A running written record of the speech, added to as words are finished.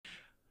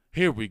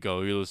Here we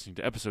go. You're listening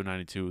to episode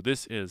 92.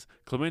 This is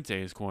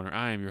Clemente's Corner.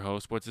 I am your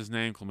host. What's his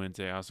name?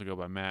 Clemente. I also go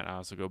by Matt. I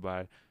also go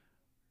by.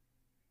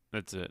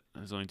 That's it.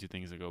 There's only two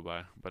things I go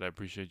by. But I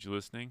appreciate you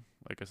listening.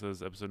 Like I said, this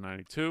is episode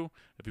 92.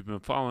 If you've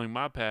been following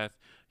my path,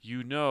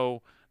 you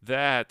know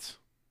that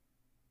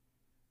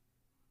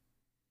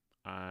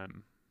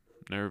I'm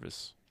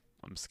nervous.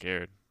 I'm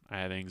scared. I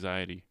have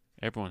anxiety.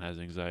 Everyone has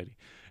anxiety.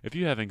 If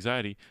you have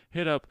anxiety,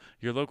 hit up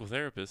your local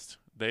therapist.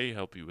 They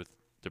help you with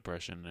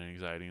depression and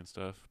anxiety and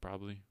stuff,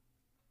 probably.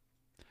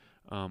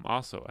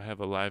 Also, I have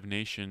a Live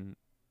Nation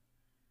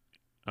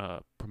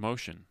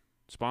promotion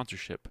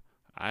sponsorship.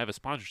 I have a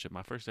sponsorship,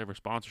 my first ever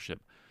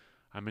sponsorship.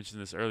 I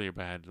mentioned this earlier,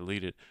 but I had to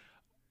delete it.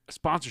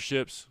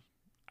 Sponsorships,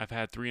 I've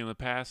had 3 in the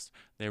past.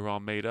 They were all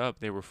made up.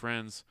 They were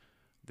friends.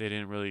 They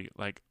didn't really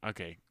like.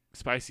 Okay,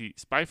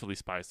 spitefully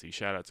spicy.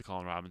 Shout out to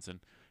Colin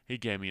Robinson. He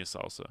gave me a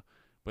salsa,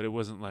 but it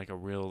wasn't like a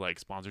real like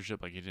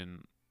sponsorship. Like he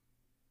didn't.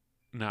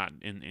 Not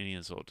in any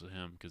insult to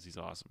him because he's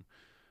awesome,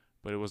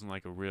 but it wasn't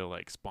like a real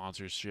like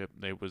sponsorship.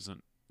 There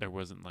wasn't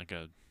like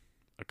a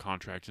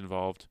contract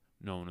involved.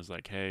 No one was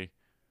like, hey,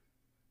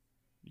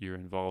 you're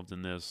involved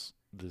in this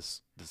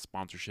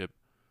sponsorship.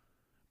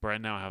 But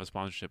right now I have a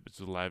sponsorship. It's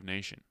with Live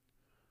Nation,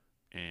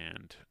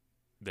 and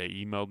they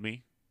emailed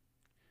me.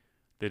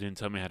 They didn't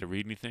tell me how to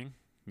read anything.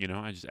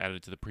 I just added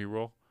it to the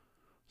pre-roll.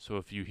 So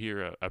if you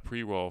hear a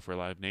pre-roll for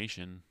Live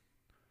Nation,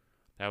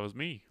 that was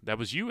me. That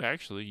was you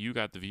actually. You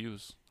got the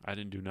views. I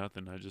didn't do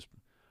nothing. I just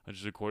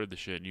recorded the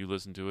shit and you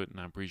listened to it, and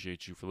I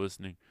appreciate you for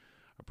listening.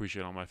 I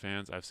appreciate all my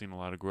fans. I've seen a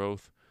lot of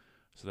growth,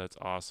 so that's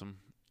awesome.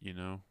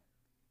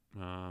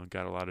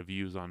 Got a lot of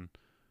views on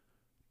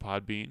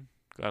Podbean.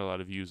 Got a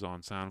lot of views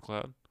on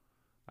SoundCloud.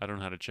 I don't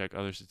know how to check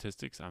other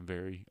statistics. I'm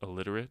very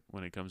illiterate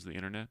when it comes to the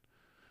internet,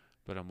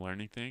 but I'm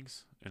learning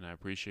things, and I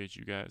appreciate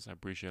you guys. I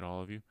appreciate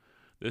all of you.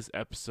 This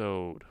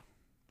episode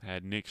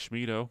had Nick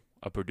Schmido,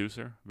 a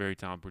producer, very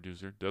talented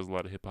producer, does a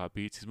lot of hip hop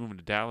beats. He's moving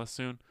to Dallas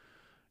soon.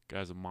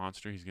 Guy's a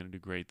monster. He's gonna do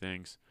great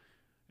things,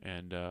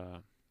 and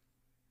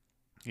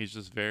he's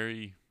just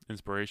very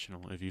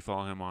inspirational. If you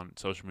follow him on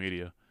social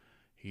media,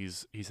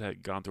 he's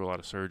gone through a lot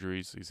of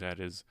surgeries. He's had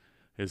his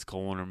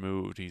colon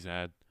removed. He's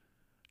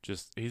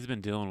been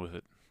dealing with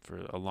it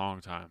for a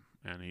long time,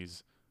 and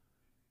his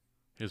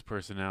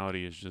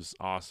personality is just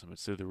awesome.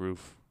 It's through the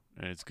roof,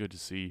 and it's good to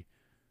see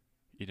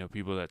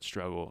people that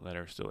struggle that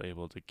are still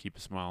able to keep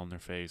a smile on their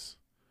face.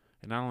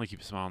 And not only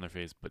keep a smile on their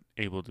face, but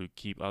able to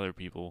keep other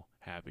people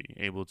happy,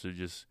 able to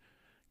just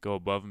go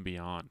above and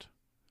beyond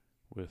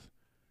with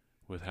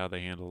how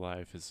they handle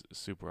life is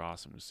super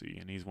awesome to see.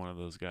 And he's one of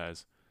those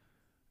guys.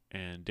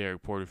 And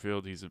Derek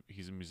Porterfield, he's a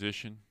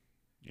musician.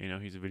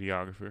 He's a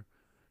videographer.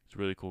 He's a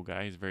really cool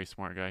guy. He's a very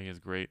smart guy. He has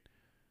great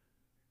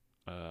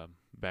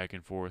back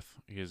and forth.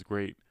 He has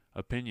great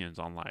opinions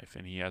on life,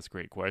 and he asks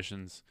great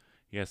questions.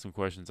 He has some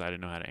questions I didn't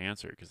know how to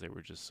answer because they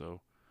were just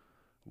so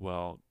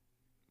well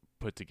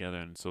put together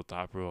and so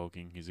thought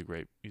provoking. He's a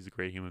great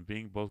human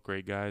being. Both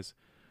great guys.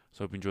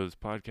 So hope you enjoy this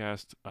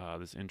podcast.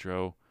 This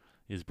intro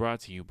is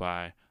brought to you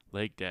by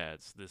Lake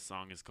Dads. This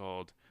song is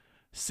called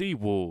Sea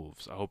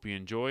Wolves. I hope you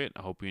enjoy it.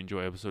 I hope you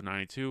enjoy episode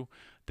 92.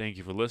 Thank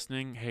you for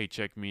listening. Hey,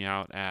 check me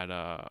out at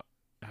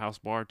House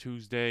Bar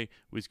Tuesday,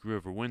 Whiskey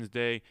River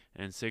Wednesday,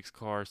 and Six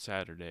Car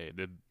Saturday.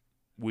 The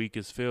week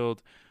is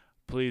filled.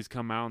 Please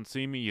come out and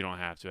see me. You don't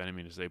have to. I didn't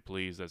mean to say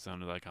please. That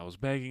sounded like I was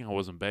begging. I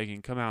wasn't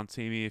begging. Come out and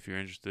see me if you're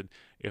interested.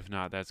 If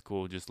not, that's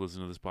cool. Just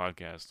listen to this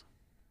podcast.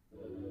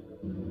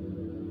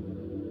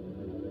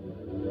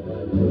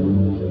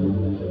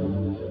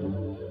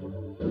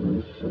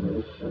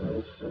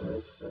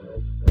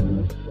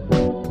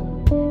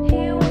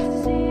 He wants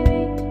to see me,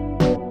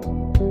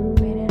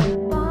 waiting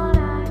up all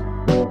night.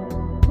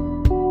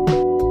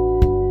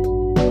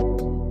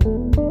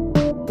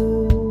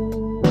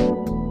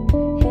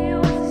 He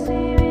wants to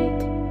see me,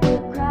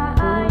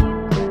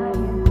 crying,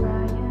 crying,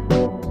 crying.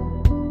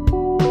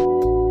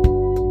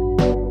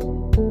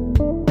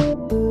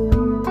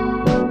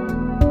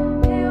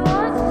 He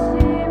wants to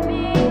see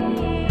me,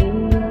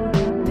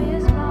 be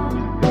small.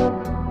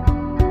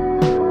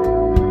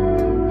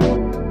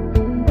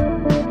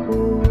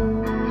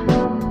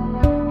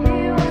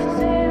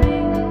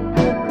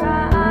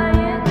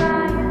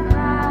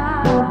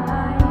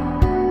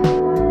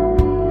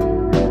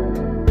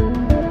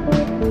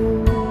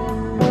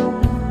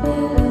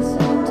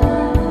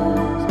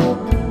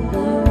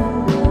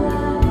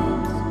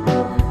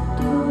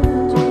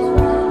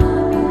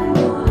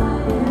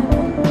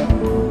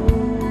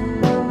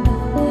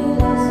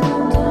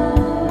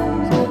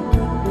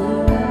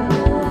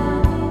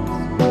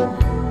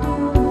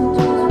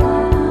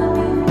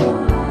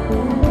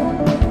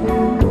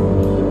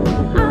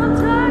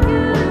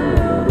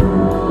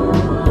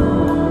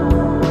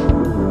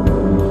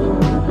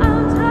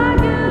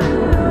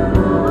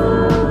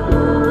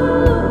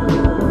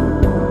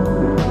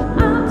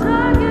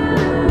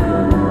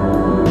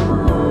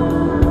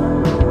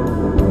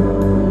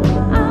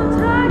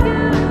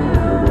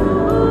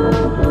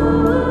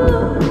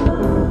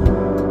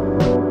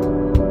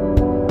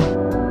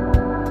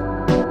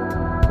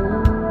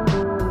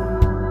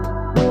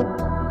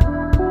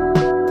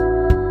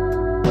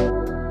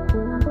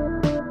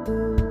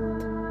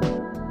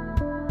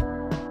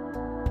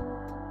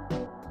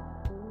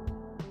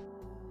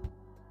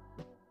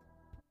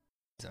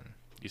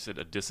 said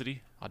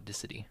Audacity?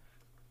 Audacity.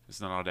 It's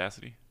not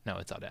Audacity? No,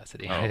 it's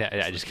Audacity. Oh.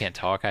 I just can't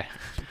talk. I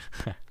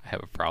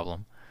have a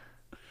problem.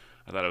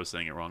 I thought I was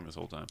saying it wrong this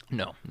whole time.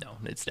 No,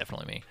 it's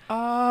definitely me.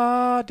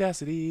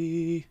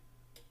 Audacity.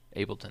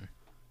 Ableton.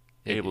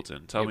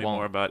 Ableton. Tell me won't-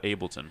 more about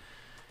Ableton.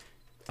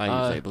 I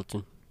use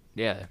Ableton.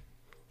 Yeah.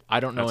 I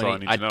don't know That's all I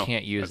any. need I to know.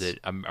 can't use That's- it.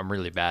 I'm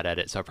really bad at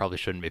it, so I probably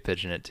shouldn't be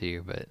pitching it to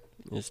you. But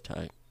It's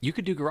tight. you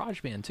could do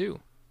GarageBand too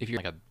if you're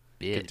like a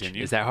bitch.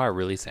 Continue. Is that how I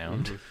really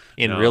sound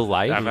in No, real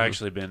life? I've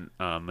actually been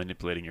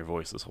manipulating your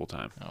voice this whole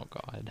time. Oh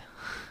God.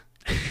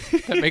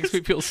 That makes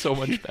me feel so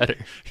much better.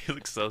 He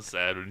looks so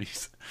sad when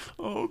he's,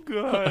 oh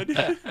God,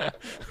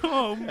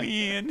 oh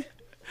man.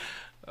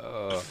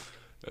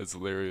 That's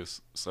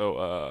hilarious.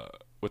 So,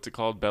 what's it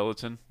called?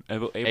 Ableton.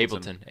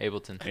 Ableton.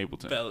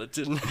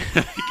 Peloton.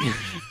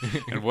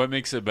 And what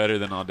makes it better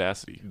than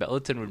Audacity?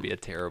 Bellatin would be a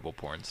terrible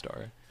porn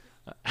star.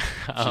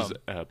 She's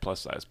a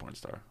plus size porn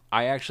star.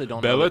 I actually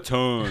don't know.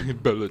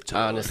 Bellaton.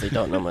 I honestly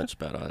don't know much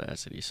about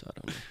Audacity, so I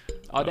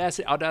don't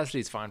know. Audacity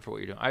is fine for what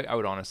you're doing. I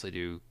would honestly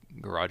do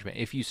GarageBand.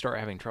 If you start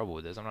having trouble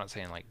with this, I'm not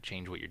saying like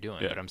change what you're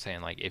doing, Yeah. but I'm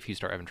saying like if you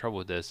start having trouble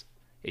with this,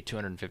 a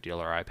 $250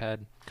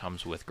 iPad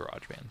comes with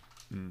GarageBand,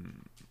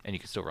 and you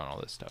can still run all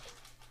this stuff.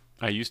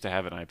 I used to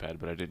have an iPad,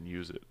 but I didn't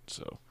use it,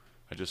 so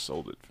I just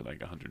sold it for like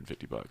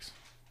 $150.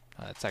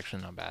 That's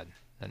actually not bad.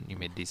 And you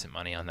made decent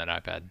money on that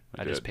iPad.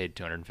 I I just did. paid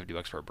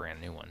 $250 for a brand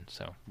new one.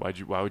 So Why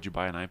would you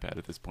buy an iPad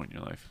at this point in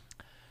your life?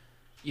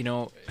 you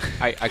know,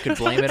 I could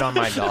blame it on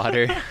my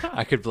daughter.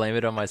 I could blame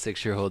it on my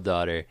 6-year-old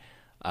daughter,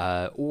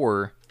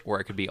 or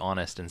I could be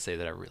honest and say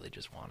that I really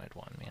just wanted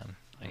one, man.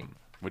 Like,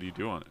 What do you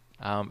do on it?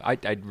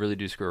 I really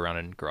do screw around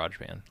in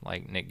GarageBand.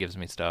 Like Nick gives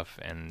me stuff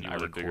and You I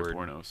want bigger record.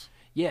 pornos.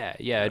 Yeah.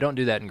 I don't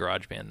do that in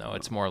GarageBand though.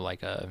 It's more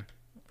like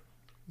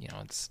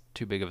it's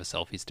too big of a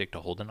selfie stick to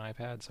hold an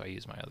iPad, so I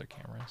use my other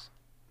cameras.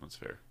 That's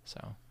fair.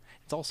 So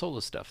it's all solo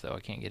stuff though. I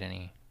can't get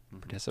any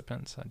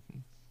participants.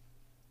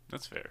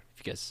 That's fair.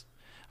 If you guys,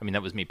 I mean,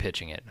 that was me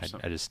pitching it. So-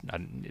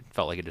 It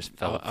felt like it just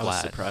fell I flat. was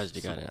surprised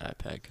he got an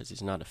iPad because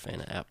he's not a fan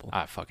of Apple.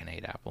 I fucking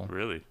hate Apple.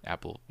 Really?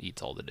 Apple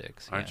eats all the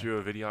dicks. Aren't yeah. you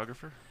a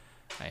videographer?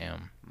 I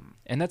am.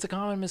 And that's a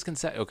common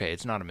misconception. Okay,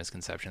 it's not a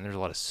misconception. There's a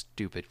lot of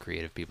stupid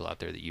creative people out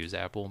there that use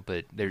Apple,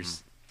 but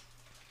there's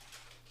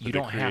you But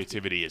don't the have to.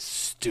 creativity is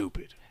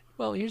stupid.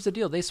 Well, here's the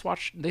deal. They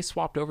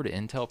swapped over to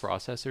Intel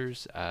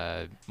processors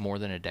more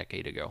than a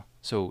decade ago.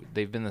 So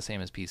they've been the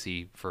same as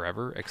PC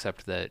forever,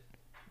 except that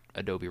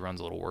Adobe runs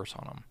a little worse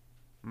on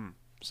them.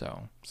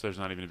 So So there's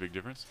not even a big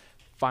difference?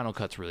 Final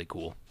Cut's really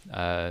cool.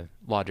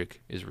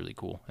 Logic is really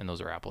cool, and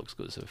those are Apple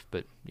exclusive.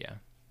 But yeah,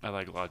 I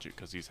like Logic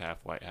because he's half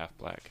white, half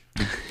black.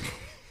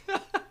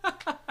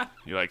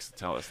 He likes to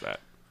tell us that.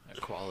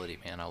 quality,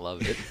 man. I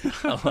love it.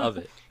 I love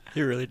it.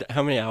 He really.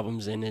 How many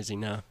albums in is he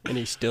now? And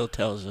he still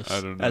tells us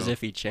I don't as know.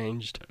 if he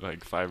changed.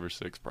 Like 5 or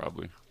 6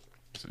 probably.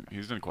 So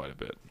he's done quite a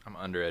bit. I'm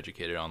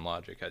undereducated on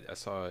Logic. I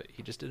saw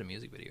he just did a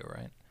music video,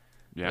 right?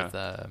 Yeah. With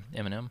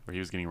Eminem. Where he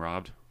was getting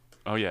robbed.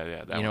 Oh yeah,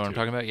 yeah. That You know what I'm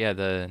talking about? Yeah,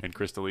 And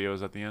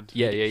Crystalio's at the end.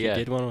 yeah. He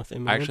did one with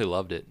him. I actually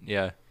loved it.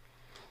 Yeah.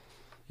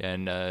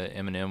 And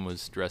Eminem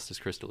was dressed as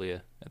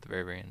Crystalia at the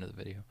very, very end of the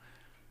video.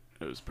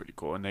 It was pretty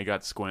cool. And they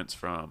got Squints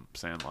from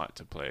Sandlot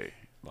to play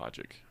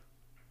Logic.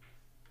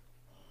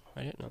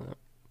 I didn't know that.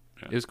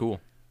 Yeah. It was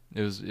cool.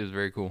 It was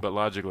very cool. But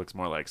Logic looks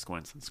more like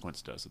Squints than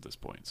Squints does at this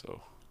point,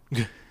 so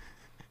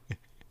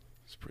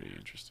it's pretty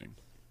interesting.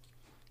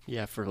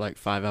 Yeah, for like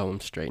 5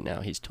 albums straight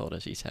now, he's told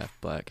us he's half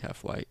black,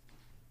 half white.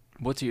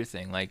 What's your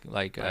thing? Like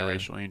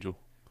Biracial angel.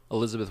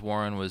 Elizabeth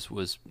Warren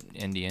was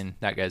Indian.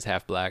 That guy's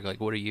half black. Like,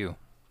 what are you?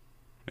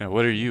 Yeah,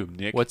 what are you,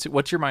 Nick?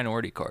 What's your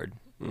minority card?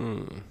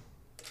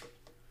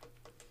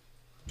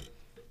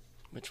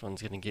 Which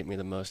one's gonna get me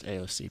the most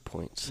AOC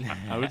points?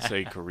 I would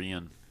say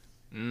Korean.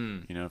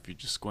 Mm. You know, if you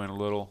just squint a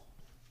little,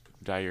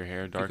 dye your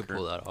hair You could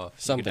pull darker. that off.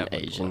 You Something could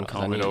definitely pull Asian. it off.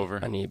 'cause Comb I it need, over.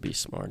 I need to be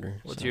smarter.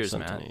 What's so yours,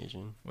 something Matt?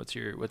 Asian. What's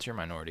your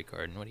minority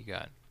card and what do you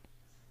got?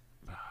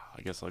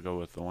 I guess I'll go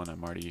with the one I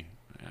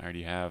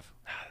already have.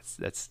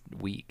 That's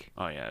weak.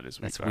 Oh yeah, it is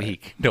weak. That's All right.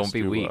 weak. Don't Let's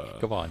be do, weak.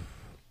 Come on.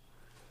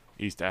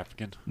 East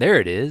African. There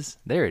it is.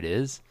 There it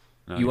is.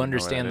 I don't You even know where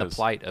understand that the is.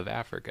 plight of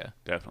Africa.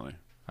 Definitely.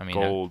 I mean,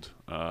 Gold,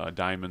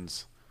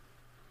 diamonds,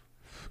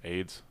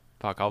 AIDS,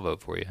 fuck, I'll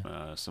vote for you.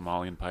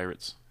 Somalian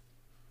pirates.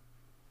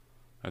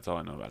 That's all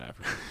I know about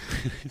Africa.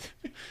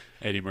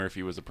 Eddie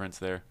Murphy was a prince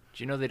there.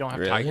 Do you know they don't have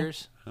Really?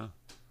 tigers? Huh.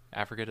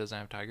 Africa doesn't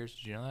have tigers.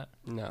 Did you know that?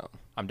 No.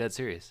 I'm dead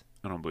serious.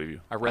 I don't believe you.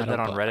 I read I that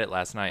don't on bu- Reddit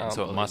last night, I and don't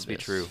so it believe must be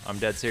this. true. I'm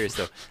dead serious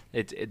though.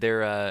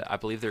 They're I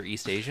believe they're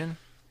East Asian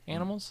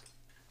animals.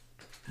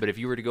 But if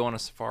you were to go on a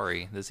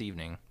safari this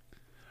evening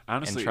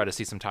Honestly, and try to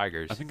see some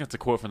tigers, I think that's a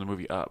quote from the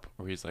movie Up,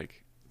 where he's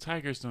like,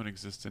 "Tigers don't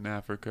exist in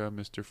Africa,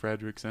 Mr.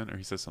 Fredrickson," or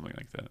he says something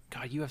like that.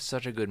 God, you have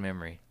such a good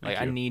memory. Thank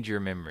Like I you. need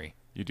your memory.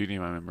 You do need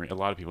my memory. A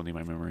lot of people need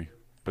my memory,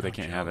 but they Oh,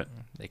 can't Joe, have it.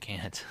 They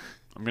can't.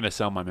 I'm gonna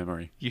sell my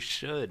memory. You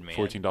should, man.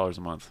 $14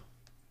 a month.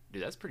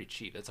 Dude, that's pretty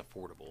cheap. That's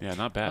affordable. Yeah,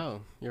 not bad.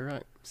 Oh, you're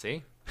right.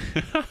 See?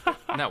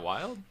 Isn't that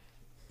wild?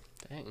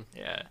 Dang.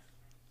 Yeah.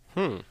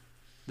 Hmm.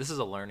 This is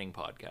a learning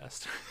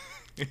podcast.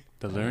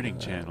 The Learning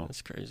Channel.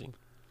 That's crazy.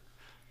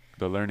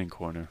 The Learning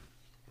Corner.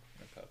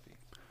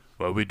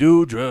 What we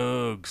do,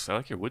 drugs. I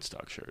like your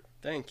Woodstock shirt.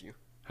 Thank you.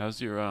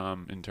 How's your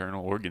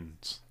internal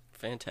organs?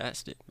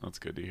 Fantastic. That's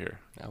good to hear.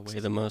 I weigh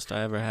the most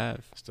I ever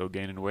have. Still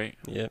gaining weight?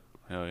 Yep.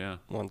 Hell yeah.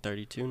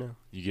 132 now.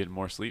 You getting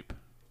more sleep?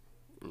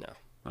 No.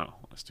 Oh,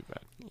 that's too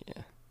bad.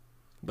 Yeah.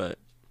 But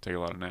Take a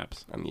lot of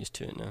naps. I'm used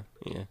to it now.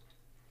 Yeah.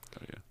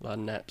 Oh yeah. A lot of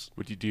naps.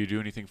 Do you do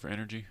anything for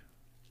energy?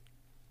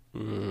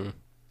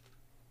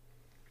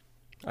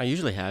 I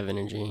usually have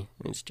energy.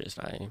 It's just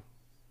I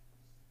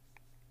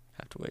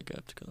have to wake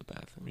up to go to the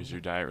bathroom. Is your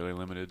diet really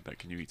limited? Like,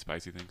 can you eat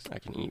spicy things? I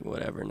can eat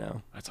whatever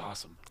now. That's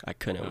awesome. I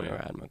couldn't Oh, when yeah.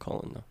 I had my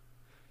colon though.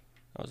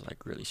 I was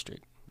like really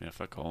strict. Yeah,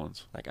 fuck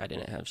colons. Like I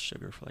didn't have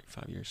sugar for like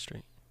 5 years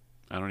straight.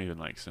 I don't even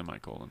like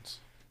semicolons.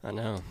 I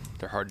know.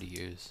 They're hard to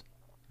use.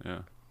 Yeah.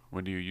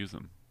 When do you use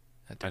them?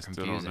 They're I still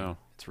don't confusing. know.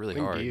 It's really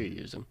When hard. do you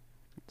use them?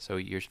 So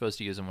you're supposed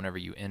to use them whenever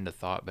you end a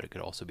thought, but it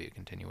could also be a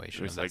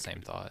continuation It's of that like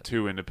same thought.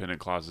 Two independent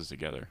clauses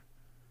together.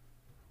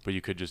 But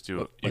you could just do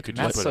What- you what- could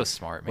That's just so put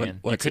smart, what- man. you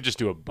what's could it- just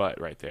do a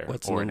but right there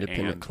what's or an an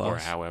independent and clause? or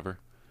however.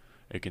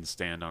 It can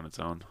stand on its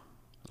own.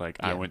 Like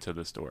I Yeah. went to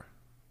the store.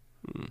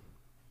 Mm.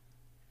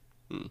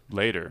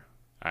 Later,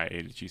 I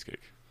ate a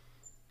cheesecake.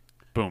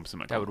 Boom,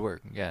 semicolon. That would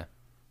work. Yeah.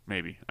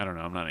 Maybe. I don't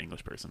know. I'm not an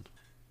English person.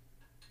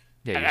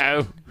 Yeah.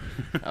 Hello.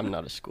 I'm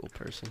not a school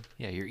person.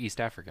 You're East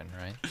African,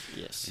 right?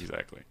 Yes.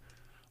 Exactly.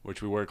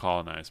 Which we were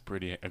colonized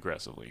pretty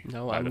aggressively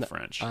No, by I'm the not-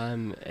 French.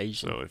 I'm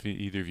Asian. So if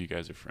either of you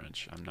guys are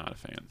French, I'm not a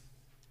fan.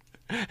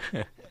 And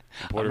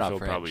not Porterfield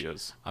French. probably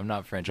is. I'm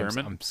not French. I'm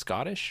German? I'm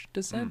Scottish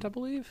descent, I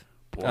believe.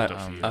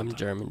 Porterfield. I'm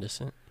German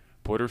descent.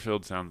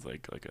 Porterfield sounds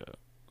like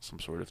some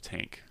sort of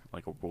tank,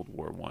 like a World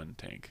War One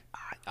tank.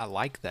 I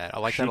like that. I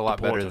like Shoot that a lot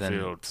the better than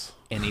Porterfields.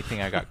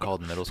 anything I got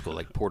called in middle school,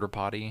 like porter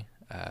potty,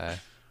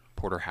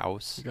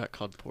 porterhouse. You got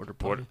called Porter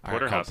Porter- Potty. I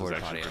got called Porterhouse is porter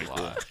actually potty a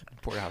pretty cool. lot.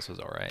 Porterhouse was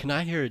all right. Can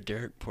I hear a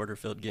Derek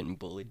Porterfield getting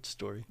bullied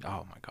story?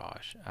 Oh my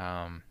gosh.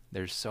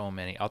 There's so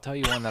many. I'll tell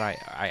you one that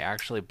I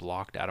actually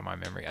blocked out of my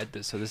memory.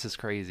 So this is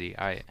crazy.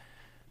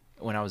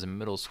 When I was in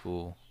middle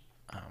school,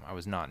 I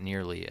was not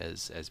nearly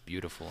as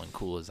beautiful and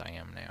cool as I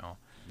am now,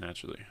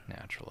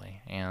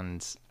 naturally.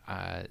 And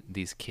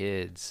these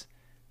kids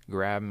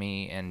grabbed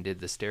me and did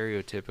the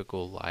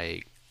stereotypical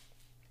like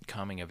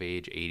coming of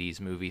age 80s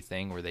movie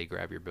thing where they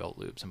grab your belt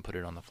loops and put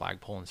it on the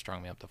flagpole and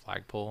strung me up the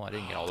flagpole. I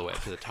didn't get all the way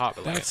up to the top,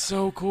 but like, That's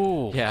so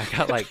cool. yeah,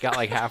 I got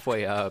like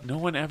halfway up. No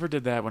one ever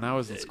did that when I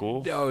was in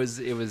school. No,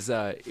 it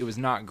was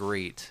not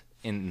great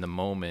in the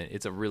moment.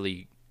 It's a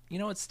really,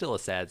 it's still a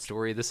sad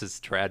story. This is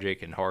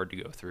tragic and hard to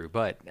go through.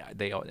 But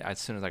as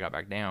soon as I got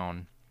back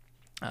down,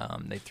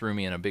 they threw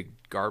me in a big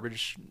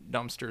garbage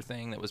dumpster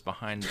thing that was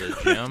behind the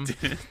gym,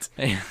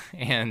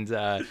 and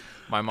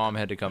my mom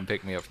had to come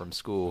pick me up from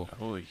school.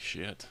 Holy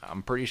shit.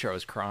 I'm pretty sure I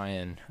was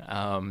crying,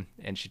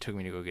 and she took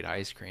me to go get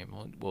ice cream.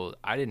 Well,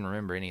 I didn't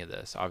remember any of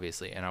this,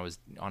 obviously, and I was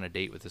on a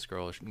date with this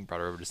girl. She brought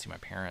her over to see my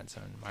parents,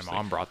 and my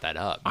mom brought that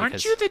up.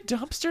 Aren't you the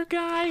dumpster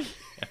guy?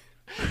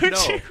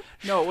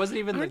 No, it wasn't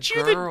even the Aren't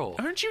you girl.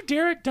 Aren't you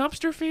Derek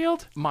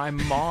Dumpsterfield? My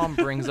mom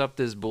brings up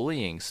this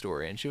bullying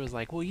story, and she was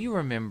like, "Well, you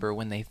remember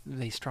when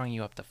they strung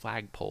you up the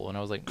flagpole?" And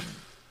I was like,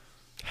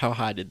 How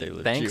high did they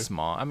lift "Thanks, you?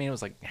 mom." I mean, it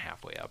was like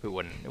halfway up. It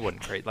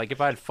wasn't crazy. Like if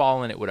I had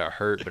fallen, it would have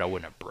hurt, but I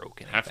wouldn't have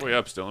broken. Halfway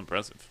up, still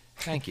impressive.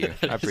 Thank you.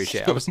 I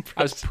appreciate it.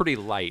 I was pretty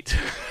light.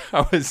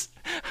 I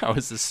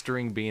was a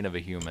string bean of a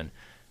human,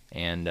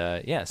 and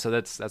so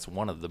that's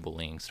one of the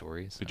bullying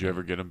stories. Did you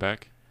ever get him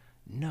back?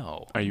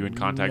 No. Are you in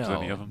contact with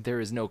any No. of them? There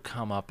is no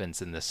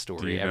comeuppance in this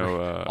story. Do you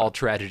know, all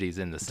tragedies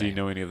in the Do same. you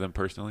know any of them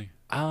personally?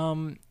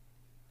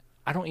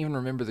 I don't even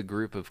remember the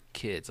group of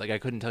kids. Like I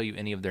couldn't tell you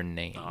any of their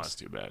names. Oh, that's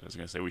too bad. I was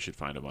gonna say we should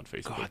find them on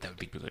Facebook. God, that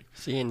would be like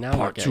See, and now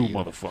part look at two, you.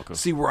 motherfucker.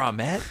 See where I'm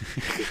at?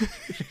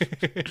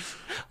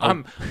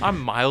 I'm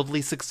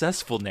mildly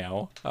successful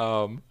now.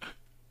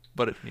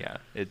 But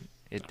it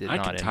did I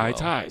not can end tie well.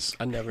 ties.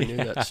 I never knew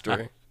that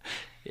story.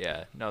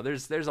 Yeah, no,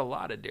 there's a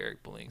lot of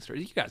Derek bullying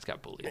stories. You guys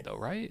got bullied though,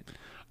 right?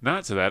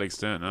 Not to that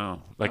extent,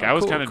 no. Like Oh, I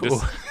was cool, kind of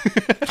cool.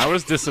 I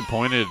was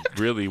disappointed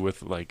really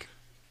with like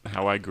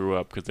how I grew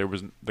up because there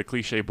was the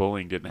cliche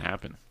bullying didn't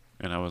happen,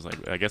 and I was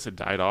like, I guess it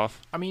died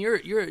off. I mean,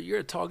 you're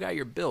a tall guy.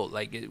 You're built.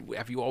 Like,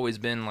 have you always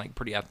been like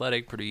pretty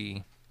athletic?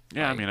 Pretty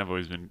Yeah, I Like- mean I've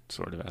always been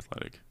sort of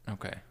athletic.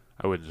 okay.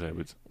 I wouldn't say I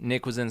was.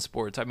 Nick was in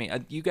sports. I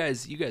mean, you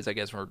guys, I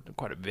guess, were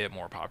quite a bit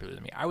more popular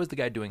than me. I was the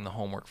guy doing the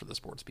homework for the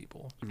sports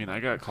people. I mean I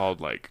got called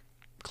like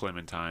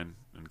Clementine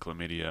and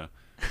chlamydia,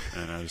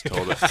 and I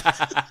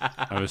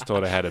was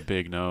told I had a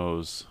big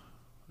nose,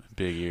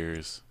 big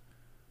ears,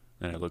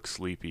 and I looked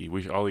sleepy.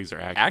 All these are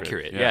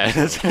accurate.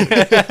 Yeah.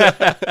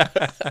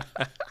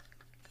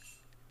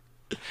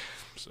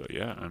 So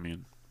yeah, I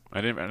mean,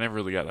 I never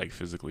really got like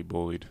physically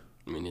bullied.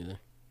 Me neither.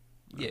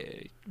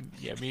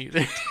 Yeah, me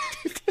either.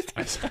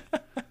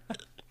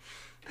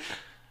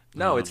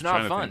 No, I'm it's trying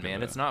not to fun, think of man.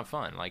 that. It's not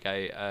fun. Like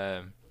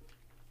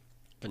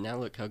But now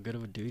look how good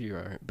of a dude you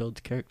are. It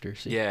builds character.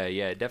 See?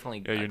 yeah,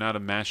 definitely. Yeah, you're not a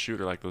mass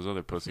shooter like those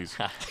other pussies.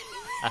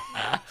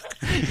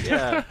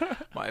 Yeah,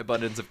 my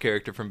abundance of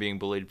character from being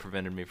bullied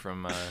prevented me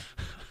from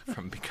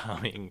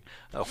becoming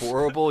a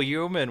horrible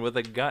human with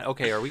a gun.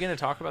 Okay, are we going to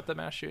talk about the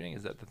mass shooting?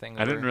 Is that the thing?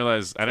 I didn't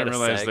realize that a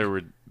seg?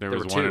 there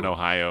was were one in two.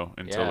 Ohio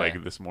until Yeah.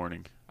 like this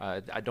morning. I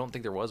don't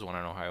think there was one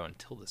in Ohio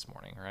until this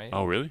morning, right?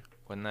 Oh, really?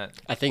 Wasn't that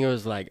I think it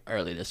was like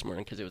early this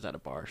morning because it was at a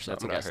bar. So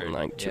That's I'm what I guessing heard.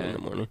 like 2 in Yeah. the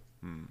morning.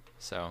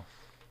 so?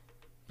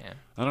 Yeah,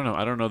 I don't know.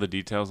 I don't know the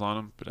details on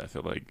them, but I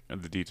feel like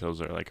the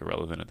details are like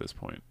irrelevant at this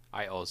point.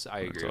 I agree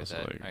It's with also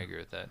that. like- I agree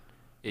with that.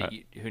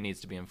 Who needs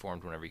to be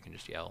informed whenever you can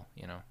just yell?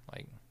 You know,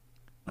 like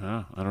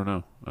I don't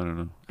know. I don't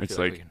know. I It's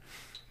feel like we can-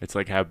 it's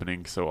like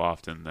happening so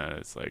often that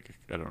it's like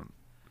I don't.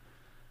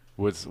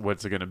 What's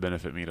it gonna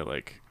benefit me to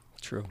like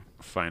True.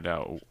 find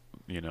out?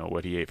 You know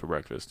what he ate for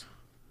breakfast.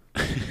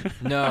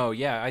 No,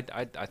 yeah,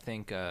 I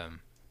think.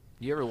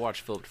 You ever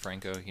watch Philip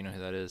DeFranco? You know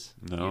who that is?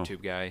 No.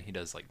 YouTube guy. He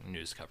does like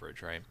news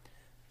coverage, right?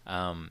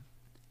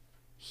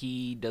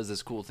 He does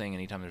this cool thing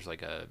anytime there's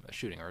like a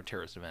shooting or a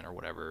terrorist event or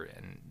whatever,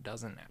 and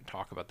doesn't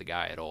talk about the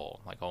guy at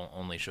all. Like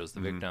only shows the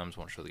victims,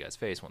 won't show the guy's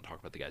face, won't talk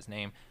about the guy's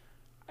name.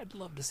 I'd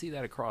love to see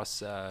that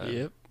across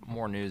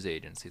more news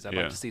agencies. I'd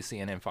Yeah. like to see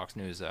CNN, Fox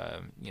News,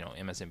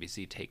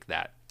 MSNBC take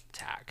that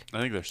tack.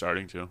 I think they're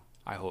starting to.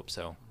 I hope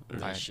so.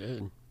 I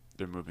should.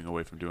 They're moving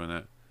away from doing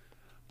that.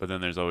 But then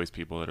there's always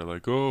people that are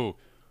like, "Oh,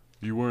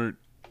 you weren't.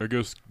 I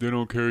guess they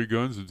don't carry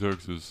guns in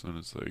Texas." And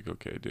it's like,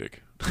 okay,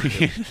 dick.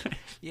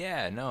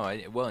 Yeah, no.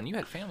 Well, and you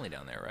had family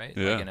down there, right?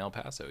 Yeah. Like in El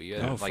Paso. You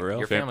had Oh, like for real?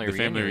 your family the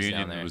family was down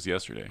reunion there. was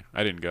yesterday.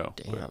 I didn't go.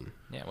 but Damn.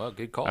 Yeah, well,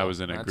 good call. I was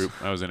in a That's- group.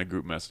 I was in a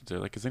group message. They're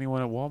like, "Is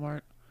anyone at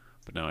Walmart?"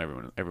 But no,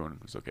 everyone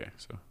was okay.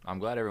 So I'm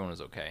glad everyone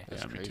was okay.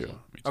 yeah, me crazy. too. Me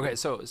too. Okay,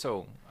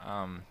 so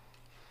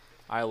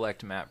I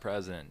elect Matt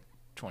president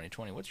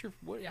 2020.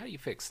 How do you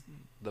fix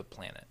the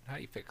planet? How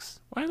do you fix?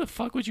 Why the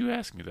fuck would you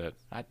ask me that?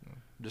 I'm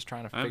just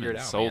trying to I'm figure it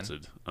out. Man.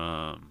 insulted.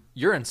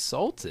 You're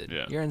insulted.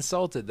 Yeah. You're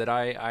insulted that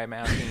I'm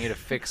asking you to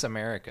fix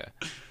America.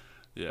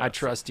 Yeah. I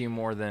trust you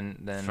more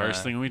than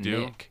First thing we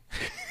do- Nick.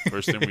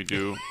 First thing we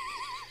do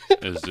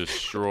is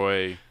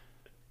destroy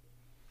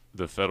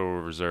the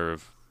Federal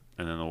Reserve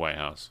and then the White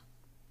House.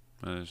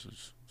 And let's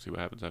just see what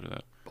happens after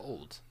that.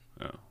 Bold.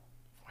 Yeah.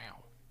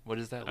 Wow. What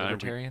is that? we-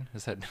 Libertarian?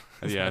 Is that?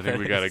 is Yeah, I that think what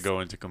we it got to is? go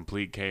into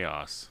complete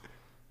chaos,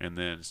 and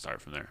then start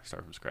from there.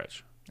 Start from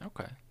scratch.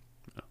 Okay.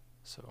 Yeah.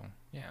 So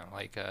yeah,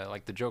 like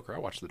the Joker. I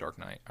watched The Dark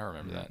Knight. I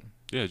remember that.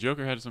 Yeah,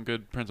 Joker had some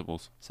good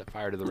principles. Set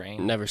fire to the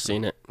rain. Never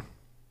seen it.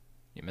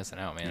 You're missing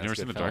out, man. You've That's never a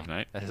seen good The Dark film.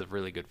 Knight? That is a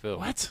really good film.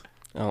 What?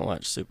 I don't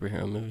watch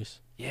superhero movies.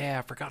 Yeah,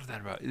 I forgot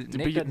that about it. But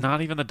Nick you're doesn't-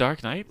 not even The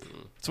Dark Knight.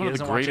 It's he one of the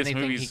doesn't watch greatest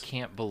anything movies. He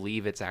can't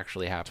believe it's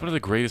actually It's one happening. of the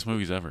greatest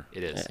movies ever.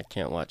 It is. I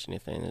can't watch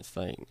anything. It's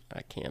like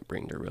I can't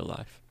bring to real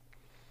life.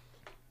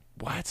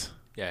 What?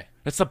 Yeah.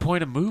 That's the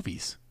point of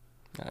movies.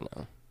 I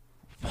know.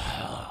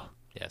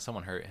 Yeah.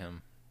 Someone hurt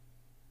him.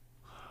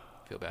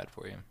 Feel bad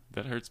for you.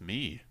 That hurts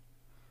me.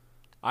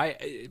 Part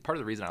of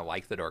the reason I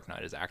like The Dark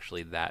Knight is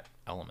actually that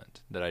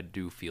element that I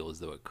do feel as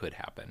though it could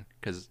happen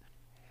because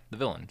the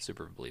villain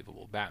super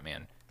believable.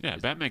 Batman Yeah,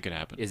 Batman could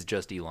happen. is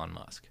just Elon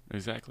Musk.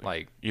 Exactly.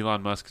 Like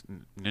Elon Musk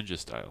ninja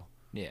style.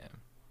 yeah.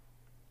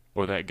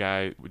 Or that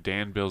guy,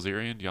 Dan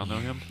Bilzerian. Do y'all know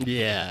him?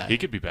 Yeah. He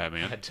could be I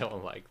Batman.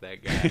 don't like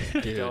that guy.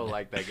 I Dude. don't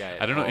like that guy.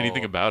 I don't know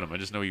anything all. about him. I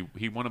just know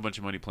he won a bunch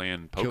of money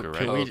playing poker,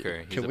 right? Poker.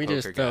 He's Can a we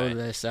just poker throw guy.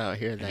 this out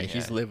here that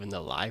he's Yeah. living the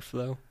life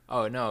though?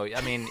 Oh no!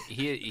 I mean,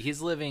 he's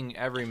living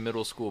every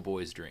middle school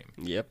boy's dream.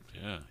 Yep.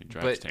 Yeah, he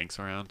drives But- tanks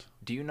around.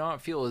 Do you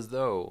not feel as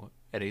though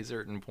at a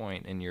certain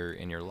point in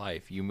your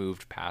life you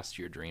moved past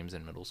your dreams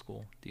in middle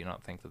school? Do you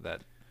not think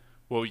that?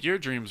 Well, your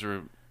dreams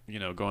were,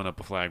 going up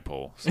a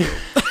flagpole, so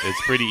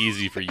it's pretty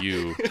easy for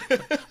you.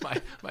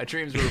 My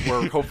dreams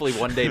were hopefully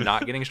one day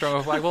not getting strung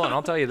on a flagpole, and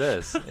I'll tell you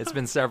this: it's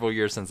been several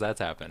years since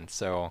that's happened.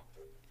 So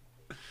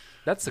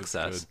that's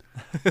success.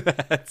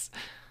 That's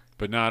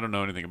But no, I don't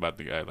know anything about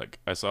the guy. Like,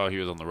 I saw he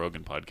was on the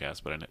Rogan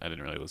podcast, but I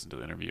didn't really listen to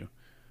the interview.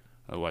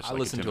 I watched. I Like,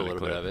 listened to a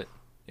 10-minute little bit clip. of it.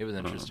 It was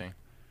interesting.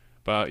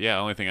 But yeah,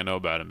 only thing I know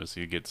about him is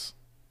he gets,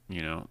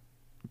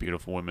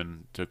 beautiful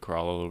women to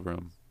crawl all over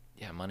him.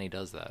 Yeah, money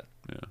does that.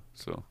 Yeah,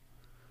 so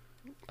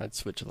I'd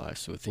switch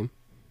lives with him.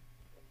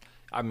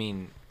 I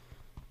mean,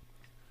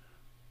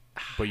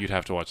 but you'd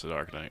have to watch The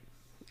Dark Knight.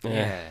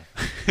 yeah.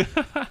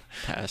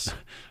 Pass.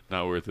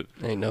 Not worth it.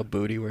 Ain't no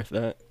booty worth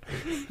that.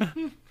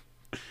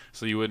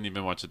 So you wouldn't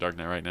even watch The Dark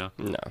Knight right now?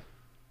 No.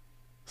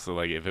 So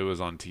like if it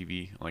was on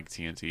TV, like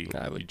TNT,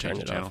 I would you'd change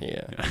turn the it off,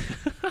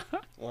 channel? yeah.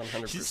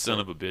 100%. You son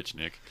of a bitch,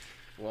 Nick.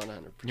 100%.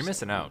 You're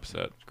missing out.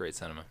 Upset. It's great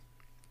cinema.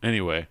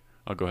 Anyway,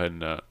 I'll go ahead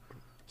and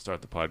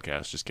start the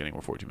podcast. Just kidding,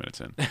 we're 14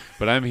 minutes in.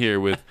 But I'm here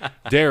with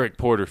Derek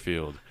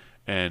Porterfield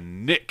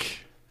and Nick.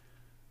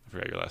 I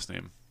forgot your last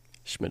name.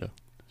 Schmitto.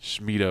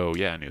 Schmido.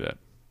 Yeah, I knew that.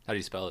 How do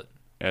you spell it?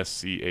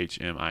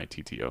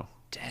 SCHMITTO.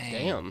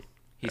 Damn.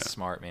 He's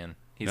smart, man.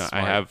 He's No,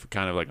 smart. I have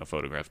kind of like a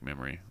photographic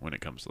memory when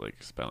it comes to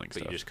like spelling But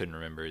stuff. you just couldn't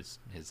remember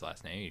his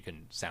last name. You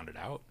couldn't sound it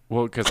out.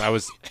 Well, because I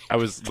was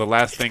the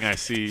last thing I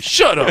see.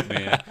 Shut up,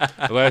 man.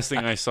 The last thing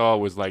I saw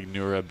was like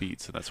Nura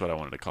Beats, and that's what I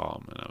wanted to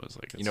call him. And I was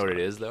like, You know what it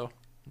is though?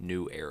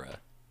 New era.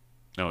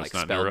 No, like it's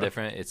not spelled Neura?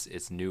 different.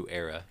 It's New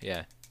Era.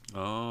 Yeah.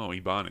 Oh,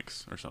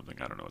 Ebonics or something.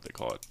 I don't know what they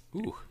call it.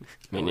 Ooh.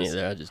 Me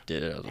neither. I just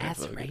did it. I was That's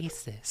like, fuck it.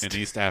 racist. In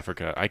East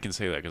Africa, I can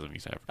say that because I'm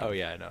East African. Oh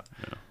yeah, I know.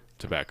 Yeah.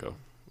 Tobacco.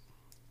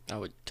 I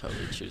would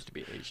totally choose to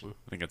be Asian.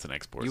 I think that's an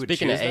export. You would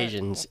Speaking of choose that?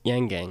 Asians,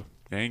 Yang Gang.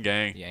 Yang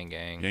gang. Yang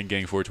gang. Yang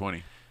gang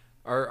 420.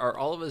 Are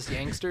all of us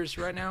youngsters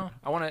right now?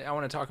 I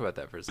wanna talk about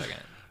that for a second.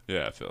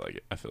 Yeah, I feel like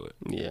it. I feel it.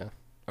 Yeah,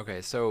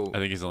 Okay, so I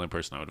think he's the only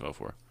person I would vote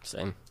for.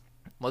 same.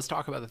 let's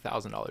talk about the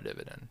 $1,000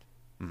 dividend.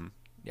 Mhm.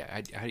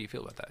 Yeah, how do you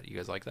feel about that? You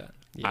guys like that?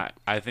 Yeah.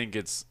 I think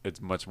it's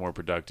much more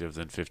productive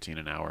than 15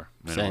 an hour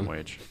minimum Same.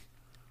 wage.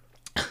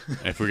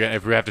 if we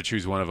have to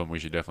choose one of them, we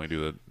should definitely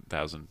do the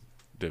 1,000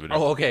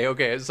 dividend. Oh,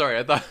 okay. Sorry,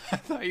 I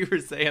thought you were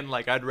saying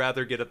like I'd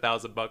rather get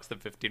 $1,000 than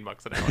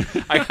 $15 an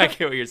hour. I get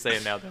what you're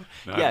saying now, though.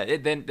 No, Yeah,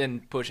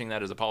 then pushing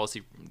that as a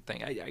policy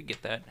thing, I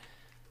get that.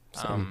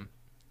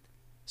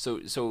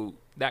 So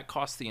that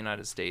costs the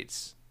United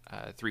States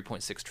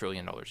 $3.6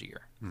 trillion a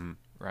year,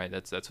 right?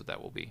 That's what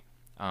that will be.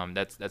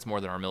 That's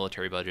more than our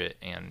military budget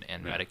and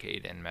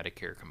Medicaid and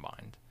Medicare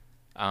combined.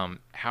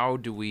 How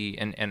do we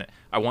and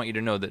I want you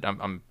to know that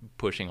I'm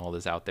pushing all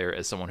this out there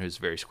as someone who's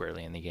very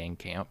squarely in the gang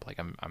camp. Like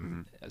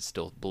I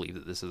still believe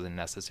that this is a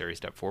necessary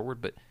step forward,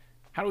 but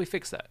how do we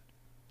fix that?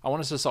 I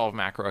want us to solve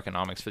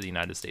macroeconomics for the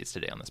United States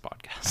today on this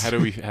podcast.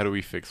 How do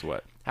we fix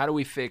what? How do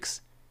we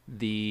fix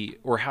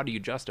or how do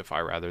you justify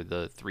rather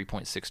the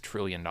 $3.6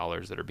 trillion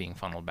that are being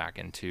funneled back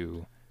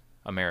into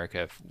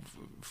America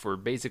for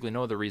basically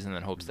no other reason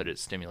than hopes that it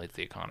stimulates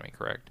the economy,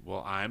 correct?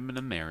 Well, I'm an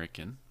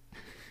American,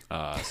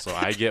 so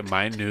I get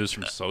my news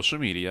from social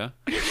media.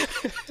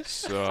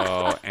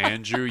 So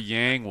Andrew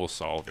Yang will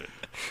solve it.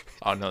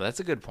 Oh, no,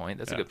 that's a good point.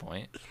 That's a Yeah. good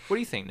point. What do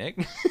you think,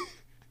 Nick?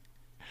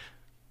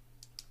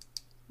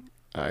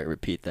 All right,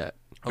 repeat that.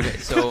 Okay,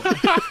 so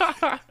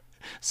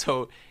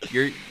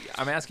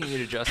I'm asking you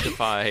to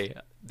justify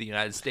the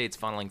United States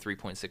funneling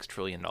 $3.6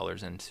 trillion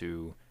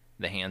into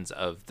the hands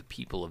of the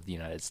people of the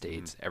United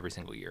States every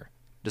single year,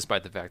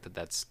 despite the fact that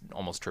that's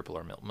almost triple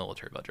our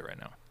military budget right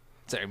now.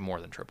 It's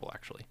more than triple,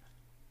 actually.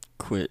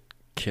 Quit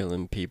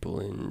killing people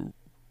in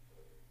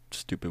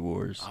stupid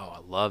wars. Oh, I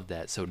love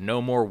that. So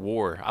no more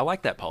war. I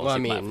like that policy Well, I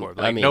mean- platform.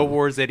 I Like mean- no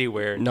wars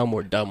anywhere. No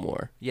more dumb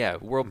war. Yeah,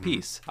 world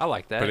peace. I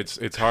like that. But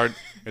it's hard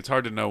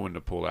to know when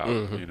to pull out.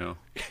 You know,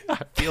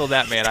 I feel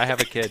that, man. I have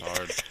a kid.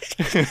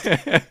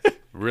 it's hard.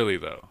 Really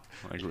though,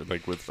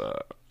 like with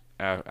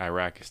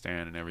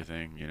Iraqistan and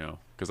everything. You know,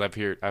 because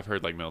I've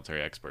heard like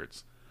military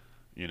experts,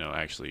 you know,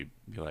 actually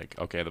be like,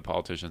 okay, the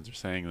politicians are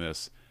saying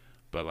this,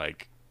 but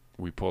like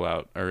we pull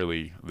out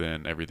early,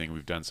 then everything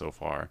we've done so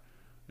far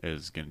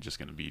is just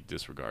gonna be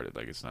disregarded.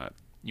 Like it's not.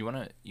 You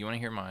wanna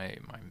hear my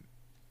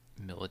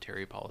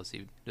military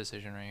policy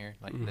decision right here?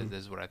 Like this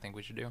is what I think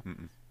we should do.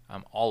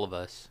 All of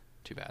us,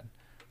 too bad.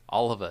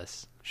 All of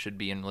us should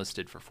be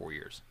enlisted for 4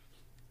 years,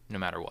 no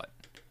matter what.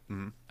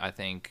 I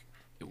think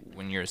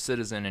when you're a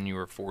citizen and you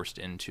are forced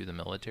into the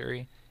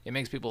military, it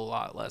makes people a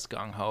lot less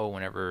gung ho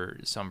whenever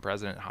some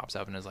president hops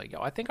up and is like,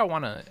 "Yo, I think I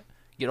want to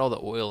get all the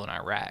oil in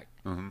Iraq."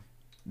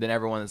 Then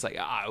everyone that's like,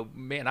 "Oh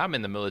man, I'm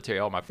in the military.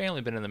 All my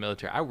family been in the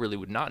military. I really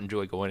would not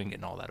enjoy going and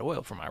getting all that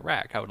oil from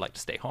Iraq. I would like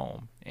to stay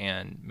home,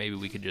 and maybe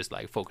we could just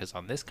like focus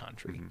on this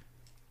country."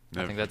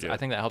 I think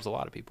that helps a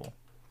lot of people.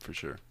 For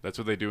sure. That's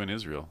what they do in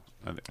Israel.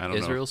 I don't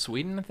Israel, know.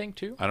 Sweden, I think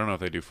too. I don't know if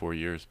they do 4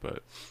 years,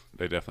 but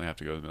they definitely have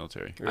to go to the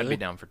military. I'd be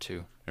down for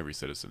 2. Every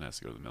citizen has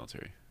to go to the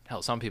military.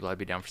 Hell, some people I'd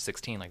be down for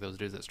 16, like those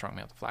dudes that strung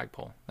me off the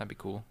flagpole. That'd be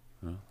cool.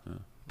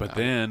 But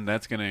then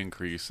that's going to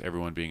increase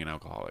everyone being an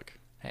alcoholic.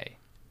 Hey,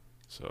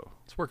 So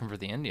it's working for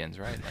the Indians,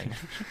 right? Like,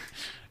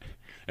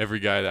 every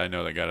guy that I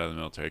know that got out of the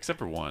military, except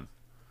for one,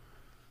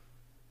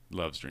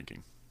 loves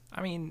drinking.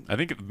 I mean, I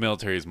think the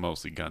military is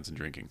mostly guns and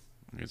drinking.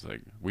 It's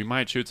like, we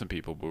might shoot some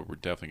people, but we're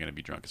definitely going to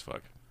be drunk as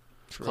fuck.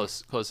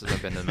 closest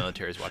I've been to the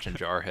military is watching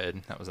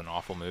Jarhead. That was an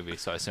awful movie,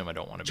 so I assume I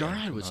don't want to be. in the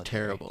Jarhead was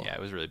military. terrible. Yeah,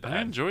 it was really I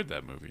bad. enjoyed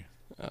that movie.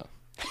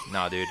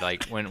 No, dude,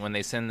 like when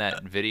they send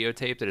that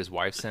videotape that his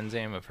wife sends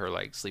him of her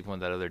like sleeping with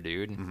that other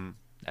dude,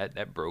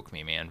 that broke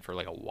me, man, for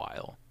like a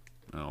while.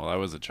 Oh, well, I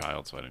was a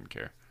child, so I didn't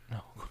care.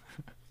 No.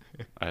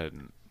 I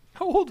hadn't.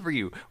 How old were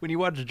you when you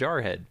watched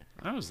Jarhead?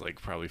 I was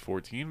like probably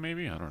 14,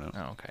 maybe. I don't know.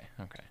 Oh, okay.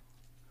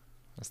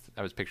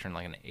 I was picturing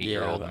like an Yeah,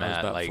 8-year-old I was Matt,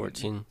 about like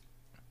 14.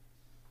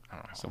 I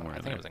don't know, Somewhere I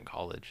in think there. it was in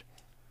college.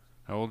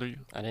 How old are you?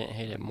 I didn't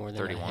hate it more than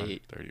 31. I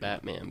hate 31.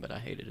 Batman, but I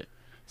hated it.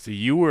 See,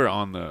 you were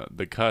on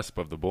the cusp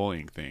of the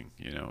bullying thing.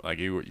 You know, like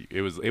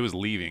it was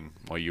leaving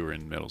while you were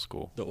in middle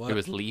school, The what? It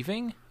was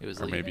leaving. It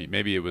was or leaving.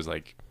 maybe it was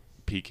like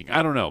peaking.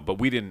 I don't know, but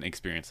we didn't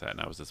experience that,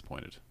 and I was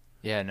disappointed.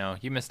 Yeah, no,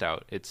 you missed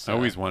out. It's I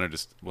always wanted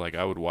to like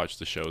I would watch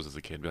the shows as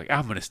a kid, and be like,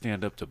 I'm gonna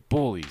stand up to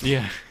bullies.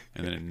 Yeah.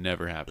 And then it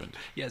never happened.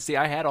 Yeah, see,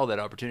 I had all that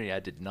opportunity. I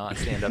did not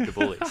stand up to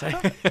bullies.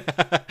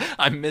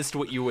 I missed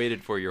what you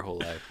waited for your whole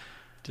life.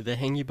 Did they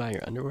hang you by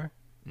your underwear?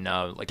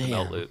 No, like the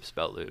belt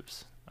Damn.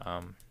 loops.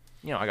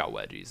 You know, I got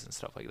wedgies and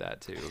stuff like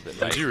that too. But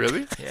Did like, you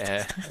really?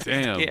 Yeah.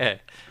 Damn. Yeah.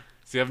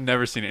 See, I've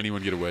never seen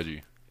anyone get a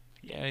wedgie.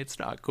 Yeah, it's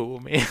not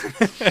cool, man.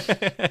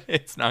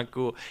 It's not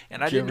cool.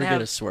 And I Did you didn't ever have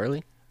get a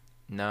swirly?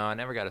 No, I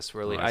never got a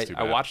swirly. Oh, that's too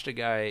I bad. watched a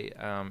guy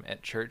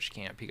at church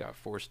camp. He got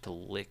forced to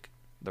lick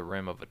the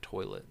rim of a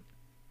toilet.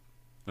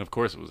 Of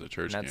course, it was a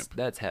church And camp.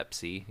 that's Hep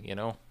C. You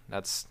know,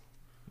 that's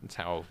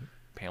how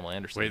Pamela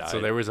Anderson Wait, died. so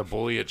there was a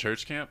bully at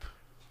church camp?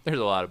 There's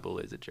a lot of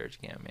bullies at church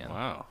camp, man.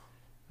 Wow.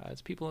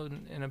 It's people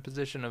in a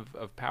position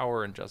of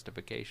power and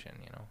justification.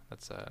 You know,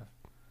 it's a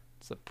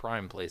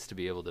prime place to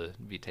be able to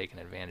be taken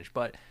advantage.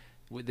 But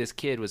this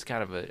kid was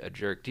kind of a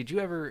jerk. Did you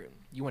ever?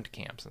 You went to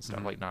camps and stuff,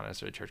 Mhm. like not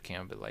necessarily church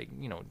camp, but like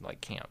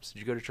like camps. Did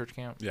you go to church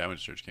camp? Yeah, I went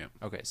to church camp.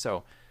 Okay,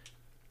 so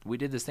we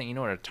did this thing. You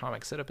know what an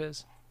atomic sit-up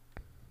is?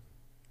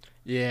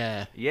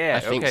 Yeah. Yeah, I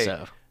think okay.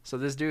 so. So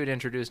this dude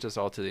introduced us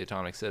all to the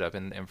atomic sit-up,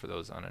 and for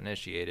those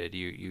uninitiated,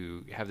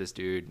 you have this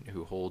dude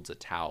who holds a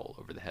towel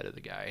over the head of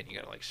the guy, and you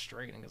gotta like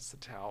strain against the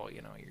towel.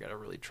 You gotta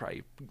really try.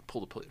 You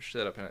pull the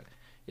sit-up, and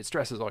it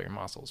stresses all your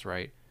muscles,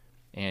 right?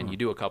 And you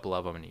do a couple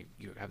of them, and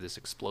you have this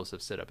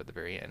explosive sit-up at the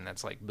very end. And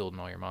that's like building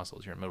all your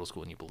muscles. You're in middle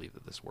school, and you believe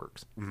that this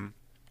works. Mm-hmm.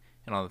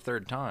 And on the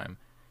third time,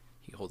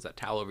 he holds that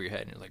towel over your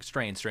head, and he's like,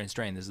 strain, strain,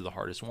 strain. This is the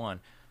hardest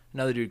one.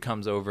 Another dude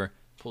comes over,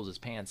 pulls his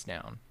pants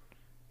down,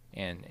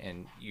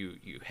 and you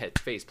head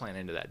face plant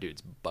into that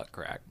dude's butt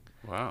crack.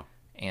 Wow.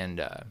 And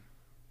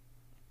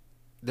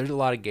there's a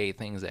lot of gay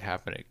things that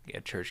happen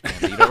at church camp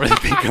that you don't really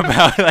think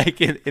about like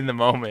in the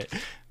moment.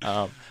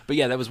 But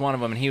yeah, that was one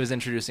of them, and he was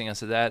introducing us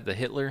to that, the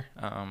Hitler.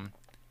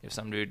 If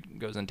some dude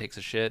goes and takes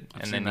a shit,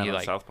 I've and seen then that he on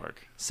like South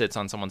Park. sits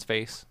on someone's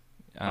face,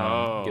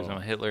 gives him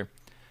a Hitler.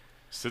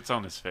 Sits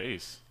on his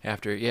face.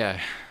 After, yeah.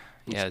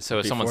 So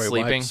if Before someone's he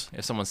sleeping,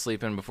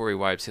 wipes. before he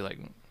wipes, he like.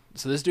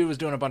 So this dude was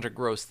doing a bunch of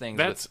gross things.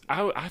 That's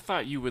I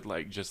thought you would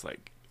just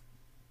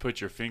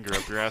put your finger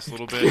up your ass a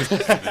little bit,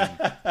 and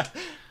then,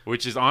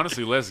 which is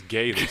honestly less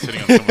gay than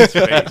sitting on someone's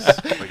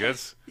face. Like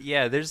that's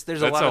there's a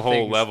that's lot a of whole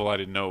things. level I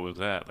didn't know it was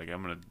that. Like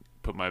I'm gonna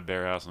put my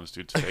bare ass on this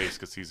dude's face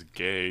because he's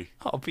gay.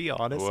 I'll be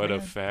honest. What a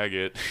man.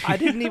 faggot. I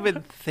didn't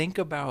even think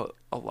about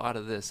a lot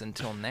of this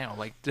until now.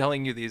 Like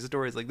telling you these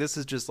stories, like this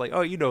is just like,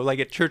 oh, like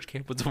at church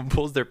camp when someone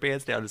pulls their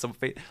pants down and some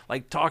face,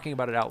 like talking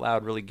about it out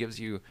loud really gives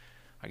you,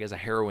 I guess, a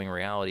harrowing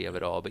reality of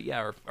it all. But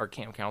yeah, our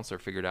camp counselor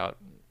figured out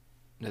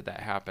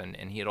that happened,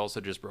 and he had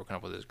also just broken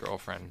up with his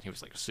girlfriend. He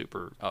was like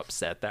super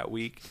upset that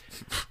week.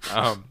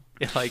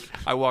 Like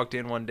I walked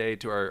in one day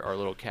to our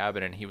little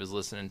cabin, and he was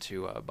listening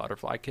to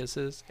Butterfly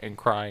Kisses and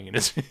crying in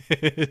his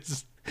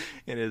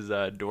in his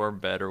dorm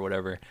bed or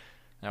whatever.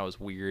 That was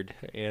weird.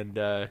 And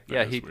yeah,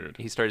 is weird.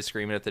 he started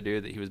screaming at the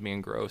dude that he was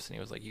being gross, and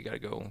he was like, "You gotta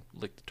go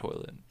lick the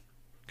toilet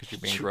because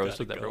you're being You gross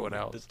gotta with go everyone lick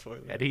else." the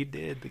toilet. And he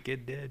did. The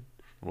kid did.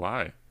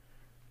 Why?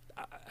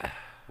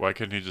 Why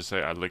couldn't he just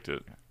say I licked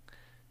it?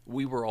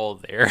 We were all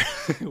there.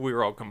 We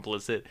were all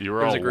complicit. You were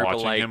There was all a group of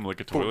watching like him lick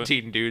a toilet?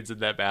 14 dudes in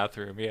that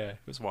bathroom. Yeah, it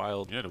was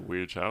wild. You had a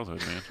weird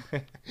childhood,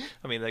 man.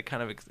 I mean, that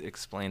kind of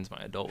explains my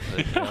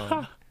adulthood.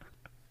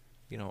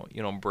 You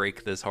don't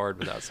break this hard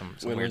without some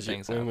When weird was, your,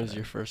 things when was happening.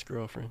 your first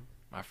girlfriend?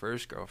 My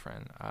first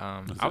girlfriend.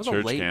 Was I it was a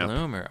church late camp?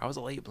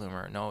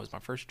 bloomer. No, it was my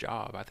first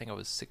job. I think I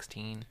was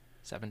 16,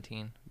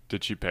 17.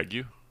 Did she peg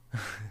you?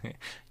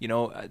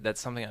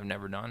 That's something I've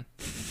never done.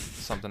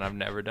 Something I've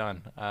never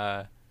done.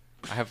 I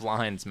have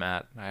lines,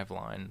 Matt. I have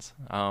lines.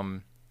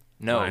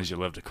 No. Lines you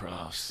love to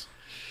cross.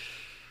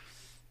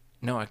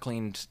 No, I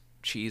cleaned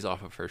cheese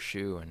off of her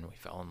shoe, and we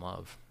fell in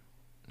love.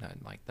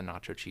 Like the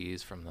nacho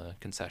cheese from the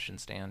concession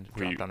stand Were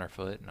dropped you- on her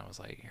foot, and I was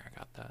like, "Here, I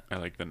got that." I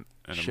like in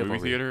a Chivalry.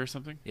 movie theater or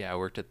something. Yeah, I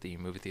worked at the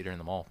movie theater in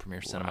the mall, Premier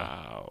Cinema.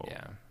 Wow.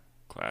 Yeah.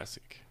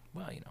 Classic.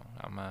 Well,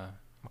 I'm a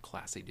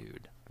classy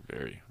dude.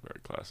 Very, very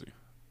classy.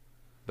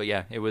 But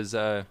yeah, it was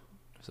a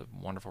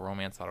wonderful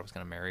romance. Thought I was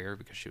gonna marry her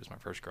because she was my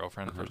first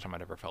girlfriend, the Uh-huh. first time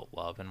I'd ever felt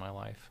love in my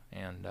life,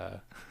 and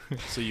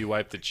So you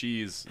wiped the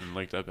cheese and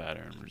licked up at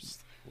her and were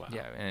just wow.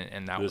 yeah,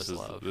 and that This was is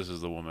love. this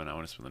is the woman I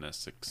want to spend the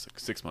next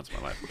six months of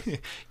my life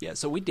with. Yeah,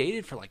 so we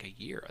dated for like a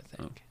year, I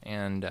think,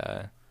 and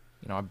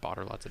I bought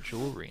her lots of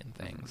jewelry and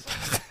things.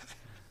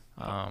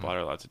 Bought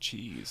her lots of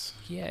cheese.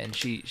 Yeah, and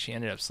she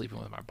ended up sleeping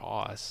with my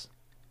boss,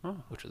 Oh.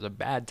 which was a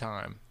bad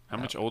time. How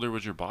much older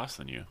was your boss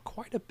than you?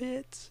 Quite a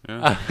bit.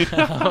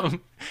 Yeah.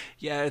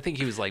 Yeah, I think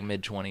he was like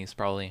mid-20s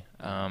probably.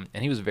 And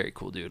he was a very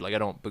cool dude. Like I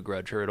don't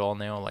begrudge her at all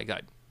now. Like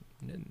I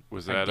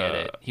Was I that get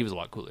it. He was a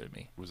lot cooler than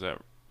me. was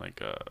that like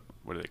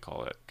what do they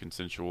call it?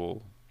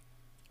 Consensual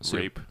So-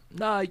 rape?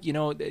 Nah,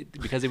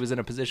 because he was in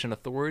a position of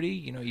authority,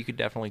 you could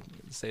definitely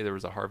say there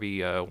was a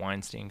Harvey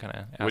Weinstein kind of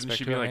aspect Wouldn't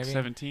she to be it, like maybe.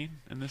 17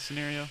 in this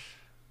scenario?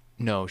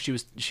 No, she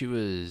was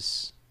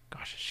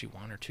gosh, is she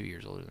 1 or 2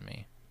 years older than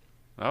me?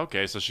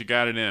 Okay, so she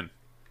got it in.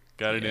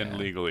 Got it in Yeah.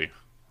 legally.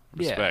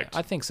 Respect. Yeah,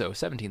 I think so.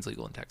 17's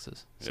legal in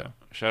Texas. So. Yeah.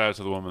 Shout out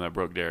to the woman that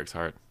broke Derek's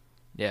heart.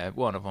 Yeah,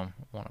 one of them.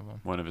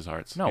 One of his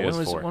hearts. No, He when has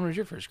was 4. when was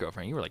your first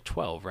girlfriend? You were like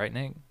 12, right,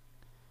 Nick?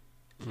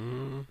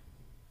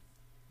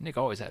 Nick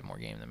always had more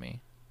game than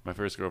me. My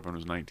first girlfriend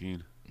was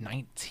 19.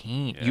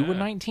 19. You were Yeah.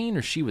 19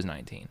 or she was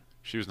 19?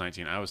 She was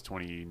 19. I was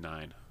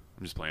 29.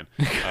 I'm just playing.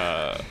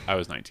 I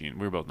was 19.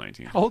 We were both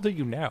 19. How old are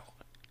you now?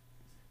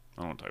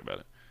 I don't want to talk about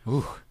it.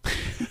 Ooh,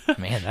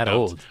 man, that I'm-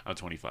 old. I'm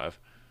 25.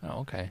 Oh,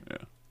 okay. Yeah.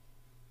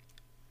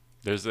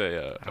 There's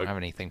I don't have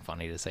anything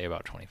funny to say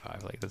about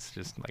 25. Like that's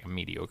just like a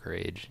mediocre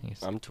age.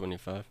 I'm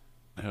 25.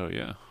 hell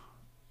yeah.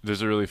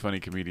 There's a really funny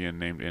comedian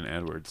named Ian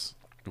Edwards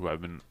who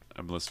I'm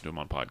listening to him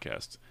on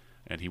podcasts,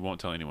 and he won't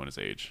tell anyone his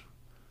age.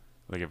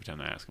 Like every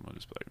time I ask him, I'll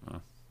just be like,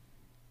 oh.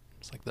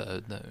 It's like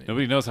the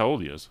Nobody knows how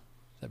old he is.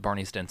 that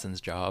Barney Stinson's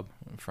job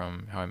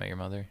from How I Met Your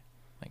Mother.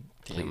 Like,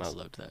 Damn, I please.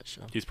 loved that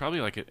show. He's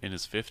probably like in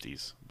his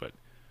 50s, but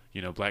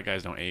black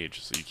guys don't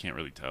age, so you can't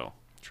really tell.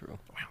 True.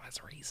 Wow, that's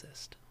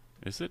racist.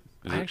 Is it?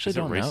 I actually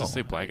don't racist know. to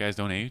say black guys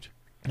don't age?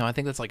 No, I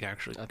think that's like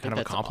actually I think kind of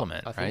a that's the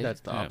compliment, I think right?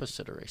 that's the Yeah.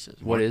 opposite of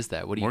racism. What is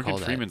that? What do you Morgan call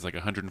Freeman's like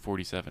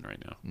 147 right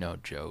now. that? No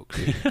joke.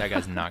 Dude. That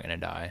guy's not gonna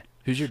die.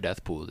 Who's your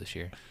death pool this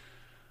year?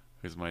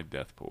 Here's my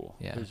death pool.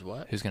 Yeah. Who's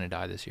what? Who's gonna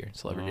die this year?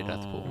 Celebrity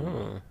death pool.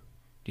 Oh.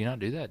 Do you not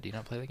do that? Do you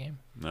not play the game?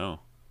 No.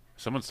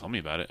 Someone's told me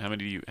about it. How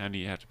many do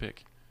you have to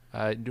pick?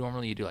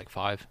 Normally you do like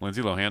 5.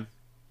 Lindsay Lohan?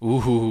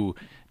 Ooh,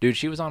 dude,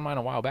 she was on mine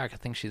a while back. I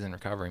think she's in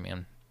recovery,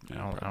 man.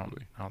 Yeah,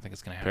 probably. I don't think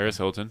it's gonna happen. Paris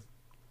Hilton?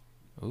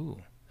 Ooh,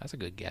 that's a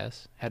good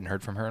guess. Hadn't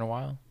heard from her in a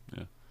while.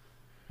 Yeah.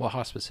 What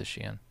hospice is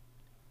she in?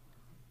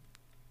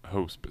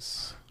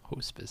 Hospice.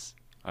 Hospice.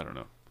 I don't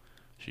know.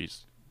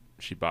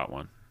 She bought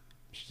one.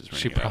 She's just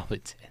She renting it out. probably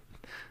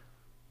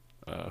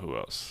did. Who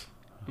else?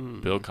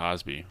 Mm. Bill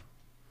Cosby.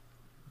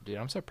 Dude,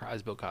 I'm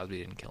surprised Bill Cosby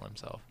didn't kill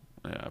himself.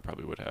 Yeah, I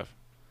probably would have.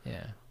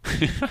 Yeah.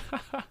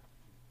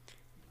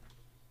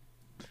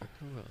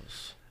 Who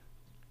else?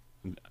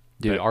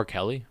 Dude, That- R.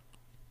 Kelly?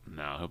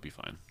 No, he'll be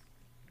fine.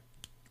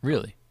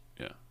 Really?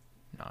 Yeah.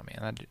 Nah, man,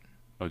 that dude.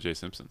 O.J.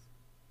 Simpson.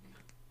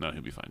 No,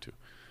 he'll be fine too.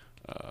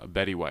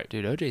 Betty White.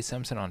 Dude, O.J.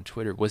 Simpson on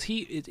Twitter. Was he?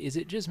 Is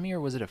it just me or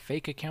was it a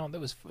fake account that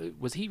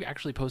was he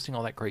actually posting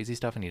all that crazy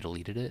stuff and he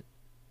deleted it?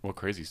 What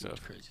crazy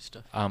stuff? Crazy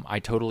stuff. I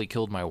totally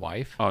killed my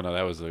wife. Oh no,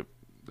 that was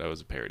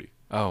a parody.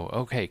 Oh,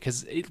 okay,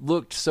 because it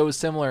looked so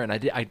similar, and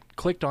I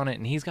clicked on it,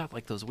 and he's got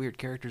like those weird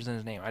characters in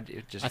his name.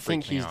 It just I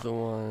think freaked me he's out. the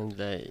one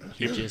that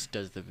he just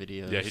does the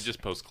videos. Yeah, he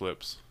just posts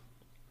clips.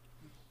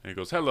 And he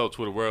goes, "Hello,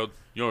 Twitter world.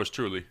 Yours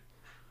truly."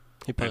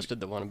 He posted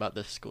the one about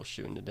the school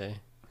shooting today,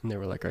 and they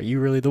were like, "Are you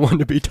really the one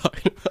to be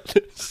talking about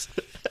this?"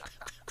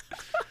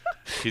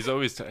 He's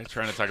always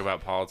trying to talk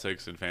about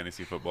politics and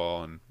fantasy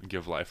football and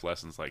give life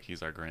lessons like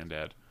he's our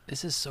granddad.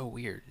 This is so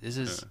weird. This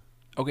is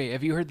okay.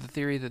 Have you heard the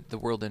theory that the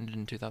world ended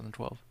in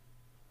 2012?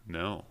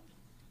 No.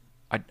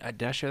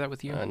 Did I share that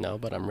with you? No,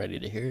 but I'm ready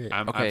to hear it.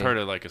 I've Okay. heard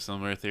of like a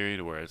similar theory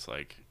to where it's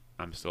like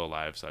I'm still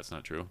alive, so that's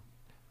not true.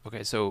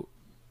 Okay, so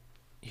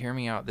hear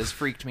me out. This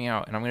freaked me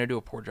out, and I'm gonna do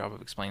a poor job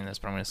of explaining this,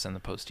 but I'm gonna send the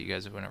post to you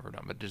guys whenever we're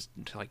done. But just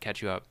to like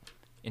catch you up,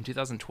 in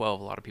 2012,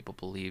 a lot of people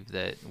believed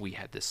that we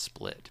had this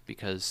split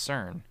because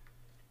CERN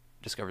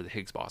discovered the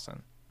Higgs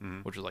boson,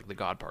 which was like the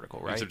God particle,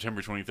 On right?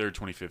 September 23rd,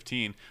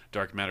 2015,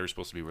 dark matter is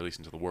supposed to be released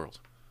into the world.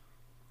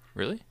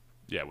 Really?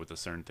 Yeah, with the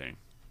CERN thing.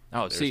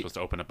 Oh, They were see, supposed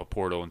to open up a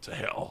portal into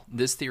hell.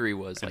 this theory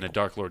was And like the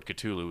Dark Lord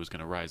Cthulhu was going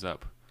to rise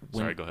up.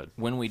 Sorry, go ahead.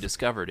 When we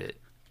discovered it,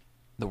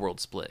 the world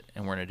split,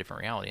 and we're in a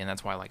different reality, and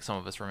that's why like some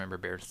of us remember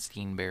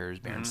Berenstain Bears,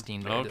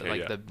 Okay,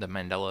 like yeah. the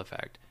Mandela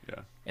effect,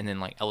 Yeah. and then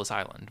like Ellis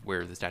Island,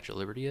 where the Statue of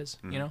Liberty is.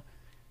 Mm-hmm. You know,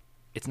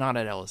 it's not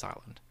at Ellis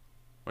Island.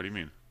 What do you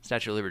mean?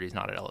 Statue of Liberty is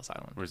not at Ellis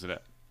Island. Where's it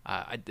at?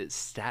 I did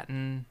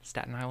Staten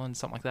Island,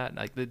 something like that.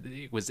 Like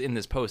it was in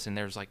this post, and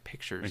there's like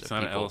pictures. It's of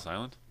not at people. Ellis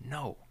Island?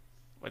 No.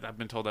 Wait, I've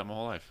been told that my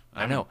whole life.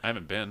 I know. I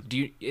haven't been. Do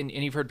you and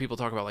you've heard people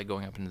talk about like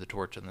going up into the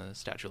torch on the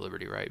Statue of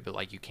Liberty, right? But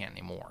like you can't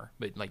anymore.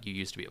 But like you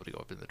used to be able to go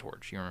up into the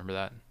torch. You remember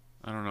that?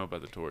 I don't know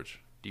about the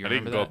torch. Do you I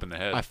didn't remember go that? up in the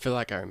head. I feel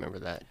like I remember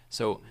that.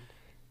 So,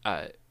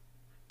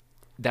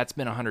 that's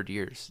been 100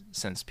 years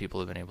since people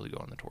have been able to go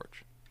on the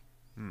torch.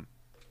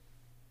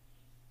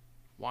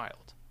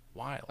 Wild.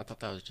 I thought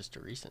that was just a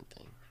recent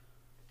thing.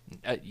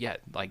 Yeah,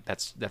 like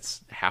that's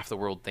half the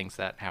world thinks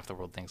that, half the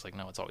world thinks like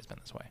no, it's always been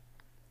this way.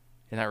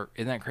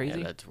 Isn't that crazy?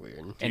 Yeah, that's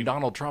weird. And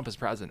Donald Trump is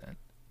president.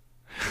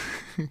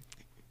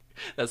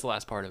 That's the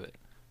last part of it.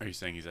 Are you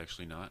saying he's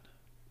actually not?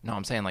 No,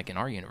 I'm saying like in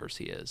our universe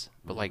he is,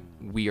 but like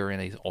we are in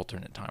a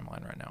alternate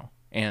timeline right now,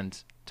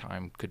 and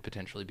time could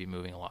potentially be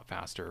moving a lot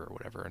faster or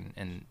whatever.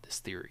 In this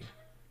theory,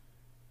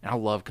 and I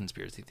love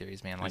conspiracy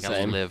theories, man. Like I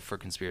Same. live for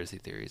conspiracy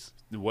theories.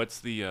 What's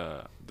the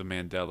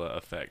Mandela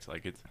effect?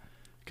 Like it's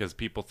because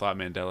people thought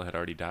Mandela had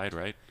already died,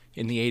 right?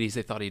 In the 80s,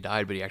 they thought he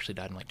died, but he actually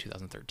died in like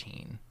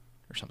 2013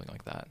 or something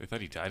like that. They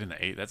thought he died in the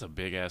 8th. That's a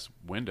big ass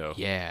window.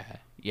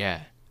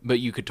 Yeah. But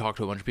you could talk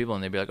to a bunch of people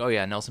and they'd be like, "Oh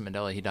yeah, Nelson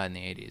Mandela, he died in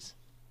the 80s."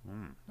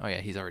 Oh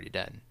yeah, he's already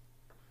dead.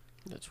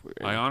 That's weird.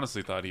 I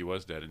honestly thought he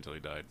was dead until he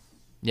died.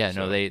 Yeah,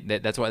 So- no,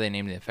 that's why they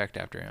named the effect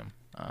after him.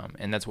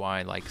 And that's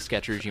why like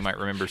Skechers, you might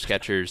remember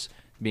Skechers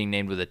being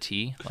named with a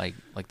T, like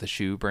the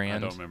shoe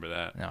brand. I don't remember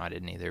that. No, I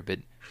didn't either, but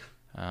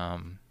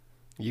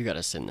You got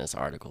to send this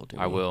article to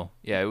me. I will.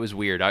 Yeah, it was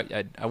weird.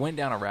 I went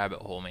down a rabbit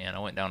hole, man. I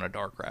went down a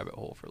dark rabbit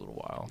hole for a little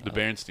while. The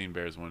Berenstain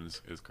Bears one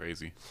is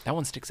crazy. That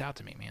one sticks out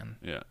to me, man.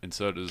 Yeah, and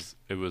so does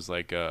it was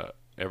like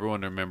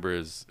everyone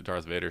remembers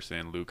Darth Vader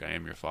saying, "Luke, I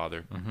am your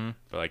father,"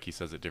 but like he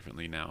says it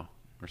differently now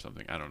or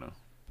something. I don't know,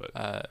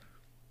 but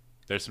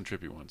there's some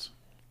trippy ones.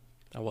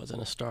 I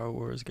wasn't a Star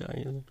Wars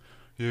guy either.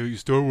 Yeah,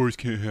 Star Wars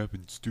can't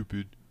happen.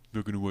 Stupid.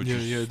 Not gonna watch.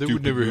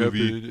 Stupid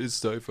movie. It's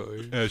sci-fi.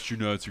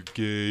 Astronauts are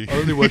gay. I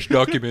only watch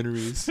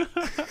documentaries.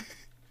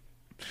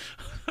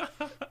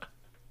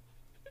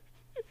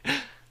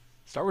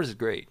 Star Wars is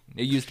great.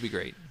 It used to be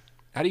great.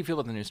 How do you feel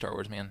about the new Star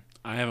Wars, man?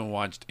 I haven't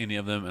watched any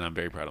of them, and I'm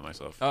very proud of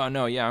myself. Oh,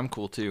 no, yeah, I'm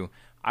cool too.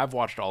 I've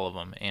watched all of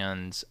them,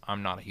 and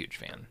I'm not a huge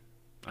fan.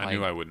 I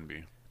knew I wouldn't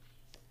be.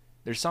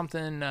 There's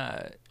something,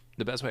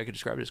 the best way I could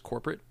describe it is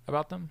corporate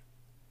about them.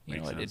 You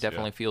Makes know, it sense,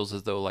 definitely yeah. feels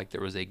as though like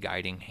there was a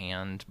guiding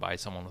hand by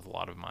someone with a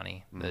lot of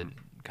money that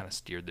kind of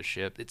steered the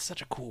ship. It's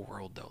such a cool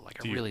world, though.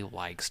 Like, I really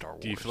like Star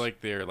Wars. Do you feel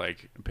like they're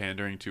like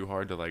pandering too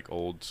hard to like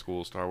old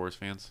school Star Wars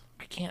fans?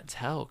 I can't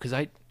tell, because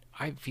I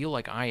feel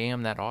like I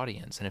am that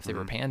audience, and if they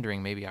were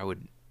pandering, maybe I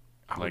would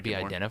Like be it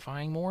more?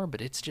 identifying more,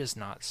 but it's just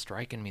not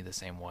striking me the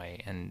same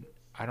way. And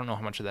I don't know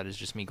how much of that is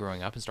just me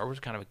growing up, and Star Wars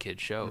is kind of a kid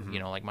show. You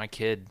know, like my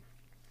kid,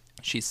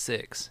 she's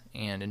 6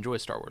 and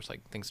enjoys Star Wars,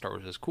 like thinks Star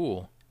Wars is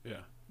cool,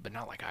 Yeah. but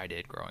not like I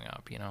did growing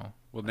up, you know?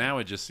 Well, now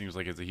it just seems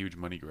like it's a huge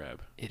money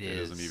grab. It It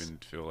doesn't is. even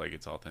feel like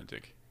it's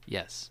authentic.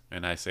 Yes.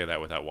 And I say that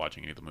without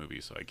watching any of the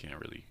movies, so I can't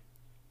really.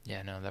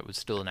 Yeah, no, that was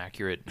still an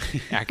accurate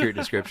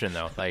description,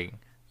 though. Like,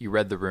 you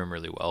read the room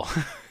really well.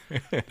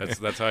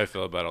 That's how I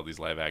feel about all these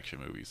live action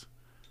movies.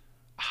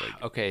 It's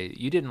like, Okay,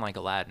 you didn't like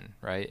Aladdin,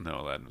 right?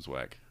 no, Aladdin was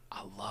whack.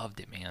 I loved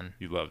it, man.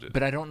 You loved it.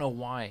 But I don't know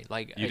why.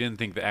 Like, You didn't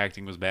think the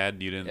acting was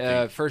bad? You didn't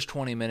think. first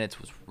 20 minutes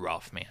was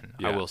rough, man.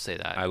 I Yeah, will say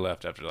that. I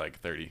left after like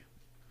 30.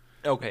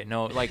 Okay,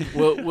 no, like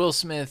Will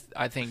Smith,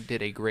 I think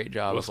did a great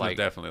job Will of Smith like,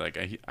 definitely.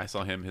 Like I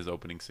saw him, his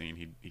opening scene,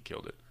 he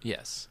killed it.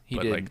 yes, he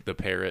But did. like the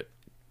parrot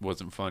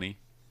wasn't funny.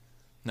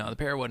 No, the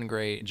parrot wasn't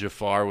great.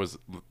 Jafar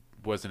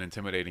wasn't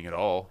intimidating at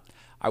all.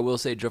 I will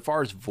say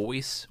Jafar's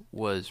voice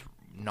was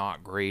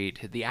not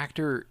great. The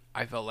actor,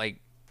 I felt like,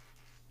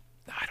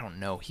 I don't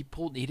know, he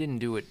didn't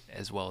do it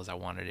as well as I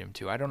wanted him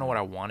to. I don't know what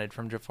I wanted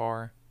from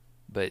Jafar,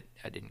 but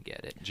I didn't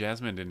get it.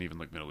 Jasmine didn't even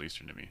look Middle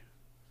Eastern to me.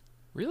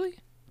 Really?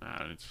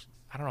 It's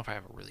I don't know if I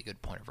have a really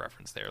good point of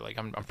reference there. Like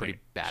I'm pretty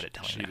bad at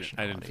telling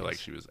I didn't feel like nationalities.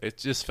 she was. It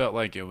just felt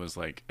like it was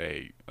like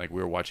we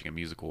were watching a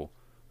musical,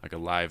 like a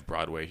live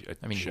Broadway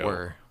I mean, show. you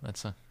were.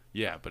 That's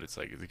Yeah, but it's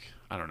like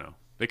I don't know.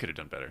 They could have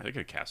done better. They could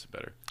have casted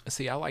better.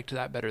 see, I liked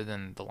that better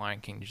than The Lion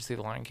King. Did you see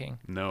The Lion King?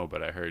 No,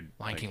 but I heard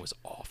Lion like, King was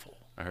awful.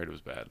 I heard it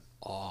was bad.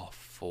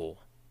 Awful.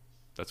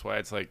 That's why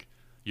it's like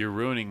you're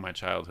ruining my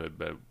childhood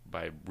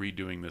by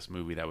redoing this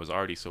movie that was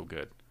already so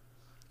good.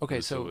 Okay,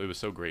 it was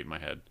so great in my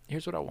head.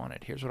 here's what I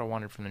wanted. Here's what I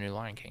wanted from the new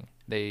Lion King.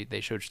 They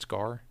showed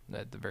Scar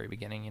at the very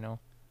beginning, you know.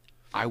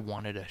 I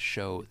wanted a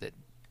show that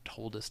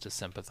told us to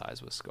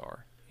sympathize with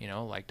Scar, you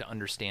know, like to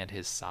understand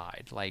his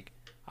side. Like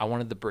I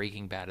wanted the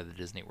Breaking Bad of the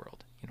Disney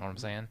world. You know what I'm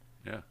saying?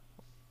 Yeah.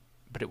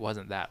 But it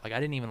wasn't that. Like I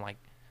didn't even like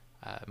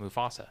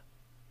Mufasa.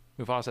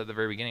 Mufasa at the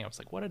very beginning, I was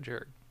like, what a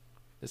jerk.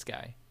 This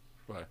guy.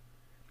 Why?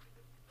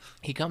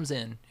 He comes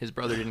in. His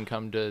brother didn't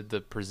come to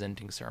the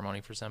presenting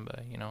ceremony for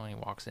Simba. You know, and he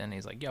walks in. And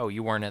he's like, "Yo,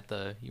 you weren't at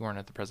the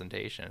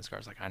presentation." And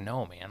Scar's like, "I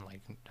know, man.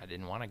 Like, I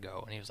didn't want to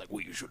go." And he was like, "Well,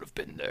 you should have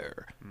been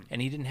there."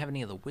 And he didn't have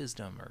any of the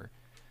wisdom or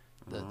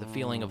the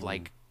feeling of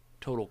like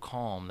total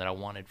calm that I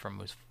wanted from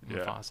Yeah.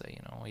 Mufasa. You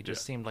know, he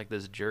just Yeah. seemed like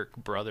this jerk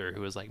brother who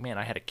was like, "Man,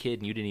 I had a kid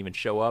and you didn't even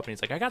show up." And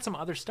he's like, "I got some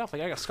other stuff.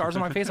 Like, I got scars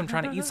on my face. I'm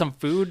trying to eat some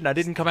food and I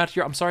didn't come out to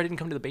your. I'm sorry, I didn't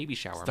come to the baby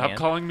shower." Stop man.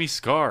 calling me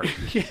Scar.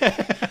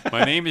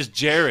 My name is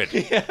Jared.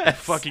 You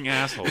fucking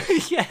asshole.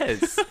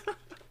 Yes.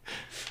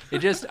 It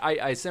just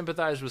I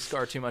sympathized with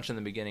Scar too much in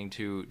the beginning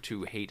to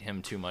hate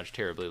him too much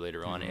terribly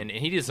later on, and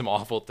he did some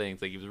awful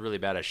things. Like he was really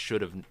bad. I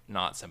should have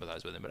not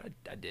sympathized with him, but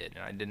I did,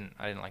 and I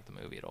didn't like the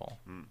movie at all.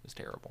 It was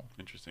terrible.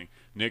 Interesting.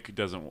 Nick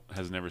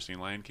has never seen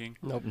Lion King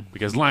Nope.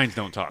 because lions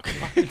don't talk.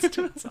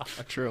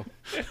 True.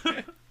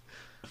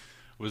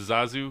 Was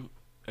Zazu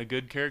a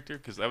good character?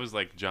 Because that was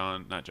like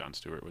not John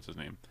Stewart. What's his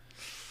name?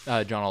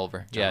 John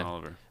Oliver. John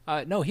Oliver.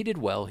 No, he did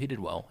well. He did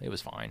well. It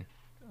was fine.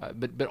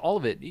 But all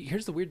of it.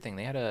 Here's the weird thing.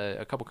 They had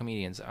a couple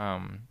comedians.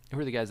 Who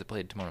were the guys that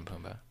played Timon and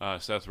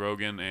Pumbaa? Seth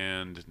Rogen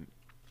and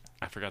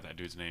I forgot that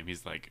dude's name.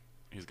 He's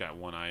got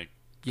one eye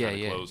Yeah,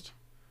 kinda yeah. closed.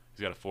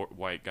 He's got a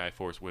white guy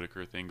Forrest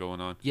Whitaker thing going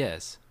on,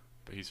 Yes.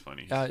 but he's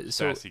funny. He's a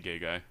So- sassy gay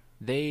guy.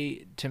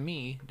 They, to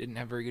me, didn't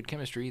have very good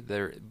chemistry.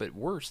 But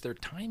worse, their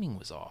timing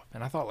was off.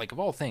 And I thought, like, of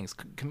all things,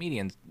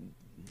 comedians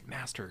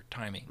master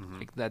timing.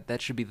 Like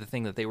that should be the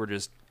thing that they were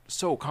just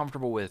so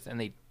comfortable with, and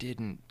they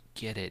didn't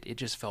get it. It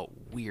just felt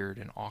weird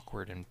and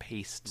awkward and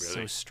paced so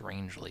Really?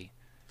 strangely.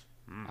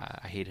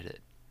 I hated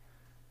it.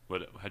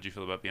 How'd you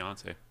feel about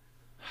Beyonce?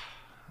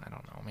 I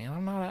don't know, man.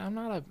 I'm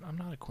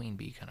not a Queen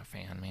Bee kind of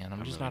fan, man. I'm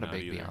just really not a not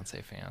big either.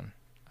 Beyonce fan.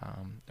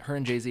 Her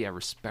and Jay-Z, I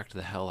respect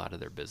the hell out of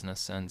their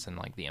business sense and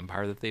like the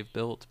empire that they've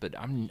built, but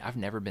I've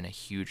never been a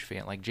huge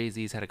fan. Like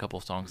Jay-Z's had a couple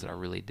of songs that I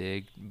really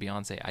dig.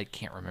 Beyonce, I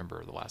can't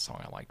remember the last song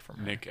I liked from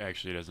her. Nick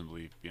actually doesn't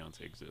believe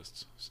Beyonce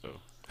exists.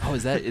 So Oh,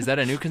 is that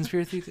a new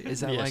conspiracy? Is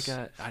that Yes.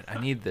 like I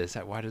need this?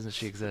 Why doesn't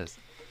she exist?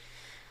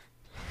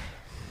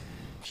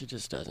 She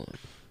just doesn't.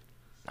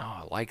 Oh,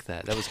 I like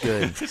that. That was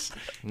good.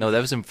 No, that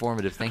was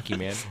informative. Thank you,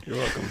 man. You're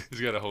welcome. He's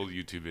got a whole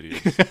YouTube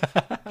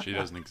videos. She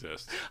doesn't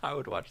exist. I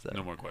would watch that.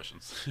 No more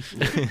questions.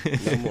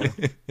 No more.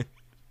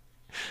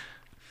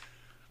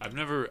 I've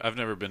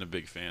never been a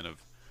big fan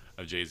of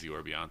Jay-Z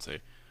or Beyonce,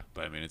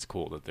 but I mean it's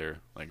cool that they're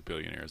like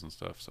billionaires and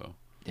stuff. So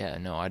Yeah,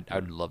 no,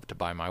 I'd love to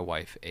buy my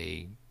wife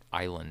a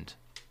island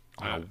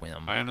on a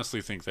whim. I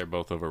honestly think they're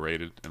both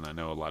overrated, and I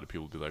know a lot of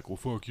people be like, "Well,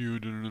 fuck you,"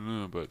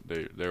 but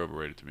they're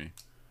overrated to me.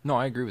 No,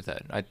 I agree with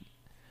that.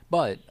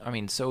 But I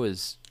mean, so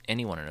is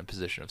anyone in a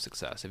position of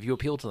success. If you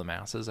appeal to the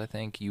masses, I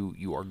think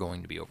you are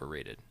going to be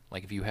overrated.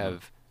 Like if you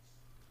have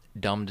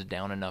dumbed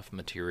down enough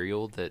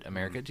material that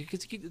America,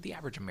 because the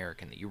average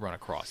American that you run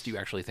across, do you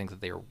actually think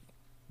that they are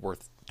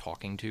worth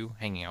talking to,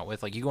 hanging out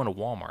with? Like you go into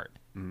Walmart,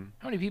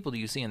 how many people do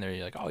you see in there?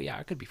 You're like, oh yeah,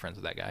 I could be friends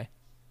with that guy.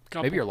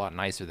 Maybe you're a lot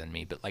nicer than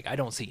me, but like I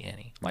don't see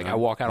any. Like No, I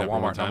walk out of never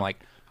one Walmart and I'm time. like,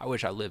 I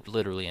wish I lived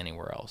literally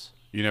anywhere else.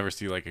 You never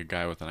see like a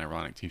guy with an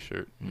ironic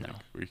T-shirt, No. like,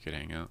 where you could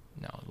hang out.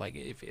 No, like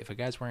if a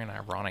guy's wearing an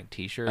ironic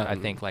T-shirt, I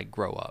think like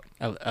grow up.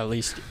 At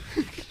least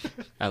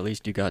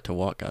you got to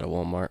walk out of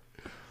Walmart.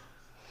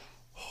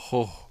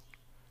 Oh,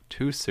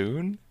 too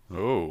soon?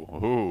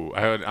 Oh!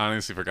 I had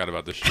honestly forgot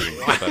about the shooting.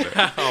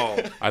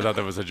 I thought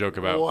that was a joke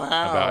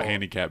about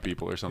handicapped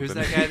people or something. Who's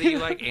that guy that you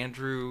like?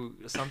 Andrew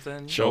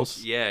something?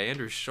 Schultz? Yeah,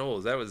 Andrew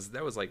Schultz. That was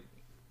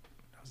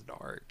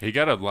dark. He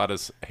got a lot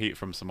of hate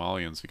from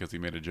Somalians because he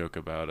made a joke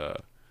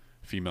about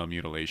female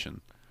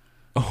mutilation.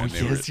 Oh And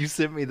they yes, you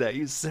sent me that.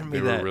 You sent me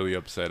They that. were really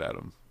upset at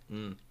him.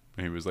 And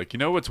he was like, "You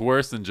know what's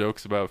worse than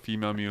jokes about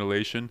female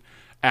mutilation?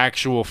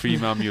 Actual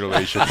female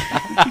mutilation."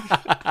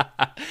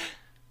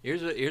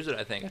 Here's what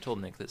I think. I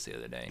told Nick this the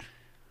other day.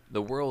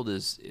 The world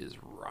is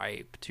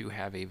ripe to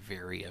have a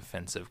very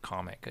offensive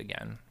comic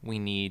again. We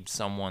need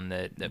someone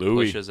that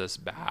Louis. pushes us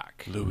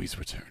back. Louis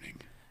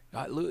returning.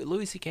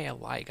 Louis C.K. I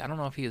like. I don't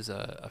know if he is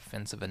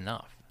offensive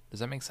enough. Does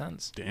that make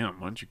sense? Damn,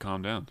 why don't you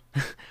calm down?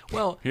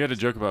 Well, He had a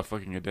joke about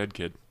fucking a dead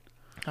kid.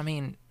 I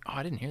mean,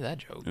 I didn't hear that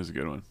joke. It was a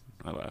good one.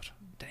 I laughed.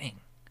 Dang.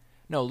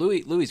 No,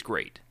 Louis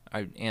great.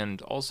 And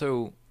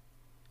also,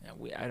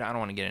 I don't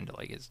want to get into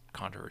like his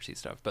controversy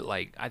stuff, but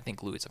like I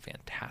think Louis is a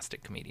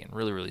fantastic comedian,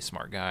 really really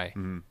smart guy.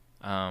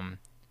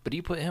 But do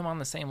you put him on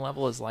the same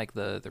level as like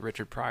the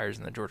Richard Pryors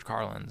and the George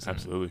Carlins? And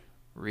Absolutely.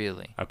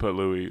 really. I put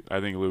Louis.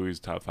 I think Louis is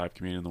top 5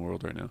 comedian in the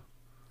world right now.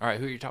 All right,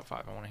 who are your top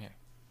 5? I want to hear.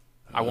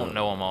 I won't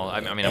know them all. I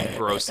mean, I'm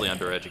grossly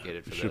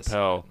undereducated for this.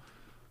 Chappelle,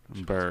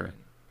 Chappelle's Burr,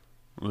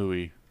 great.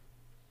 Louis.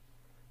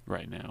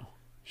 Right now,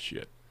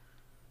 shit.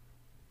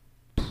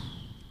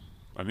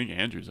 I think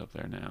Andrew's up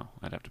there now.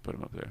 I'd have to put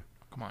him up there.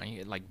 Come on,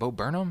 like Bo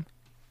Burnham,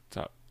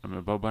 Top. I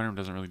mean, Bo Burnham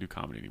doesn't really do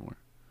comedy anymore.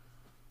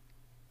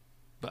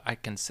 but I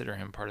consider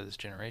him part of this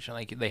generation.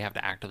 Like they have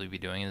to actively be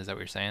doing it. Is that what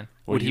you're saying?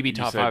 Well, Would he you- be you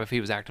top said- 5 if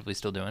he was actively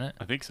still doing it?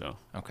 I think so.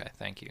 Okay,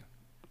 thank you.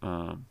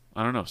 I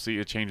don't know. See,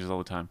 it changes all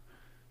the time.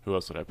 Who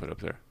else would I put up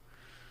there?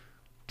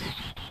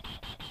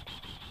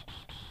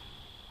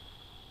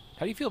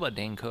 How do you feel about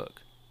Dane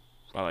Cook?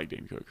 I like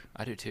Dane Cook.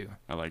 I do too.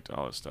 I liked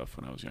all his stuff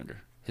when I was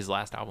younger. His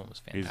last album was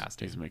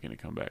fantastic. He's making a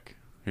comeback.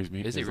 Is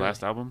he His really?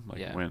 last album? Like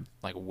Yeah. when?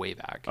 Like way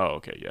back. Oh,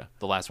 okay, yeah.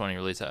 The last one he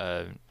released, is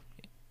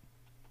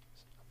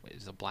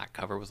a black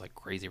cover with like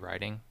crazy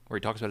writing where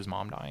he talks about his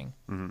mom dying.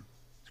 Mm-hmm.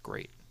 It's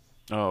great.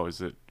 Oh, is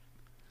it?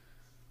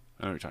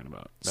 I know what you're talking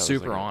about. That was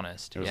Super like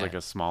honest. It was yeah. like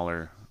a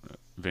smaller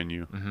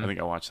venue. Mhm. I think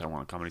I watched that one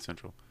on Comedy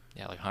Central.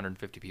 Yeah, like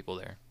 150 people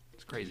there.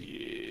 It's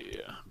crazy.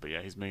 Yeah, but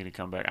yeah, he's making a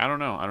comeback. I don't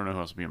know who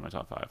else would be in my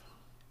top 5.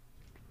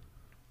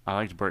 I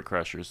liked Burt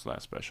Kreischer's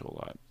last special a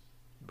lot.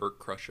 Burt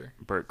Crusher.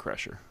 Burt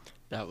Kreischer,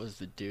 That was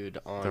the dude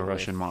on the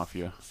Russian with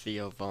Mafia.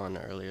 Theo Vaughn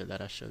earlier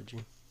that I showed you.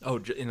 Oh,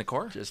 in the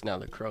car? Just now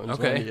the Crohn's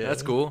Okay, one, yeah.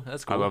 that's cool.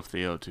 That's cool. I love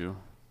Theo too.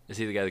 Is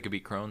he the guy that could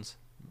beat Crohn's?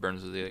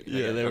 Burns was the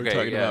Yeah, they were okay,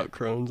 talking yeah. about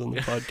Crohn's on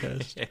the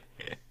podcast.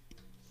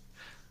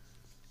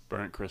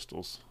 Burnt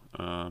Crystals.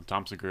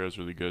 Tom Segura is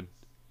really good.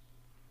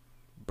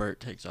 Bert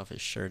takes off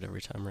his shirt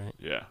every time, right?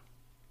 Yeah,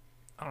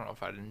 I don't know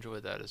if I'd enjoy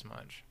that as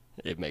much.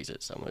 It makes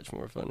it so much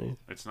more funny.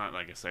 it's not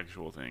like a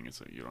sexual thing. It's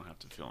like you don't have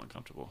to feel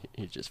uncomfortable.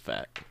 He's just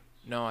fat.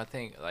 No, I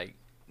think like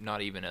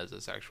not even as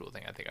a sexual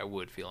thing. I think I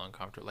would feel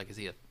uncomfortable. Like, is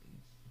he a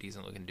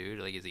decent looking dude?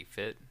 Like, is he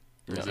fit?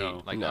 Or is No.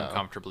 he like No.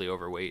 uncomfortably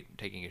overweight,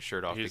 taking his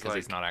shirt off He's because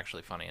he's like- not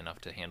actually funny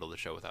enough to handle the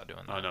show without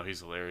doing that? Oh no,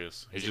 he's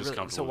hilarious. He's Is he just really?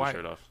 comfortable So with why, his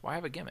shirt off. why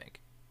have a gimmick?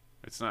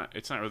 It's not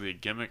really a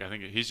gimmick. I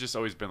think he's just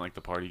always been like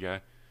the party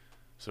guy.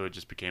 So it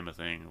just became a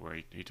thing where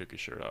he took his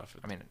shirt off.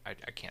 I mean, I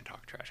can't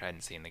talk trash. I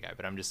hadn't seen the guy,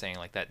 but I'm just saying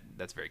like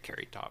that's very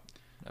carry top.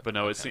 But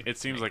no, Okay. it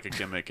seems like a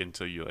gimmick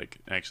until you like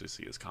actually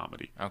see his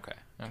comedy Okay.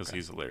 because Okay.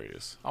 he's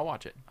hilarious. I'll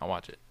watch it. I'll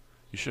watch it.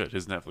 You should.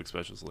 His Netflix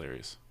special is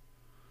hilarious.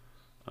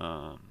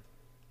 But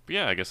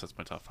yeah, I guess that's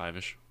my top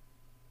 5-ish.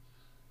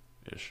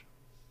 Ish.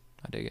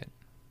 I dig it.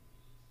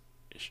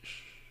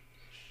 Ish.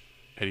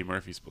 Eddie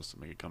Murphy's supposed to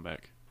make a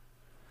comeback.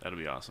 That'll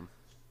be awesome.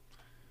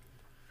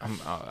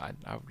 I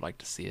would like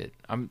to see it.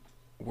 I'm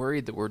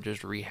worried that we're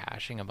just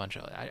rehashing a bunch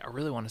of. I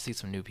really want to see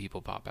some new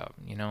people pop out.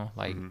 You know,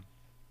 like, Mhm.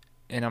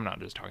 and I'm not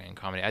just talking in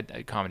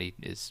comedy. Comedy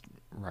is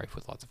rife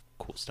with lots of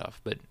cool stuff,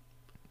 but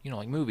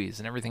like movies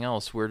and everything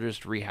else, we're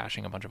just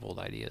rehashing a bunch of old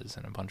ideas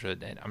and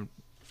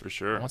For I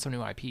sure. want some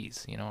new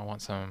IPs. I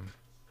want some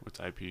What's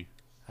IP?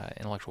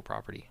 intellectual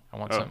property. I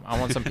want Oh. I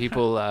want some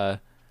people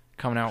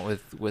coming out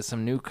with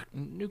some new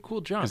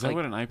cool junk. Is that like,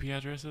 what an IP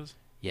address is?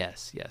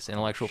 Yes.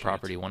 Intellectual Shit.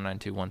 property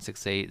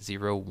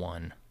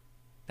 192.168.01.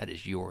 That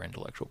is your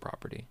intellectual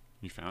property.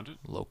 You found it?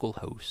 Local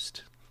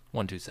host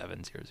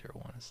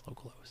 127.001 is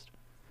local host.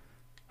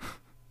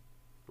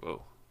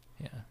 Whoa.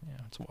 Yeah,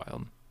 it's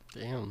wild.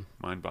 Damn.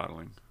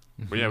 Mind-boggling.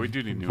 But yeah, we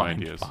do need new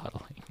Mind ideas.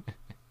 boggling.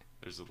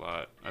 There's a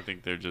lot. I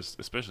think they're just,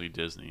 especially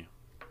Disney.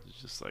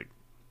 It's just like,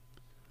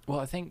 Well,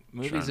 I think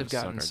Trying movies to have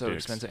gotten suck our so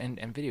dicks. expensive,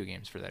 and video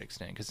games for that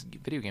extent, because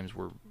video games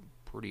were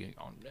pretty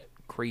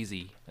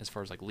crazy as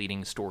far as like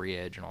leading story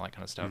edge and all that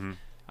kind of stuff.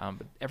 Mm-hmm.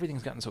 But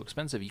everything's gotten so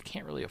expensive, you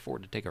can't really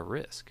afford to take a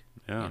risk.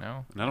 yeah. You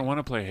know? And I don't want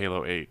to play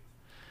Halo 8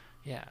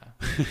 Yeah,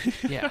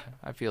 yeah,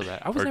 I feel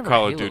that. I was or never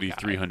Call a of Halo Duty guy.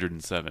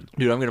 307.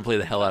 Dude, I'm gonna play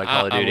the hell out of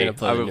Call of I'm Duty. gonna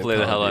play I the would new play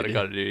the Call hell of out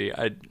of Duty.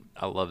 Call of Duty.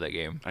 I love that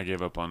game. I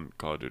gave up on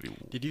Call of Duty.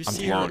 Did you I'm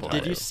see? terrible at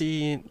Did you it.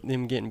 see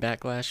them getting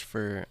backlash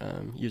for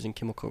using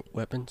chemical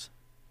weapons?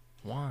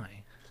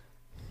 Why?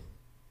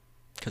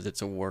 Because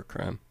it's a war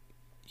crime.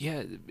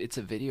 Yeah, it's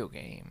a video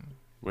game.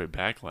 Wait,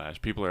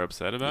 backlash? People are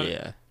upset about it?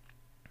 Yeah.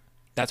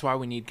 That's why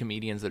we need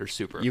comedians that are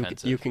super You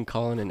offensive. you can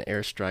call in an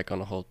airstrike on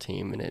a whole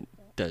team and it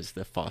does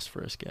the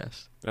phosphorus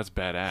gas. That's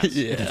badass.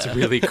 Yeah. It's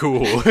really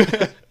cool.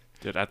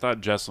 Dude, I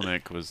thought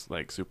Jeselnik was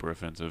like super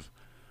offensive,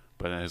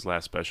 but in his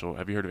last special,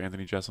 have you heard of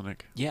Anthony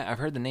Jeselnik? Yeah, I've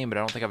heard the name, but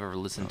I don't think I've ever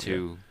listened Oh,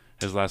 to.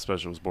 His last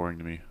special was boring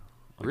to me.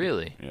 Like,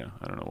 Really? Yeah,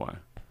 I don't know why.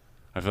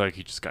 I feel like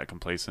he just got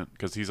complacent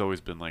because he's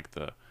always been like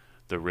the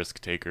risk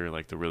taker,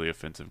 like the really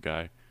offensive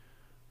guy.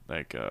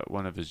 Like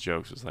one of his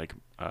jokes was like,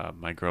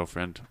 my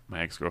ex-girlfriend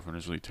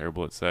is really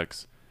terrible at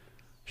sex.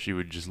 She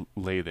would just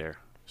lay there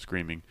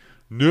screaming,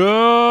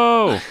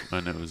 "No!"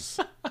 And it was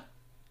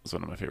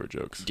one of my favorite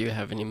jokes. Do you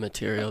have any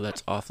material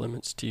that's off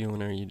limits to you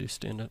whenever you do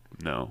stand up?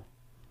 No,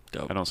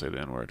 Dope. I don't say the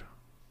N-word.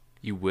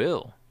 You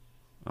will.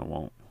 I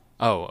won't.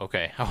 Oh,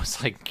 okay. I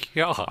was like,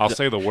 God. I'll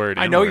say the word.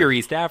 I know N-word you're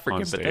East on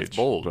African, but that's stage,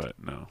 bold. But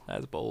no.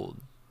 That's bold.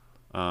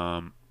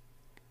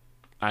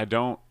 I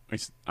don't.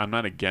 I'm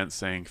not against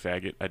saying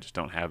faggot. I just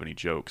don't have any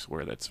jokes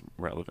where that's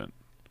relevant.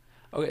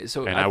 Okay,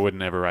 so And I would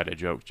never write a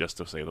joke just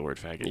to say the word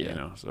faggot. Yeah. You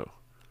know. So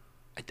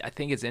I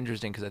think it's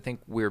interesting because I think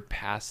we're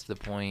past the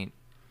point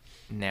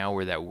now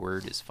where that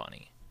word is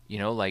funny.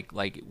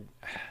 Like,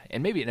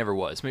 and maybe it never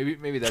was.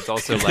 Maybe that's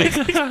also like,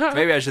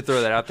 maybe I should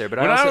throw that out there. But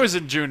when I I was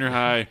in junior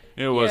high,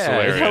 it was yeah,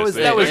 hilarious.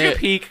 that was It-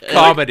 peak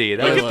comedy.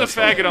 That Look at was-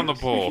 the faggot on the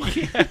pole.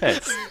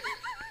 Yes.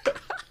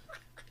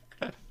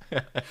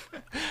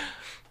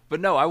 But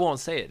no, I won't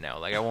say it now.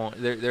 Like I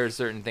won't. There are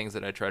certain things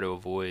that I try to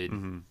avoid,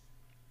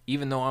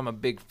 even though I'm a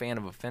big fan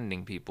of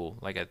offending people.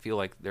 Like I feel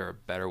like there are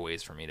better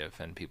ways for me to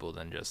offend people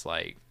than just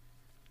like,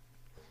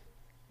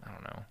 I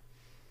don't know.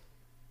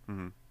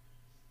 Mm-hmm.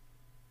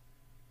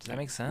 Does that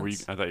make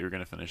sense? I thought you were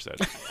gonna finish that.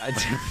 I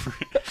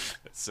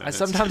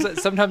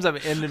sentence. sometimes I'm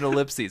ending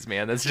ellipses,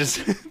 man. That's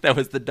just that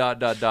was the ...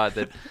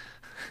 that.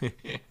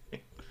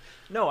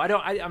 No, I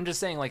don't. I'm just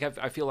saying, like,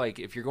 I feel like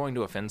if you're going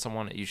to offend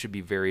someone, you should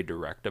be very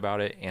direct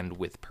about it and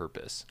with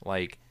purpose.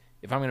 Like,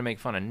 if I'm going to make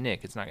fun of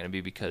Nick, it's not going to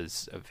be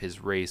because of his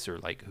race or,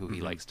 like, who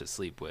he likes to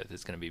sleep with.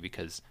 It's going to be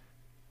because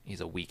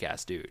he's a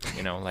weak-ass dude,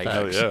 Like,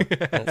 Hell yeah.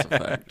 That's a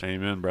fact.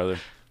 Amen, brother.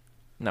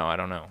 no, I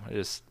don't know. I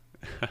just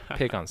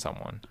pick on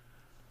someone.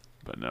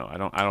 But no,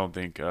 I don't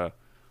think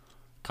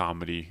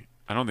comedy.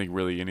 I don't think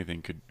really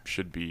anything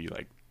should be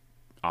like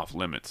off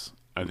limits.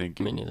 I think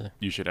Me neither.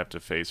 you should have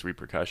to face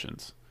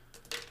repercussions.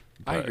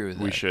 I But agree with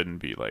we that. shouldn't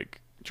be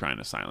like trying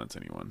to silence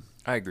anyone.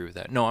 I agree with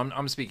that. No,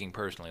 I'm speaking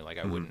personally. Like,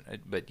 I wouldn't.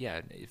 But,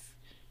 yeah,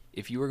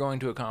 if you were going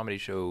to a comedy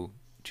show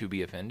to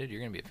be offended,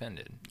 you're going to be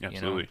offended.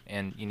 Absolutely.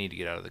 And you need to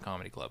get out of the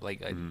comedy club.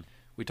 Like,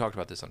 we talked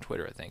about this on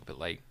Twitter, I think. But,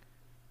 like,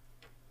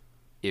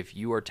 if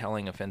you are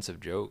telling offensive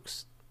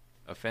jokes,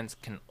 offense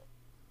can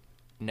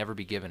never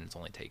be given. It's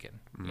only taken.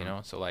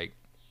 So, like,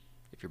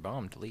 if you're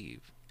bummed,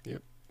 leave.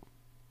 Yep.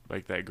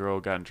 Like that girl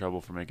got in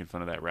trouble for making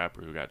fun of that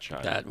rapper who got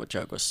shot. That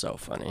joke was so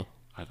funny.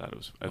 I thought it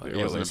was. Well, It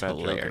it wasn't was a bad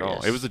joke at all.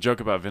 hilarious. It was a joke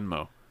about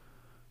Venmo,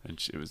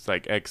 and it was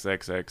like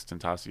XXX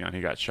Tentacion. He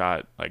got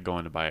shot like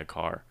going to buy a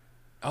car,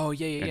 Oh,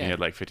 yeah, and he had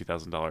like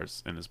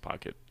 $50,000 in his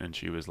pocket, and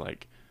she was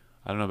like,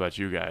 "I don't know about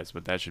you guys,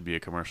 but that should be a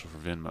commercial for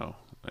Venmo."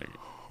 Like,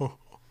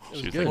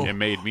 she was good. like, "It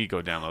made me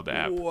go download the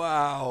app."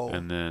 Wow.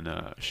 And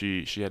then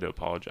she had to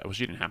apologize. Well,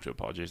 she didn't have to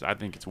apologize. I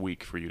think it's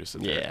weak for you to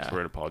sit there Yeah. for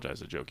her to apologize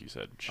for a joke you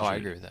said. She Oh, I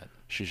should- agree with that.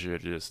 She should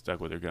have just stuck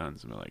with her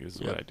guns and be like, "This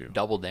is Yep. what I do."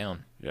 Double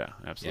down. Yeah,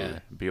 absolutely. Yeah.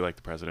 Be like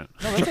the president.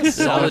 No, that's a I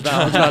solid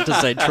was about to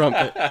say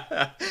trumpet.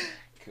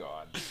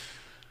 God.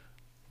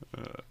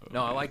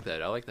 No, I like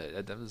that. I like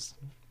that. That was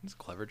a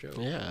clever joke.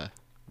 Yeah.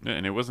 Yeah,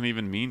 and it wasn't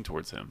even mean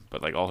towards him,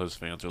 but like all his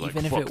fans are like,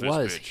 Even if "Fuck it this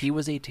was, bitch." he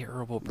was a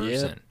terrible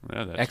person.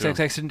 Yeah, that too.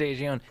 XXX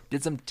Tentacion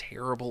did some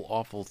terrible,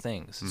 awful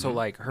things. So,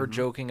 like, her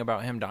joking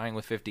about him dying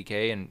with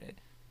 50K, and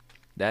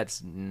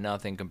that's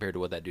nothing compared to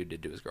what that dude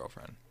did to his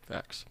girlfriend.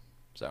 Facts.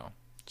 So,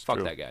 fuck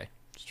true. that guy.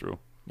 It's true.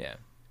 Yeah.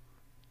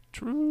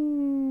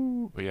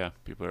 True. But yeah,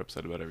 people are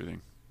upset about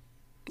everything.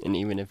 And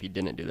even if he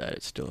didn't do that,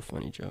 it's still a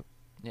funny joke.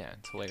 Yeah,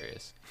 it's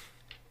hilarious.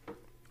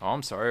 Oh,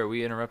 I'm sorry. Are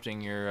we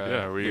interrupting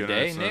your we your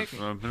day, Nick?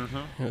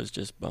 It was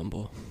just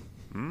Bumble.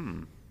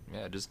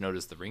 Yeah, I just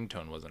noticed the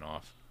ringtone wasn't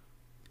off.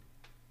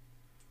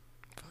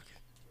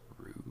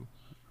 Rue.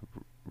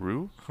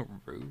 Rue?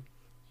 Rue.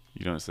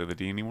 You don't say the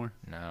D anymore?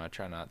 No, I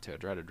try not to. I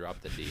try to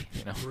drop the D.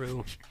 You know.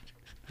 Rue.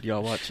 Do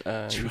y'all watch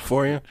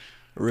Euphoria?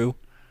 Rue.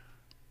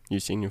 You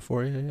seen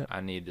Euphoria yet?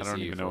 I need to I don't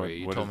see even you know for what- you.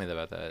 You what told is- me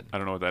about that. I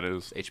don't know what that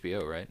is. It's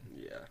HBO, right?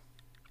 Yeah.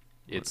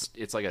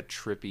 It's like a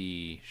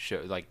trippy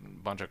show, like a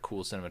bunch of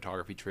cool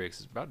cinematography tricks.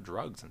 It's about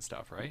drugs and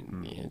stuff, right?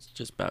 Yeah, it's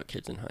just about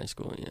kids in high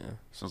school. Yeah.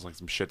 Sounds like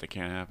some shit that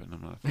can't happen.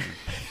 I'm not a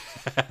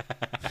fan.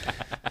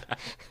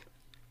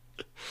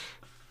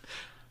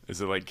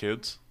 Is it like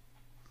kids?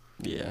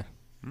 Yeah.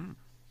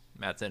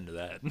 Matt's into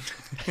that.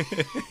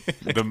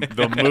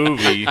 The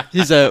movie.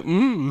 He's a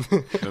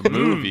The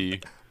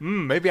movie.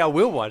 Maybe I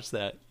will watch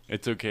that.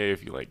 It's okay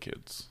if you like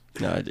kids.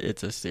 No,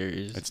 it's a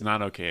series. It's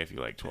not okay if you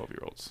like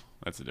 12-year-olds.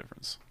 That's the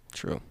difference.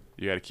 True.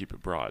 You got to keep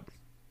it broad.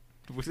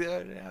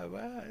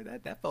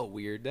 That felt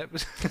weird. That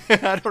was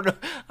I don't know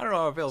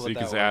how I feel So you about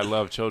can that say I one.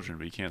 love children,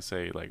 but you can't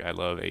say like I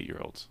love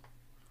 8-year-olds.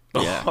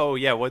 Yeah. Oh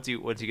yeah. Once you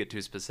get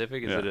too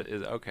specific, Yeah.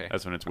 is okay?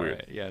 That's when it's All weird.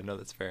 right, yeah. No,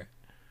 that's fair.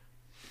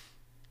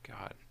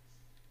 God.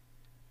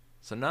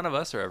 So none of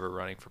us are ever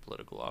running for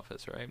political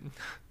office, right?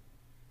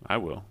 I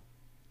will.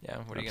 Yeah.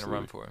 What are you gonna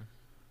run for?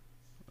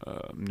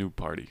 New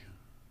party.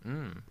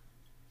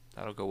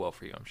 That'll go well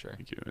for you, I'm sure.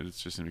 Thank you.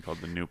 It's just gonna be called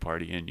the New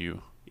Party in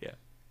You. Yeah.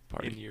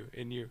 Party.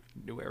 In you.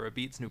 New Era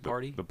Beats, new The-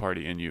 party. The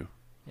party in you.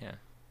 Yeah.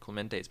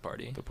 Clemente's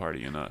party. The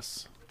party in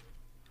us.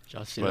 Did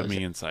y'all see Let those?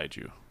 me inside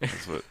you.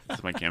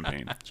 That's my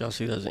campaign. Did y'all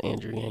see those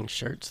Andrew Yang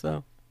shirts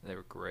though? They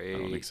were I great.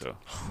 don't think so.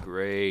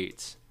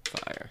 Great.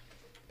 Fire.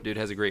 Dude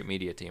has a great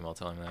media team, I'll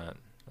tell him that.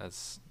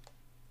 That's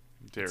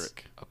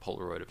Derek, a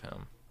Polaroid of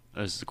him.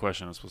 this is the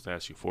question I was supposed to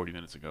ask you 40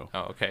 minutes ago.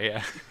 Oh, okay,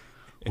 yeah.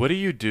 What do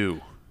you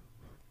do?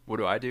 What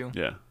do I do?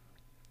 Yeah.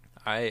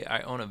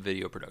 I own a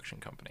video production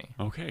company.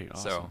 Okay.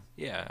 Awesome. So,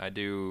 yeah, I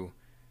do,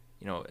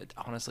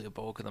 honestly, a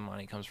bulk of the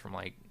money comes from,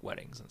 like,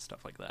 weddings and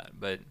stuff like that.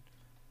 But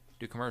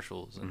do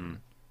commercials and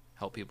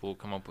help people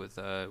come up with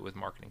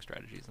marketing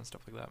strategies and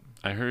stuff like that.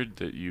 I heard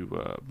that you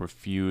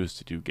refuse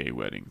to do gay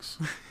weddings.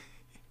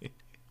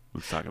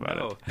 Let's talk about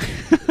it.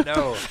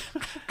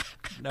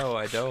 No,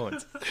 I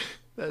don't.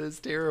 That is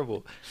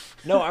terrible.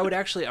 No, I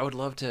would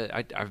love to.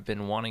 I've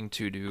been wanting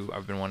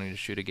to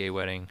shoot a gay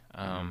wedding.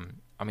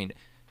 I mean,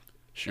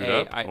 Shoot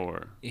Hey, up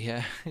or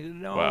yeah,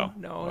 no, Wow.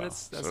 no, Wow.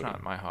 that's So-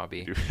 not my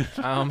hobby.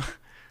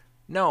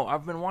 No,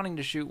 I've been wanting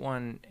to shoot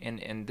one,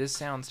 and this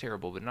sounds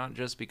terrible, but not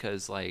just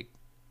because like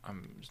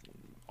I'm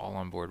all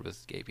on board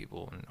with gay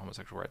people and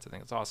homosexual rights. I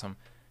think it's awesome,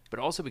 but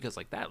also because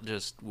like that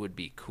just would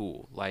be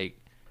cool. Like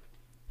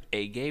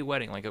a gay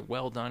wedding, like a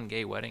well done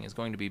gay wedding, is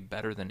going to be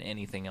better than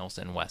anything else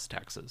in West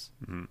Texas.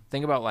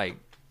 Think about like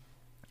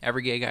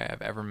every gay guy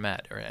I've ever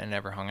met and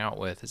ever hung out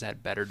with has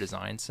had better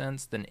design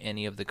sense than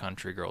any of the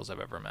country girls I've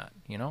ever met.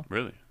 You know?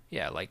 really?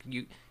 Yeah, like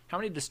how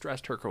many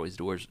distressed turquoise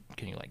doors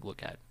can you like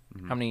look at?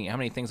 How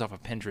many things off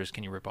of Pinterest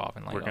can you rip off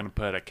and like? We're gonna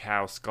put a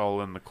cow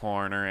skull in the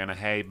corner and a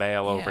hay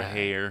bale over Yeah.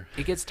 here.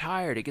 It gets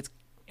tired. It gets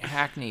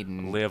hackneyed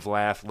and Live,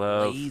 laugh,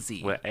 love.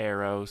 Lazy. With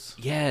arrows.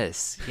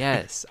 Yes.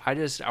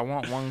 I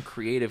want one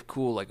creative,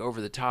 cool, like over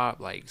the top,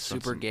 like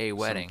super gay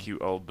wedding. Some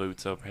cute old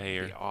boots over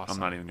here. Be awesome. I'm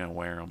not even gonna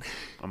wear them.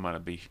 I'm gonna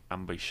be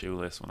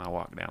shoeless when I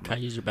walk down. Can I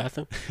use your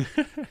bathroom?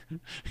 Yeah,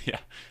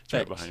 it's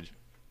right Thanks. behind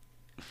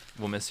you.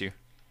 We'll miss you,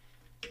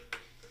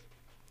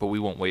 but we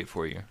won't wait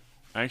for you.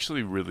 I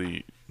actually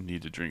really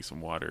need to drink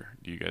some water.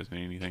 Do you guys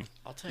need anything?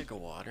 I'll take a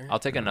water. I'll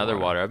take another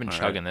water. I've been All right.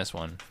 chugging this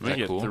one. I'm Is gonna that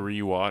get cool?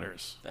 3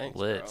 waters. Thanks,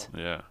 Lit.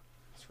 bro. Yeah.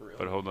 It's real.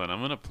 But hold on,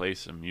 I'm gonna play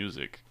some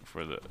music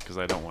because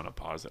I don't want to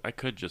pause it. I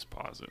could just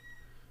pause it.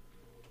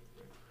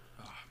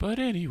 But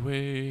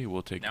anyway,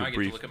 we'll take Now a I get to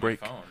brief look at my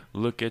break. phone.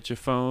 Look at your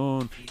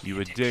phone,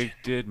 you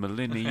addicted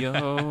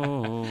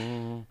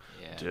millennial.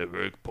 Yeah.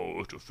 Derek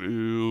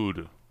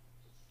Porterfield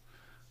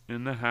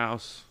in the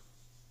house,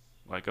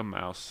 like a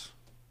mouse.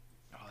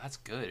 Oh, that's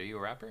good. Are you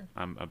a rapper?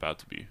 I'm about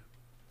to be.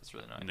 That's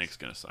really nice. Nick's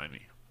gonna sign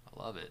me. I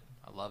love it.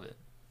 I love it.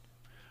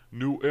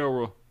 New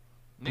era.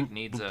 Nick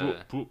needs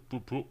a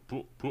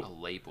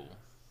label.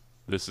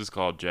 This is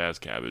called Jazz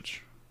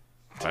Cabbage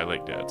by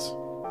Lake Dads.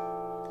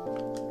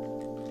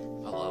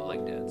 I love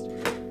like dads.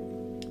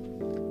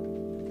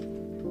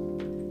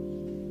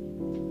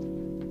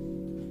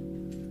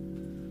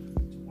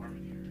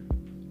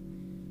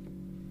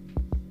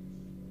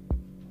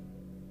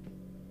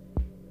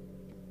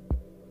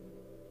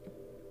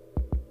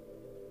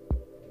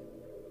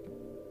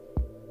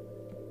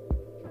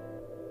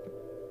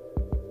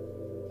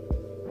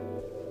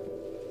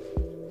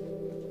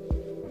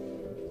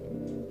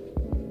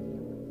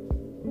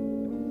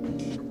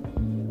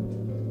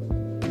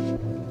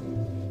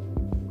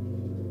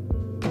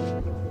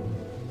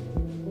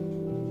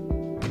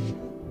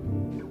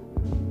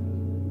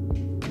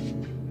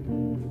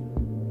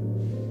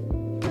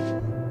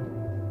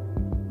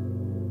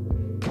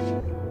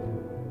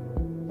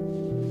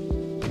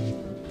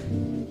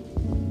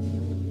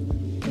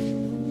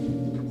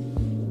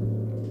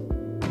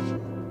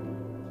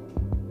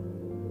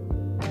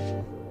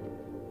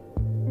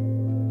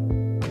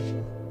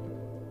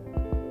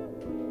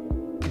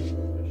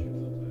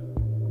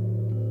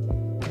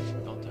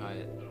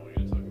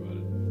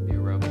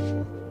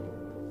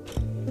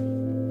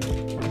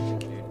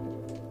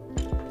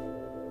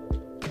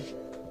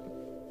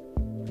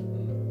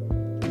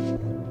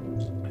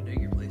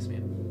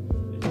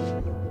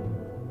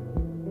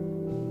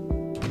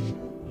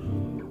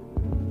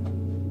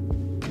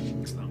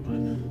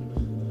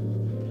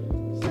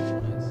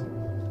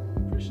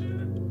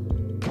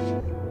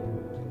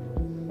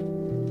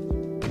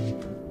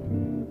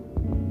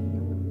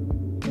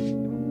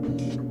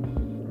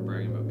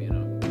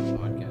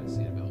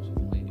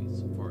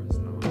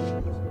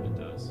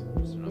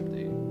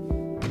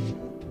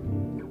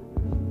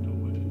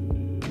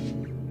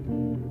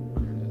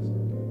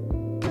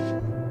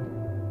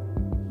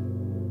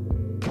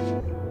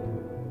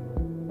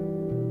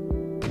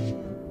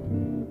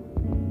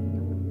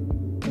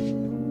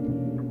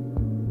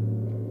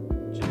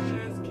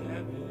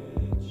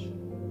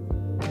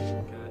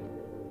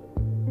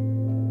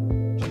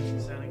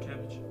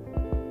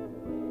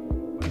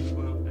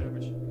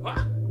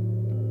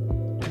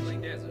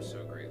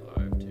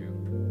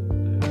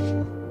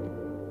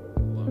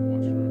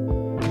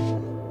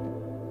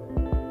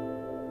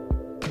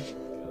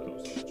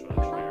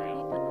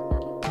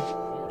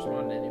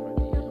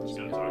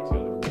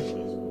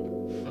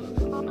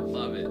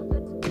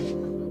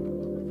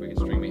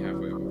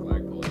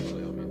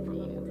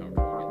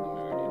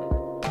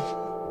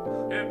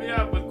 me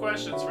up with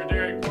questions for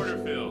Derek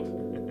Porterfield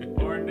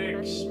or Nick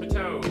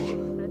Schmittou.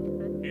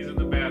 He's in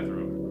the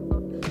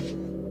bathroom.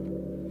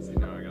 See,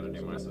 now I gotta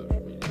do my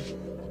social media.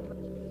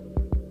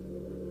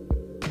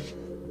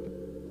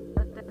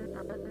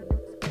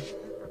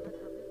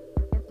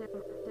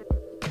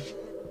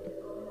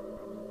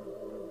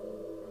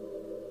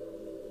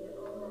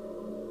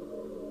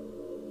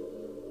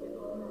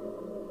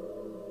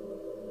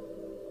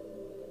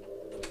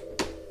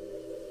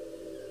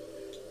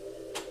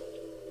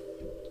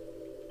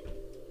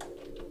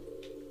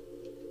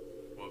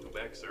 Welcome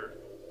back, sir.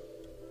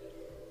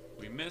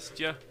 We missed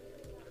ya.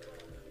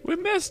 We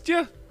missed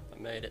ya. I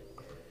made it.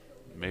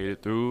 Made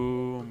it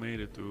through, made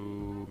it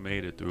through,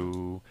 made it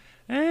through,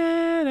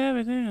 and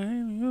everything I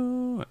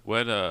knew.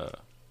 What,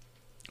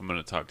 I'm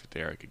gonna talk to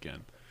Derek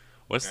again.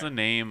 What's the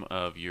name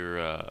of your,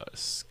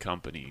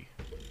 company?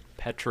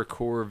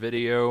 Petrichor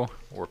Video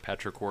or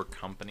Petrichor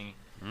Company.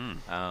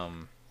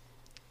 Mm.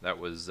 That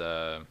was,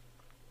 you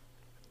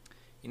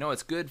know,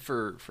 it's good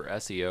for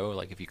SEO.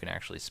 Like if you can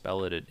actually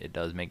spell it, it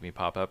does make me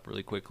pop up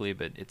really quickly.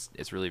 But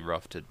it's really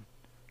rough to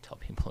tell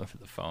people over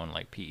the phone.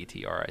 Like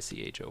Petrichor.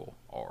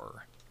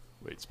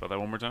 Wait, spell that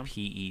one more time.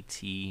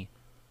 Petrichor.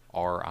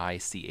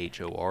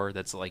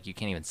 That's like you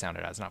can't even sound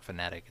it out. It's not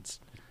phonetic. It's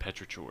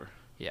Petrichor.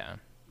 yeah,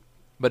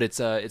 but it's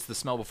the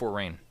smell before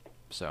rain.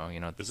 So you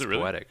know it's Is it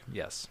really? poetic.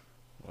 Yes.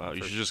 Wow,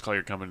 you should just call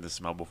your company The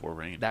Smell Before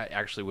Rain. That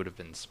actually would have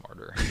been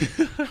smarter.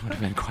 Would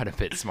have been quite a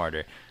bit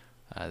smarter.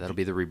 That'll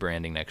be the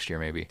rebranding next year,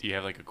 maybe. Do you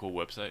have like a cool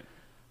website?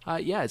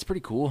 Yeah, it's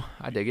pretty cool.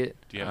 I dig it.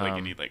 Do you have like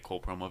any like cool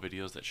promo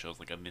videos that shows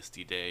like a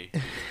misty day?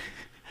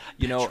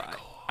 You know,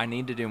 I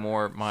need to do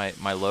more. My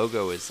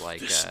logo is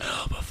like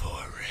Smell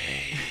Before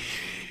Rain.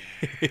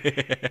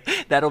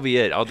 that'll be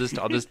it. I'll just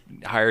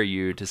hire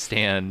you to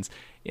stand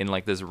in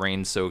like this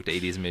rain-soaked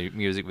 80s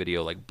music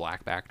video, like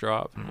black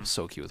backdrop, and we'll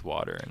soak you with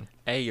water. And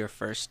Hey, your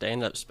first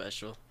stand-up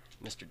special.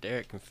 Mr.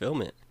 Derek can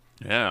film it.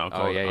 Yeah, I'll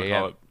call yeah, it. yeah,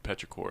 Call yeah. it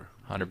Petrichor.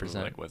 100%.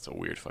 Like, what's a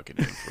weird fucking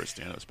name for a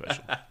stand-up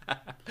special? Like,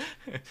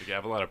 I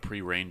have a lot of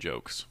pre-rain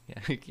jokes.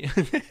 yeah.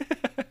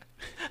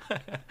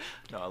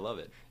 No, I love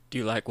it. Do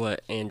you like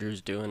what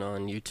Andrew's doing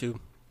on YouTube?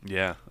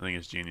 Yeah, I think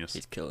it's genius.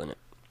 He's killing it.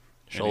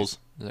 Shoals, is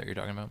that what you're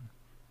talking about?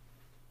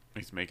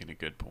 He's making a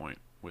good point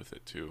with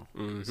it too,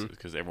 Mhm.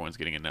 because everyone's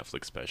getting a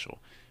Netflix special,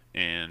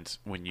 and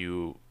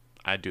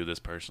I do this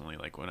personally.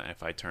 Like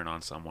if I turn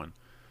on someone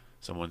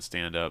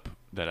stand up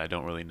that I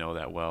don't really know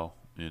that well,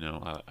 you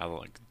know, I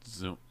like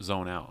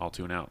zone out. I'll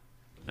tune out,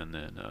 and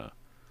then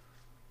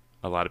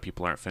a lot of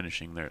people aren't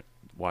finishing their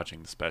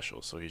watching the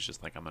special, so he's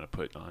just like, I'm gonna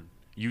put on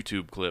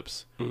YouTube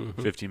clips, Mhm.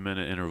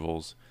 15-minute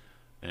intervals,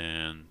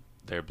 and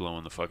they're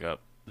blowing the fuck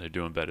up. They're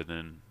doing better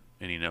than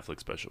any Netflix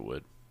special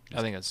would.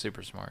 I think that's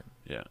super smart.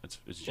 Yeah, it's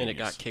genius. And it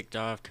got kicked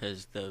off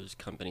because those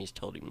companies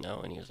told him no,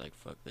 and he was like,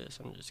 fuck this,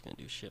 I'm just going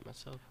to do shit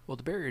myself. Well,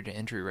 the barrier to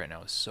entry right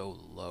now is so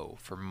low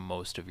for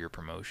most of your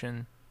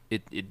promotion.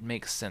 It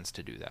makes sense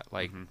to do that.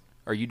 Like, Mhm.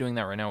 are you doing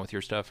that right now with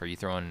your stuff? Are you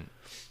throwing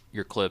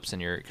your clips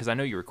and because I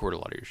know you record a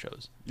lot of your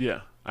shows.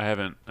 Yeah, I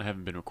haven't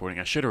been recording.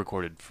 I should have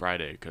recorded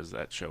Friday because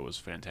that show was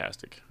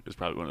fantastic. It was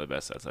probably one of the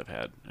best sets I've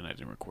had, and I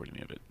didn't record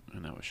any of it.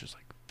 And I was just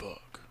like,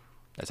 fuck.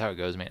 That's how it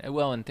goes, man.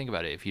 Well, and think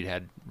about it. If you'd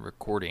had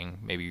recording,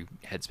 maybe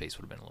Headspace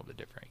would have been a little bit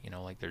different. You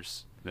know, like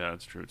there's Yeah,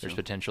 that's true too.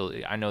 potential.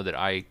 I know that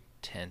I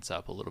tense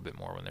up a little bit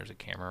more when there's a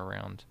camera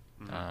around.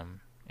 Mhm.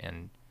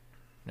 And you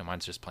know,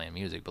 mine's just playing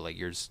music, but like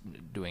yours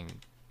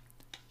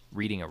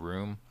reading a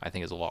room, I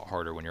think is a lot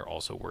harder when you're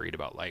also worried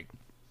about like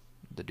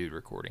the dude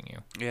recording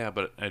you. Yeah,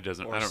 but it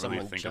doesn't. Or I don't someone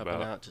really think jumping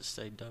about. out to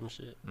say dumb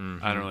shit. I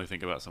don't really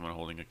think about someone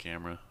holding a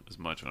camera as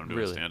much when I'm doing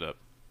Really? stand up.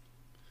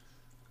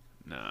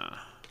 Nah.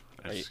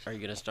 Are you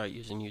going to start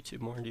using YouTube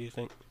more, do you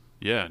think?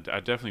 Yeah, I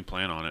definitely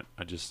plan on it.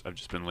 I've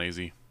just been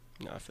lazy.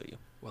 No, I feel you.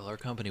 Well, our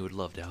company would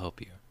love to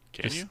help you.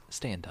 Can Just you?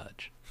 stay in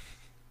touch?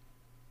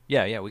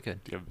 Yeah, we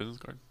could. Do you have a business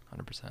card?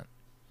 100%.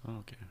 Oh,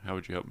 okay. How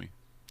would you help me?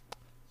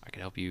 I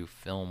could help you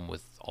film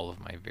with all of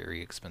my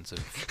very expensive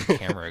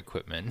camera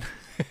equipment.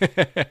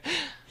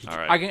 All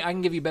right. I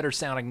can give you better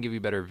sound. I can give you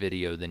better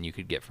video than you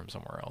could get from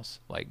somewhere else.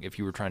 Like if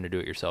you were trying to do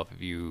it yourself,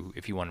 if you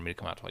wanted me to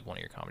come out to like one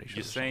of your comedy shows,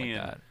 You're or something saying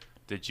like that.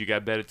 that you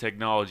got better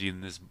technology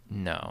than this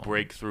No.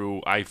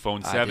 breakthrough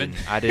iPhone 7?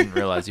 I didn't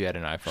realize you had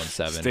an iPhone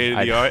 7. State of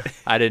the art.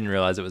 I didn't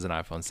realize it was an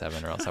iPhone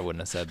 7, or else I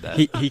wouldn't have said that.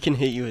 He can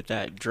hit you with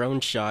that drone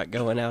shot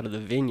going out of the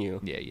venue.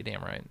 Yeah, you're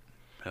damn right.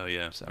 Hell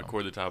yeah. So.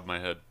 Record the top of my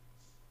head.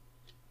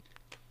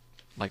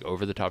 Like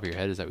over the top of your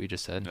head, is that what you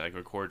just said? Like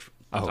record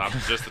the Oh. top,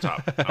 just the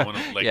top. I want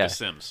to like Yeah. The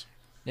Sims.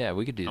 Yeah,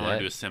 we could do I want to that.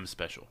 do a Sim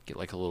special. Get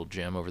like a little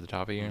gem over the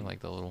top of you, like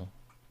the little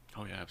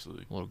Oh yeah,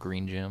 absolutely.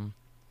 green gem.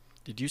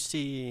 Did you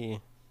see,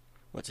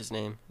 what's his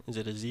name? Is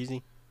it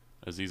Azizi?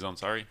 Aziz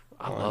Ansari?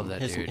 I love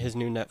that his, dude. His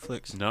new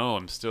Netflix. No,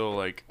 I'm still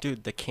like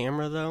Dude, the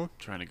camera, though,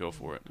 trying to go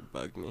for it.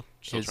 bugged me.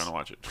 Still His- trying to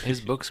watch it.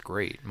 His book's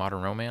great,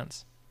 Modern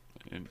Romance.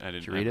 And I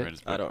didn't you read I've it?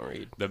 his I book.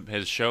 don't read.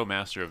 His show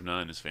Master of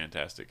None is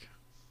fantastic.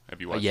 Have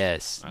you watched?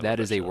 Yes, I love that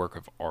is a show. work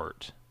of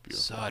art.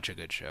 Beautiful. Such a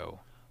good show.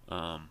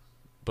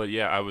 But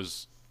yeah, I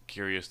was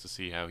curious to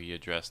see how he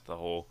addressed the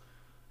whole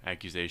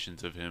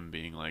accusations of him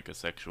being like a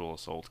sexual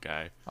assault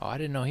guy. Oh, I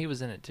didn't know he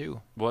was in it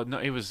too. Well, no,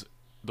 it was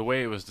the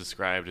way it was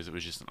described is it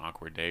was just an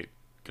awkward date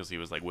because he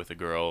was like with a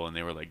girl and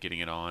they were like getting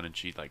it on and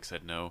she like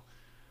said no,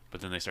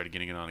 but then they started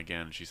getting it on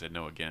again and she said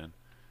no again,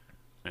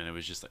 and it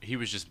was just he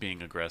was just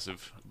being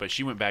aggressive. But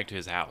she went back to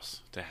his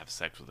house to have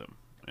sex with him,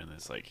 and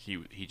it's like he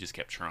just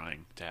kept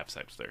trying to have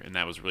sex with her, and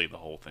that was really the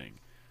whole thing.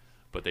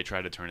 But they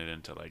tried to turn it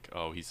into like,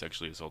 oh, he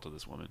sexually assaulted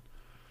this woman.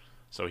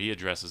 So he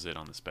addresses it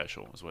on the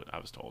special, is what I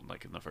was told,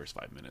 like in the first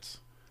 5 minutes.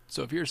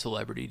 So if you're a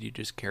celebrity, do you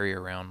just carry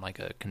around like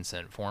a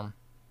consent form?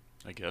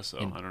 I guess so.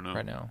 in- I don't know.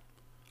 Right now,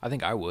 I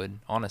think I would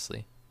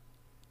honestly.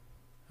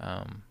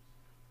 A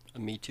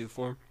Me Too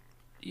form.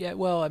 Yeah,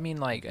 well, I mean,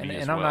 like, and, Me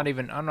as and I'm not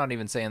well.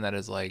 even saying that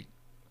as like,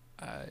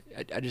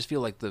 I just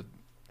feel like the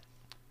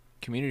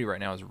community right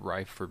now is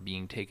rife for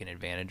being taken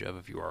advantage of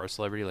if you are a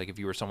celebrity. Like, if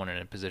you were someone in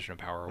a position of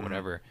power or Mhm.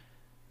 whatever,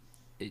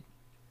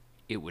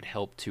 it would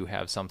help to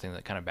have something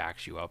that kind of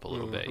backs you up a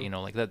little bit. Mhm. You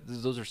know, like that.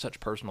 Those are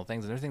such personal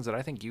things, and they're things that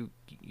I think you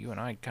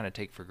and I kind of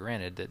take for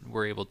granted, that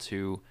we're able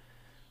to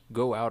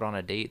go out on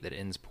a date that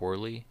ends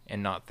poorly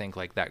and not think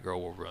like that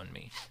girl will ruin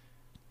me.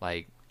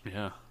 Like,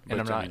 Yeah. And But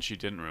I'm I not- mean, she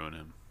didn't ruin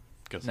him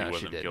because No, he she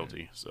wasn't didn't.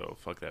 guilty. So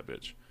fuck that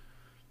bitch.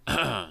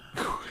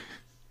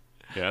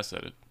 Yeah, I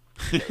said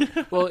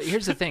it. well,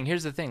 here's the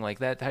thing. Like,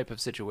 that type of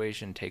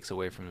situation takes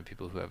away from the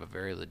people who have a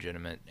very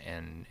legitimate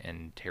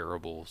and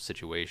terrible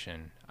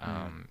situation.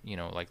 You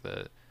know, like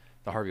the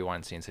Harvey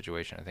Weinstein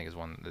situation, I think, is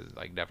one that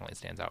like definitely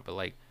stands out. But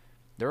like,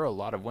 there are a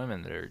lot of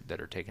women that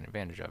are taken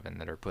advantage of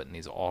and that are put in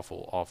these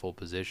awful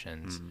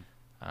positions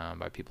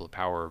by people of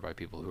power, by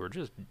people who are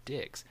just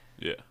dicks.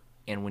 Yeah.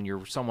 And when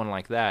you're someone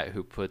like that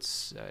who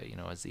puts,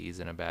 Aziz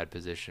in a bad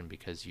position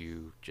because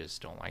you just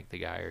don't like the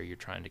guy, or you're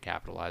trying to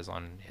capitalize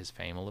on his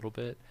fame a little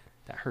bit,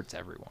 that hurts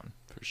everyone.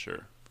 For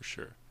sure. For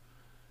sure.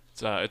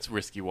 It's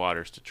risky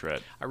waters to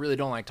tread. I really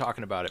don't like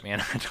talking about it,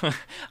 man. I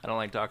don't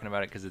like talking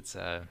about it because it's, It's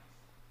I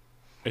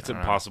don't know.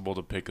 impossible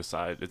to pick a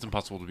side. It's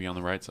impossible to be on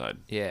the right side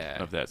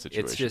yeah. of that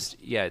situation. It's just,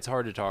 it's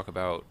hard to talk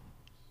about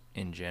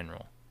in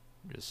general.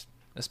 Just,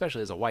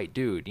 especially as a white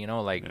dude,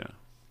 like, Yeah.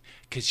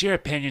 Because your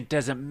opinion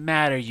doesn't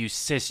matter, you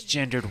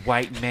cisgendered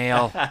white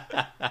male.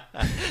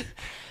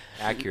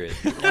 accurate.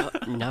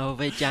 No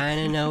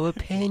vagina, no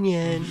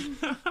opinion.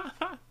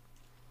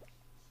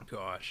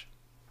 Gosh.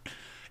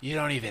 You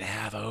don't even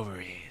have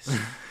ovaries.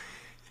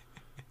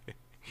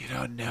 You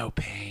don't know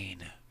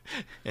pain.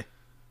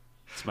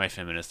 It's my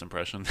feminist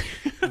impression.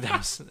 That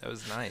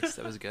was nice.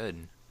 That was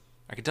good.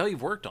 I can tell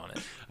you've worked on it.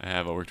 I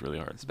have. I worked really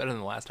hard. It's better than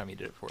the last time you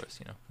did it for us,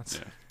 That's,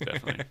 Yeah,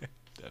 definitely.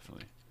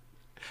 Definitely.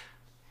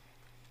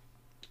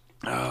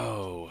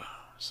 Oh,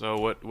 so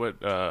what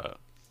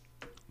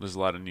there's a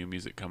lot of new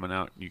music coming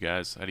out. You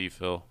guys, how do you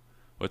feel?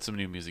 What's some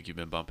new music you've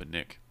been bumping,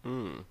 Nick?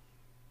 Who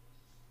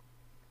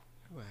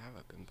have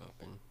I been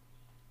bumping?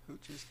 Who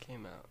just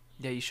came out?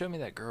 Yeah, you showed me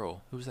that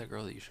girl. Who was that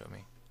girl that you showed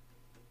me?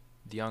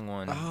 The young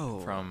one Oh.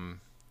 from...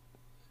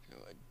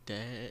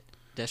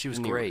 She was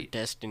great.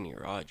 Destiny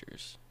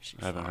Rogers. She's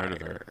I haven't heard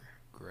of her. fire.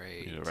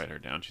 Great. You need to write her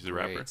down. She's a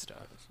Great rapper.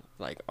 stuff.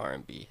 Like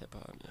R&B, hip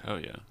hop. Yeah. Oh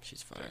yeah.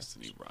 She's fire.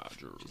 Destiny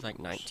Rogers. She's like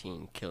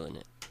 19, killing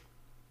it.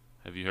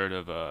 Have you heard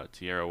of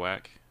Tierra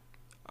Whack?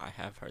 I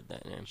have heard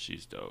that name.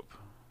 She's dope.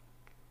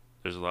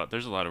 There's a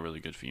lot of really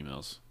good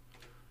females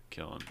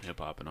killing hip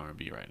hop and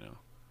R&B right now.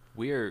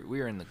 We are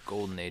in the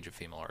golden age of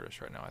female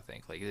artists right now, I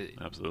think. Like,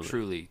 Absolutely.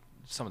 truly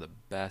some of the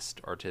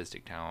best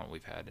artistic talent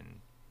we've had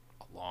in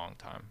a long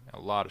time. A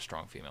lot of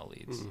strong female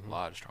leads. Mhm. A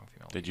lot of strong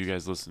female leads. Did you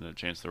guys listen to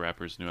Chance the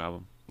Rapper's new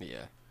album?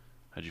 Yeah,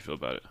 How'd you feel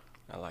about it?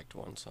 I liked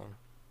one song.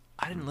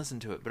 I didn't listen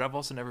to it, but I've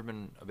also never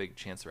been a big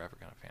Chance the Rapper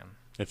kind of fan.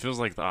 It feels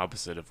like the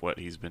opposite of what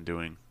he's been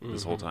doing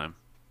this whole Mhm. time.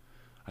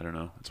 I don't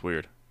know. It's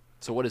weird.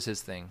 So what is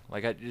his thing?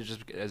 Like,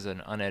 just as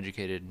an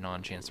uneducated,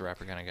 non-Chance the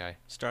Rapper kind of guy.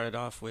 Started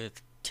off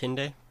with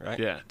Tinde, right?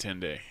 Yeah, 10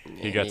 day.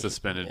 He Yeah, got he-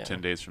 suspended yeah.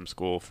 10 days from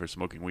school for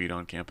smoking weed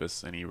on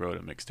campus, and he wrote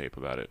a mixtape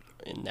about it.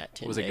 In that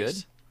 10 Was it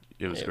days.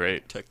 good? It was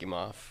great. Took him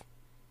off.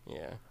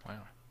 Yeah.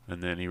 Wow.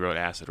 And then he wrote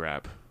Acid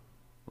Rap,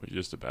 which is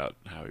just about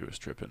how he was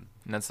tripping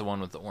And that's the one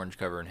with the orange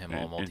cover and him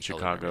all in multicolored.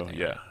 Chicago. and everything,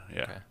 Yeah, right?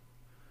 yeah. Okay.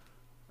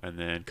 And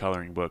then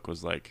Coloring Book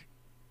was like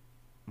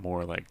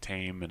more like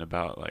tame and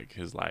about like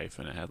his life,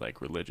 and it had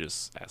like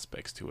religious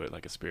aspects to it,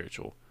 like a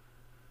spiritual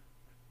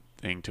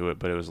thing to it.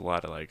 But it was a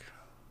lot of like,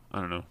 I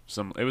don't know,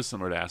 it was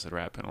similar to Acid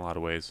Rap in a lot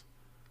of ways,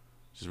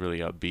 just really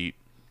upbeat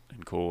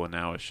and cool. And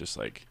now it's just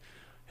like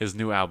his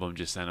new album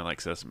just sounded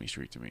like Sesame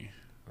Street to me.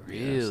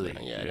 Really? Yeah,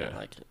 I Yeah. didn't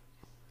like it.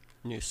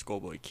 New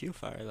Schoolboy Q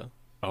fire though.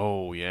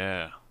 Oh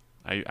yeah,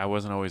 I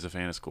wasn't always a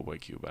fan of Schoolboy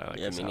Q, but I like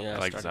yeah, this, I mean, I yeah,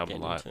 like this started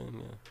album a lot. getting into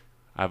him,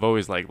 I've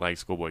always liked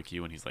Schoolboy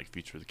Q when he's like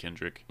featured with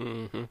Kendrick yeah.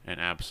 Mm-hmm. and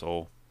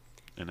Ab-Soul,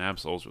 and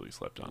Ab-Soul's really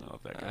slept on. I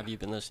love that guy. Have you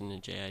been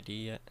listening to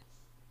JID yet?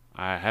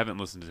 I haven't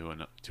listened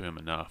to him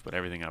enough, but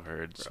everything I've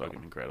heard is Bro.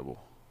 fucking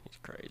incredible. He's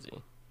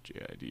crazy.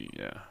 JID,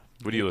 yeah.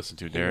 What do you listen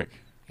to, Derek?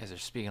 You guys are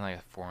speaking like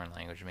a foreign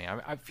language to me.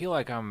 I feel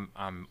like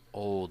I'm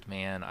old,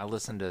 man. I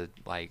listen to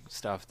like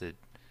stuff that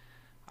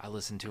I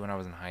listened to when I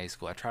was in high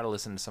school. I try to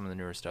listen to some of the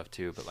newer stuff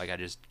too, but like I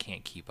just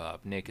can't keep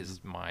up. Nick is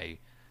my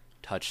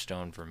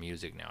touchstone for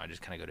music now. I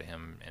just kind of go to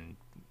him and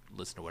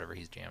listen to whatever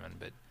he's jamming.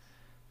 But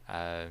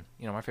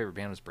my favorite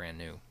band was Brand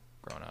New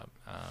growing up.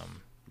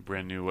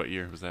 Brand New. What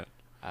year was that?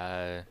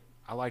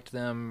 I liked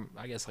them,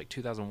 I guess, like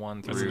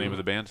 2001 through. What's the name of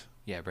the band?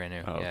 Yeah, Brand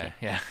New. Oh, yeah, okay.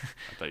 yeah.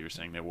 I thought you were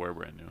saying they were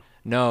brand new.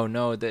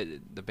 No, the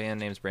band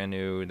name's Brand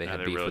New. They Nah, had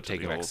they're beef with relatively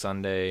Taking Back old.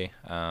 Sunday.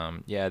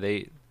 Yeah,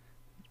 they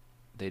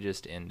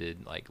just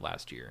ended like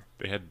last year.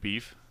 They had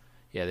beef.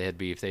 Yeah, they had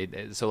beef.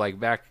 So like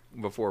back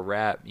before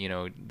rap,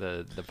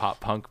 the pop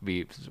punk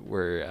beefs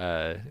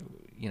were,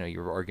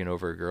 you were arguing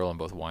over a girl and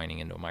both whining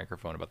into a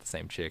microphone about the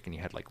same chick, and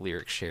you had like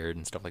lyrics shared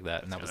and stuff like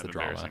that, and that was Kind the of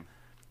drama. embarrassing.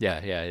 Yeah,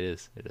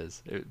 it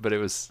is. But it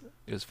was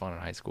fun in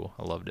high school.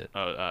 I loved it.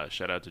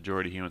 Shout out to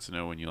Jordy. He wants to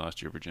know when you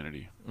lost your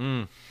virginity.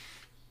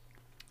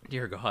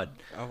 Dear God.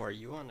 Oh, are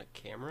you on a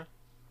camera?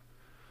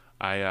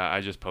 I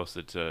just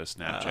posted to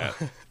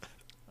Snapchat.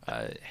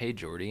 Hey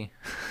Jordy.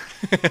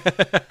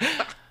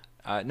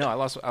 No, I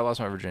lost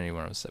my virginity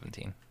when I was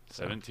 17.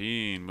 So,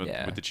 17 with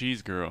Yeah. the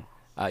cheese girl.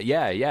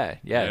 Yeah.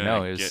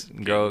 No, it was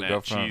getting go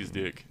that from cheese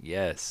dick.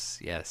 Yes,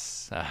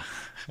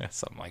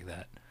 something like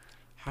that.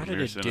 How From did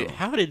your it do? cinema.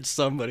 How did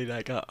somebody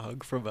that got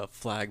hung from a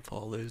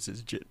flagpole lose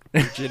his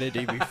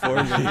virginity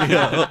before me? You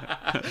know?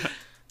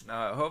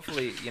 No,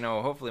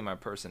 hopefully my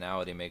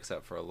personality makes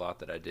up for a lot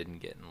that I didn't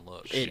get in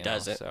looks. It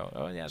doesn't.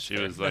 So, yeah. She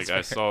fair. was like, That's I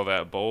fair. saw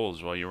that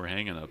bulge while you were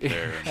hanging up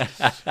there.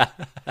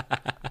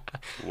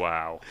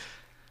 Wow.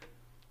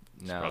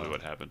 That's No, probably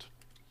what happened.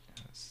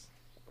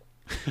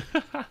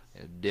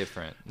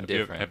 different. Have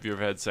you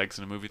ever had sex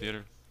in a movie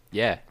theater?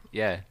 Yeah.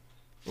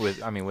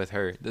 With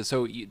her.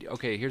 So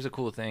okay, here's a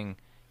cool thing.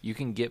 You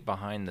can get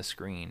behind the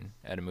screen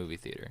at a movie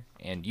theater,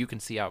 and you can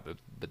see out,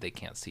 but they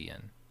can't see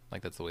in.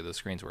 Like that's the way those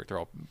screens work. They're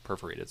all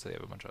perforated, so they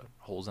have a bunch of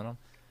holes in them.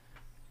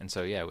 And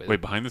so yeah, Wait,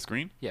 behind the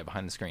screen? yeah,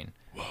 behind the screen,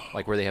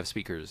 like where they have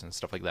speakers and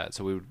stuff like that.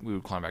 So we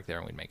would climb back there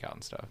and we'd make out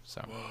and stuff.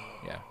 So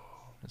yeah,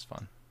 it's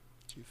fun.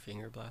 Did you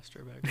finger blast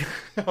her back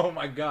there? Oh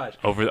my gosh.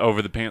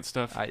 Over the pants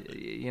stuff?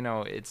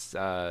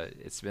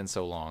 It's been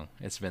so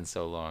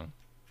long.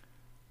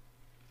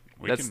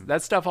 We That's can,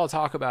 that stuff I'll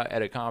talk about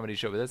at a comedy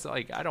show, but that's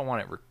like I don't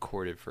want it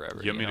recorded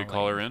forever. you want me to know,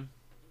 call like- her in?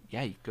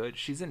 Yeah, you could.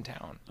 She's in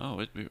town.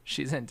 Oh,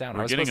 She's in town. I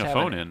we're was getting supposed a to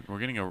have phone in. We're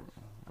getting to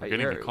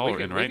Here, call we her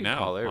can- in we right can now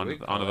call her, we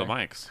can onto call the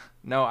her. mics.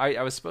 No,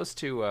 I was supposed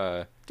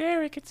to.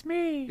 Derek, it's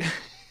me.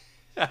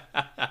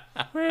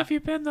 Where have you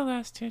been the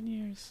last 10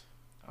 years?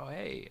 Oh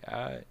hey,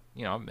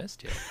 I've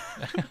missed you.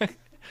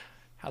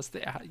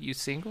 You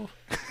single?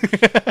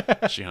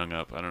 She hung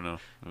up. I don't know.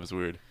 It was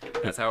weird.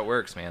 That's how it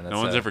works, man. That's,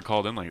 No one's ever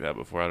called in like that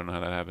before. I don't know how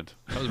that happened.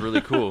 That was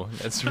really cool.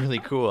 That's really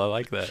cool. I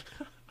like that.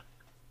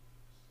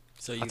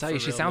 So I'll tell you,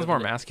 she sounds more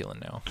masculine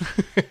now.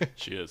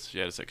 She is. She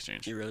had a sex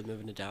change. You really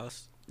moving to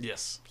Dallas?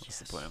 Yes. That's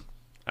the plan.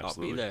 I'll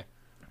Absolutely. be there.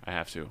 I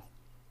have to.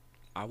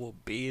 I will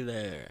be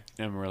there.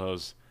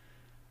 Amarillo's.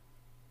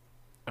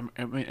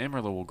 I mean,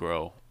 Amarillo will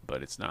grow,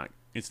 but it's not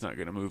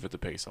going to move at the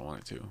pace I want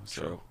it to.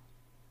 So True.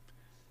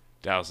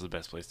 Dallas is the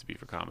best place to be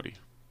for comedy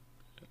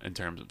in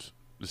terms of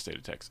the state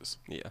of Texas.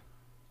 Yeah.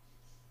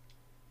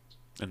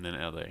 And then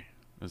LA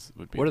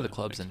would be What are the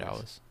clubs in next place.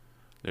 Dallas?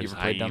 There's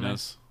ever played down there?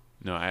 Hyenas.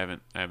 No, I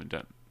haven't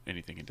done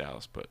anything in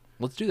Dallas, but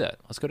Let's do that.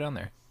 Let's go down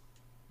there.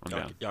 I'm Y'all,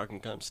 down. y'all can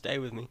come stay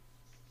with me.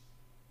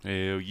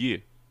 Hell yeah.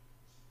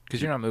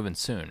 Because you're not moving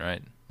soon,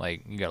 right?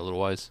 Like you got a little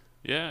wise.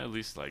 Yeah, at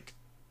least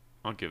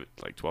I'll give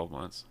it 12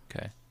 months.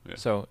 Okay. Yeah.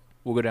 So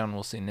we'll go down and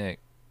we'll see Nick.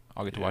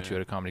 I'll get to watch Yeah. you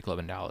at a comedy club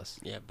in Dallas.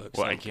 Yeah, book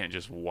Well, I something. can't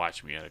just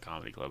watch me at a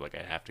comedy club. Like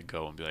I have to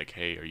go and be like,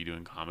 "Hey, are you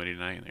doing comedy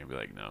tonight?" And they'll be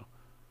like, "No."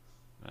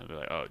 And I'll be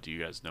like, "Oh, do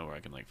you guys know where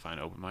I can find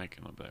open mic?"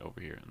 And I'll be like, "Over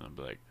here." And I'll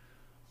be like,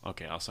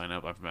 "Okay, I'll sign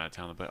up. I'm from out of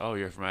town." They'll be like, "Oh,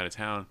 you're from out of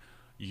town.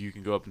 You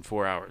can go up in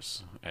 4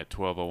 hours at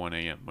 12:01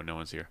 a.m. when no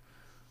one's here."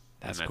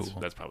 That's and cool.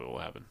 That's probably what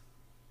will happen.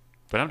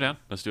 But I'm down.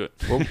 Let's do it.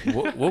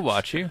 We'll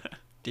watch you.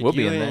 Did we'll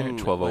be you in there at and-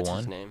 12:01. What's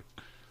his name?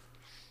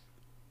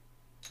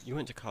 You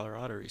went to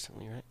Colorado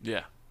recently, right?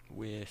 Yeah.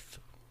 With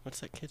what's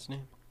that kid's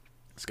name?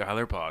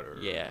 Skylar Potter.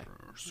 Yeah.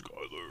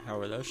 Skylar. How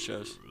were those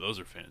shows? Those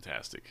are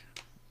fantastic.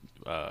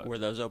 Were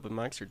those open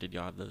mics or did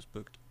y'all have those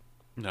booked?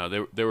 No,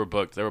 they were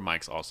booked. There were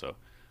mics also.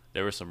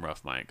 There were some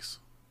rough mics,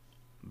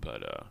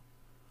 but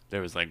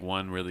there was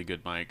one really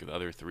good mic. The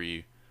other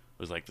three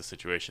was the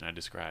situation I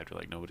described,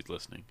 where nobody's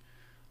listening.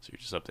 So you're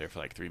just up there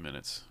for 3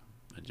 minutes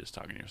and just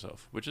talking to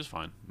yourself, which is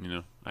fine.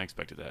 I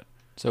expected that.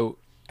 So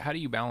how do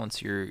you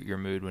balance your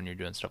mood when you're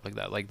doing stuff like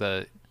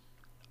that?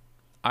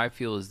 I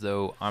feel as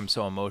though I'm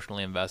so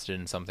emotionally invested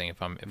in something.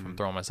 If I'm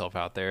throwing myself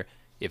out there,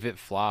 if it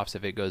flops,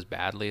 if it goes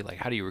badly,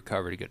 how do you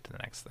recover to get to the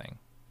next thing?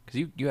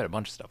 Because you had a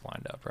bunch of stuff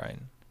lined up, right?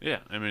 Yeah,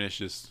 I mean it's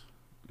just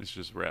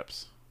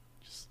reps.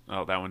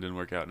 Oh, that one didn't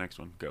work out. Next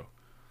one, go.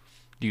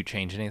 Do you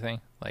change anything?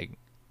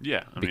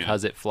 Yeah, I mean,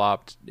 Because it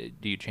flopped,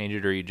 do you change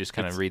it, or you just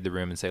kind of It's- read the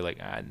room and say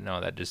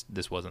no,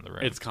 this wasn't the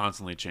room? it's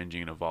constantly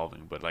changing and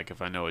evolving. But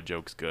if I know a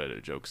joke's good,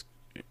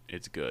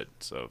 it's good.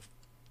 So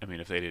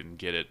if they didn't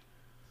get it,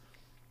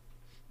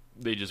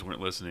 they just weren't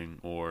listening,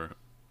 or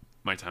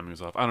my timing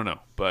was off. I don't know,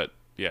 but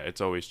yeah,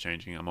 it's always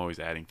changing. I'm always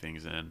adding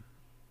things in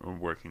or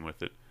working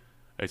with it.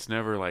 It's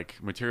never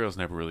like material's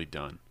never really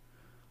done.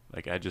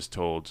 Like I just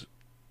told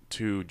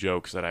 2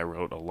 jokes that I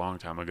wrote a long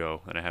time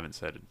ago that I haven't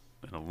said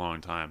in a long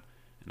time,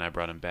 and I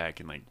brought them back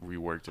and like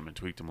reworked them and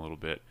tweaked them a little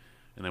bit,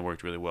 and they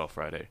worked really well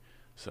Friday.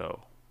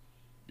 So,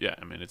 yeah,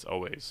 I mean it's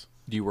always.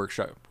 Do you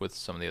workshop with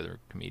some of the other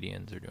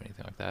comedians or do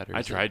anything like that? Or I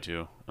is it- tried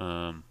to.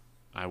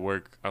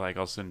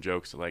 I'll send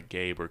jokes to like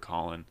Gabe or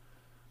Colin,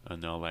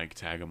 and they'll like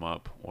tag them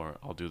up, or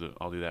I'll do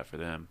that for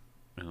them,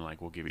 and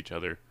like we'll give each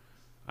other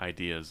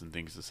ideas and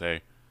things to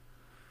say.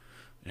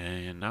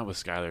 And not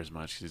with Skylar as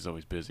much because he's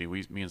always busy.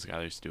 Me and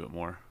Skylar used to do it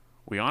more.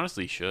 We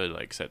honestly should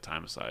like set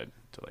time aside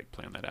to like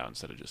plan that out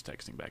instead of just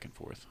texting back and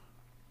forth.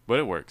 But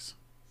it works.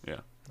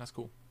 Yeah, That's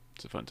cool.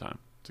 it's a fun time.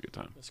 It's a good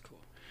time. That's cool.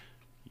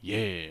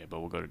 Yeah, but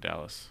we'll go to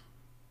Dallas.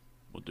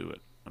 We'll do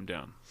it. I'm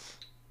down.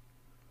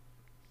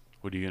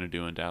 What are you gonna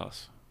do in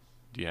Dallas?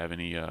 Do you have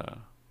any?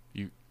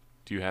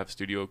 Do you have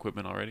studio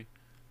equipment already?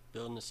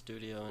 Building a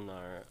studio in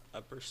our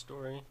upper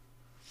story,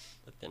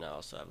 but then I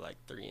also have like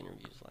 3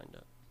 interviews lined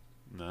up.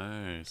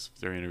 Nice.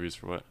 3 interviews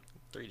for what?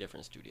 3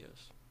 different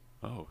studios.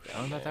 Oh,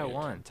 Tell him about that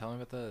one. Tell him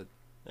about the.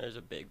 There's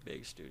a big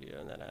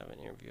studio that I have an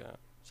interview at,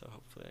 so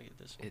hopefully I get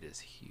this one. It is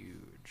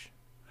huge.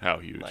 how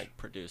huge? Like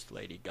produced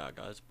Lady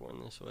Gaga's Born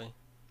This Way.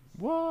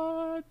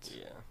 What?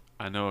 Yeah.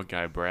 I know a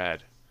guy,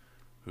 Brad,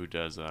 who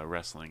does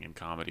wrestling and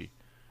comedy,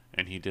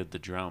 and he did the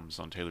drums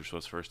on Taylor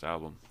Swift's first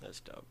album. That's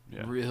dope.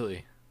 Yeah.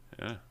 Really?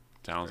 Yeah.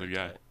 Talented Very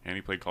guy. tight. And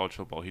he played college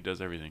football. He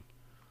does everything.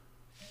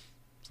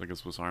 It's like a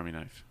Swiss Army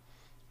knife.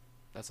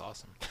 That's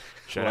awesome.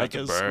 Shout Like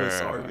out a to Swiss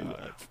Brad. Army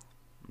knife.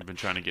 I've been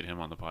trying to get him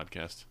on the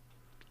podcast.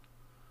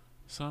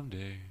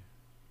 Someday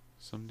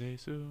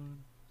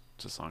soon.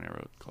 It's a song I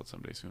wrote called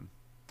Someday Soon.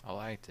 I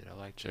liked it.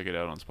 Check it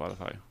out on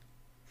Spotify.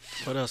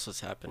 What else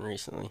has happened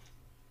recently?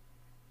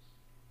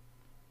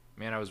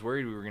 Man, I was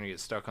worried we were gonna get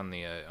stuck on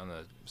the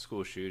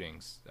school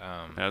shootings.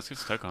 Yeah, let's get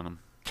stuck on him.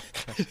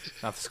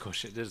 Not the school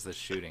shoot. There's the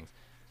shootings.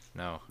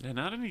 No. Yeah,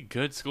 not any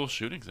good school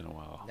shootings in a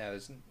while. No,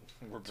 there's.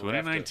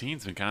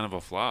 2019's been kind of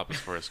a flop as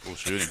far as school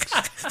shootings.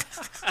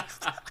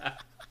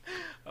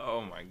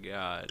 Oh my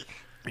God.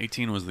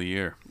 18 was the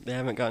year. They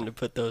haven't gotten to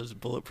put those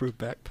bulletproof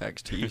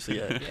backpacks to use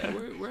yet. Yeah,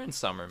 we're in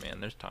summer, man.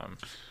 There's time.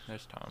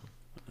 There's time.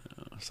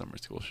 Summer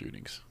school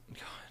shootings.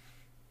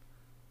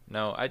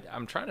 No,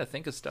 I'm trying to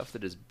think of stuff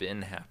that has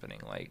been happening.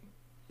 Like,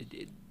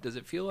 does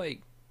it feel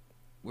like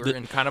we're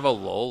in kind of a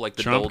lull? Like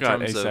the Trump got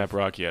doldrums ASAP of.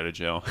 Rocky out of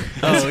jail.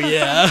 Oh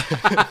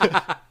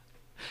yeah.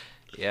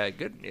 Yeah,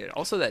 good. Yeah,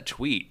 also, that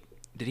tweet.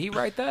 Did he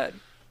write that?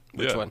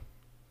 Which Yeah. one?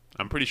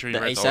 I'm pretty sure he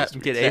The writes all his ASAP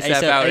tweets. Get The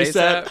ASAP out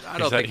ASAP. ASAP? I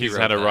don't think He's he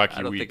wrote had a that. rocky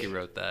I don't week. think he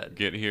wrote that.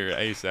 Get here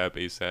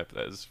ASAP.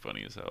 That is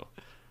funny as hell.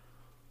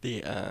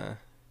 Did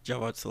y'all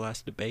watch the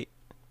last debate?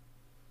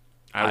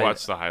 I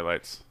watched the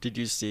highlights. Did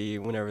you see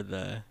whenever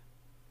the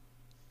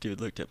dude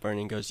looked at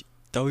Bernie and goes,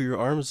 "Throw your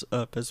arms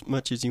up as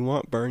much as you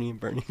want, Bernie," and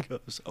Bernie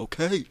goes,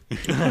 "Okay."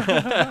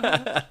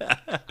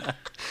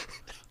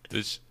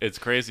 It's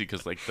crazy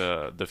because like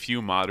the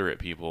few moderate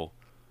people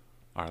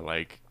are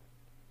like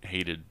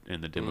hated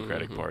in the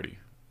Democratic Party.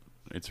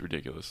 It's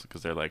ridiculous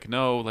because they're like,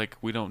 no, like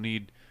we don't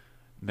need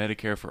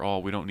Medicare for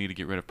all. We don't need to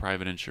get rid of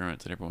private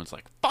insurance, and everyone's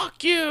like,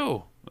 fuck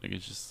you. Like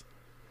it's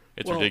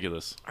Well,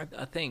 ridiculous.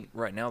 I think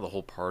right now the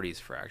whole party's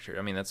fractured.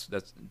 I mean, that's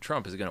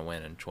Trump is going to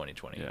win in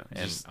 2020, Yeah,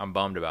 and just- I'm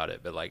bummed about it.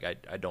 But like,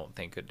 I don't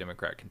think a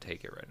Democrat can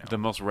take it right now. The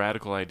most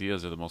radical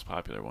ideas are the most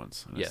popular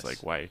ones. And Yes. It's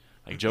like why?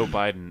 Like Joe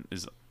Biden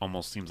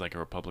almost seems like a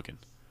Republican.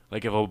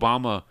 Like if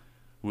Obama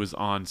was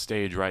on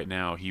stage right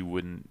now, he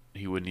wouldn't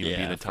even be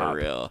the top. for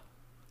real.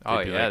 Oh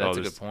They'd be yeah, like, that's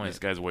a this, good point. This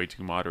guy's way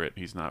too moderate.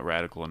 He's not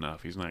radical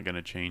enough. He's not going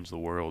to change the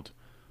world.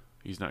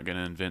 He's not going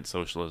to invent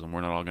socialism.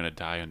 We're not all going to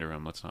die under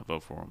him. Let's not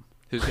vote for him.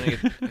 Who's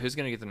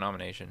gonna get the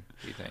nomination?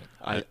 Do you think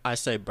I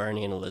say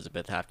Bernie and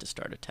Elizabeth have to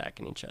start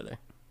attacking each other.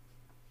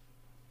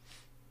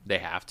 they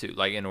have to,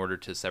 like, in order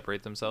to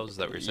separate themselves? Is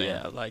that what you're saying?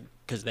 Yeah, like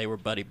because they were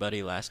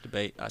buddy last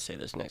debate. I say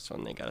this next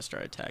one they got to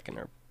start attacking,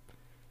 or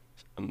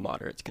a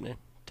moderate's gonna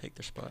take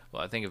their spot.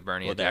 Well, I think if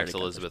Bernie Well, they attacks already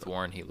got Elizabeth this one.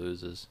 Warren, he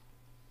loses.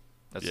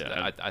 That's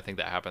Yeah, I think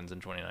that happens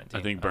in 2019.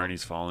 I think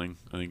Bernie's falling.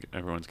 I think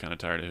everyone's kind of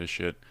tired of his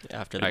shit.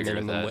 After I the agree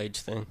with minimum that.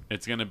 wage thing.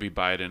 It's going to be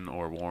Biden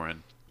or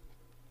Warren.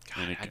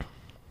 God, And it-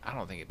 I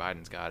don't think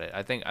Biden's got it.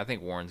 I think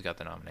Warren's got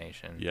the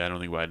nomination. yeah, I don't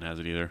think Biden has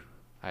it either.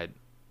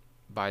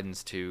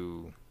 Biden's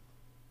too,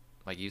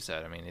 like you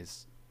said. I mean,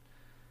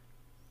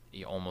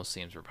 he almost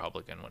seems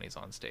Republican when he's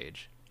on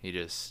stage. He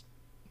just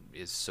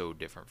is so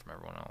different from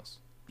everyone else.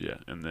 Yeah,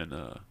 and then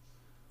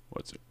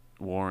what's it?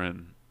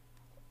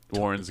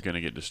 Warren's going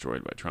to get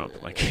destroyed by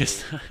Trump. Like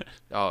it's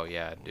Oh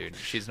yeah, dude.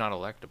 She's not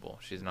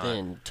electable. She's not.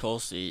 Then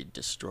Tulsi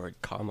destroyed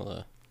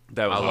Kamala.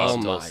 that was I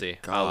awesome. love Oh my Tulsi. I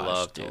gosh,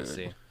 love dude.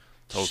 Tulsi.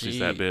 Tulsi's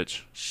that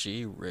bitch.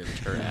 She ripped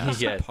her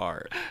ass Yeah.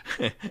 apart.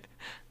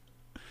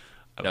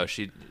 No,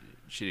 she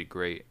did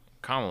great.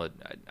 Kamala,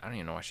 I don't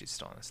even know why she's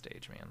still on the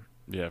stage, man.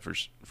 Yeah, for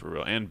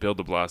real. And Bill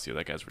de Blasio,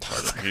 that guy's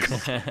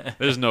retarded.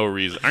 There's no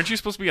reason. Aren't you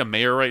supposed to be a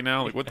mayor right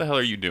now? Like, what the hell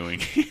are you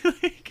doing?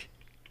 Like,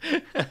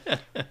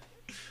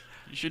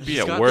 you should be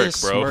He's at got work,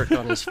 this bro. smirk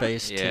on his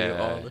face too Yeah.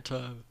 all the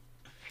time.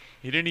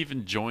 He didn't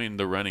even join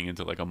the running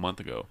until like a month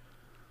ago.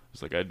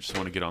 It's like, I just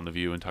want to get on The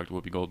View and talk to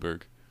Whoopi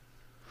Goldberg.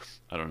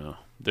 I don't know.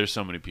 There's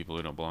so many people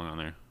who don't belong on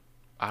there.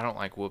 I don't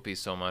like Whoopi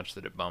so much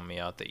that it bummed me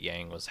out that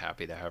Yang was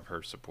happy to have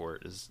her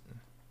support. Is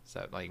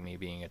that like me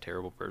being a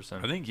terrible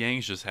person? I think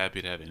Yang's just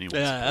happy to have anyone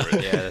Yeah.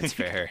 support it. Yeah, that's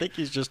fair. I think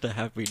he's just a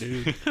happy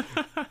dude.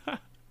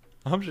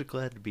 I'm just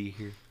glad to be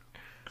here.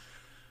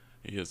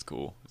 He is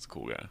cool. He's a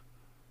cool guy.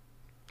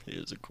 He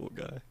is a cool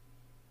guy.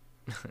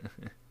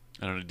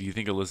 I don't know. Do you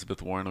think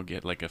Elizabeth Warren will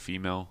get like a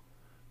female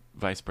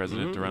vice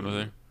president to run with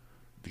her?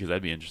 Because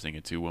that'd be interesting,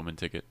 a 2-woman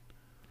ticket.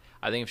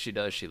 I think if she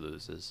does, she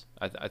loses.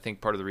 I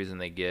think part of the reason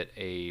they get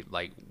a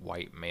like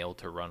white male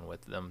to run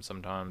with them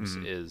sometimes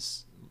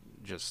is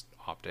just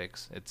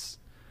optics.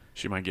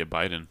 She might get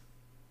Biden.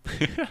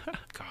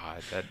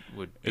 God, that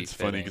would be It's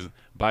funny because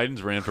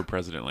Biden's ran for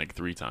president like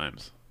 3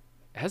 times.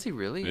 Has he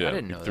really? Yeah, I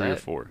didn't know 3 that.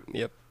 or 4.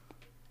 Yep.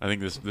 I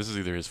think this is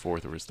either his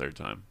 4th or his 3rd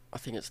time. I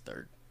think it's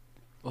third.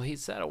 Well, he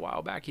said a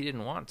while back he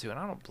didn't want to, and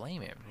I don't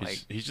blame him.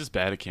 Like, He's just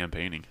bad at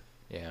campaigning.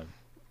 yeah,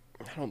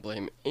 I don't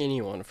blame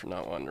anyone for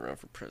not wanting to run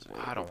for president.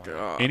 I don't want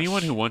Gosh.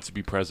 Anyone who wants to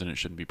be president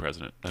shouldn't be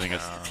president. I think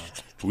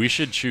that's. We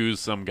should choose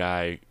some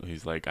guy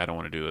who's like, I don't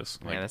want to do this.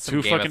 Like, Man, that's some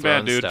too Game of fucking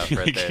bad, dude. Thrones stuff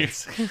right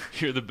there.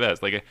 You're the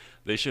best. Like,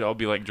 they should all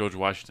be like George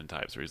Washington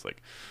types, where he's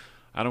like,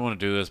 I don't want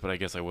to do this, but I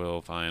guess I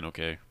will. Fine,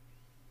 okay.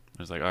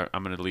 It's like, all right,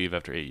 I'm gonna leave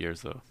after 8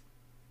 years, though.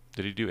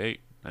 Did he do 8?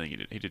 I think he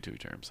did. He did 2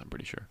 terms. I'm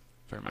pretty sure.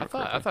 If I remember I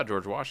correctly. thought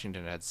George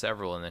Washington had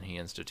several, and then he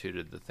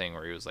instituted the thing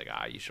where he was like,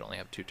 you should only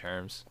have 2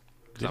 terms.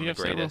 'Cause Did I'm he the have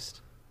several?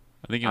 greatest.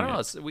 I think he I don't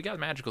only know. had- We got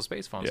magical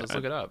space phones. Yeah, Let's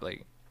look it up.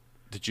 Like,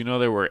 Did you know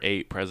there were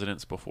 8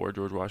 presidents before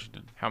George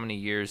Washington? how many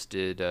years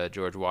did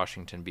George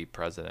Washington be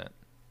president?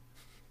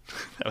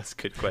 That was a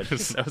good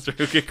question. That was a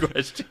real good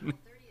question.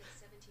 30th,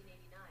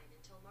 1789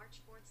 until March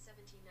 4th,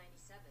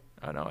 1797.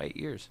 Oh no, 8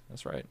 years.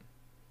 That's right.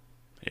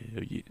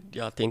 Hell yeah. Do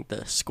y'all think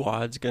the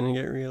squad's gonna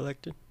get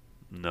reelected?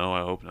 No,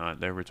 I hope not.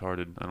 They're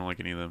retarded. I don't like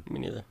any of them. Me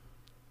neither.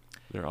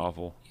 They're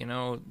awful. You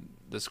know,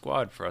 the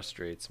squad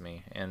frustrates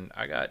me, and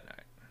I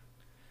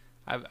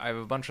have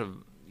a bunch of,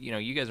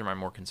 you guys are my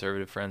more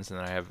conservative friends, and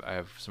then I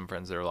have some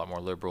friends that are a lot more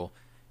liberal,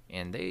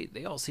 and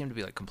they all seem to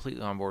be like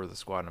completely on board with the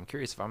squad. And I'm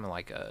curious if I'm in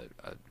like a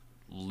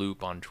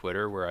loop on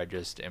Twitter where I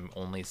just am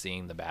only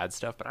seeing the bad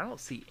stuff, but I don't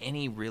see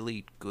any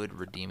really good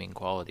redeeming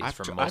qualities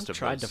from most I've of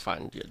tried those. to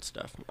find good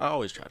stuff. I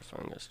always try to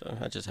find good stuff.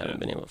 I just haven't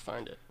been able to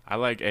find it. I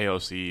like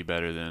AOC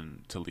better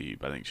than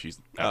Tlaib. I think she's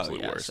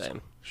absolute worst.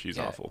 Same. She's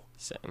Yeah. awful.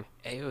 Same.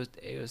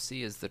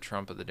 AOC is the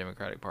Trump of the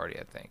Democratic Party,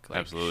 I think. Like,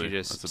 Absolutely. She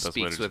just That's the best way to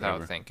speaks describe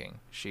without her. thinking.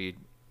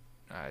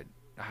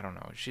 I don't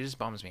know. She just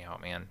bums me out,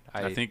 man.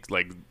 I think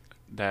like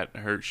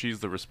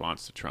she's the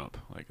response to Trump.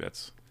 Like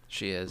that's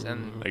she is.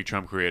 And like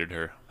Trump created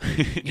her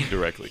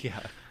indirectly.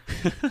 yeah.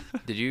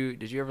 Did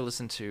you ever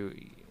listen to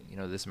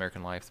This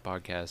American Life, the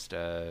podcast?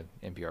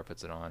 NPR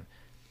puts it on.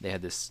 They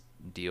had this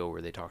deal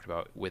where they talked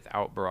about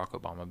without Barack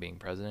Obama being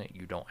president,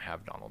 you don't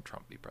have Donald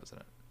Trump be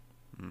president.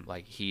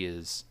 Like he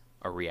is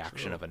a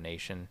reaction of a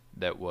nation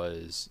that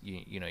was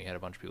you had a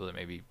bunch of people that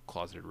may be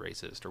closeted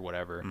racist or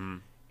whatever,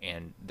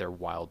 and their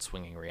wild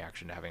swinging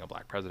reaction to having a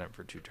black president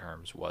for 2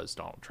 terms was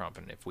Donald Trump.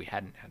 And if we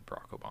hadn't had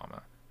Barack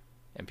Obama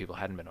and people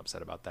hadn't been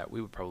upset about that, we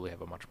would probably have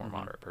a much more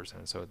moderate person.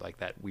 And so like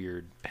that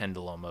weird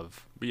pendulum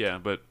of But yeah,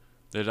 but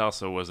it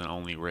also wasn't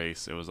only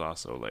race. It was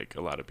also like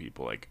a lot of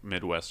people, like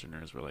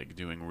Midwesterners, were like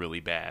doing really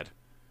bad,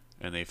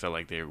 and they felt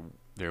like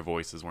their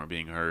voices weren't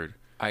being heard,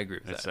 I agree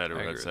with that. et cetera,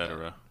 I agree et with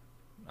cetera.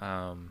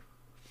 that.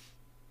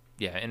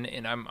 Yeah,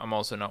 and I'm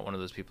also not one of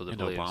those people that And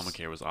believes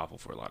Obamacare was awful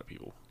for a lot of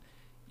people.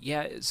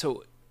 Yeah,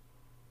 so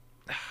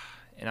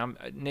and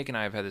Nick and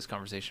I have had this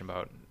conversation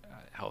about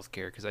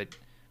healthcare because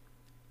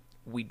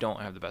we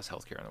don't have the best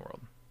healthcare in the world.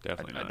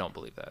 Definitely I not. don't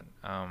believe that.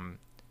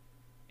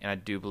 And I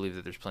do believe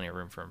that there's plenty of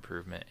room for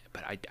improvement,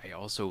 but I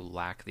also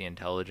lack the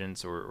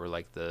intelligence or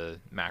like the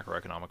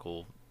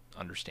macroeconomical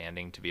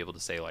understanding to be able to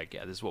say like,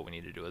 yeah, this is what we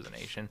need to do as a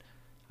nation.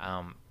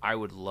 I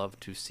would love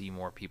to see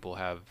more people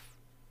have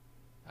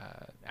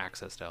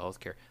access to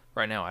healthcare.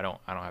 Right now, I don't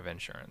have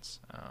insurance.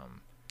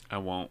 I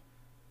won't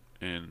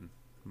in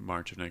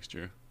March of next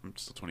year. I'm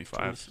still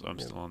 25, so I'm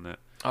still on that.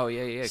 Oh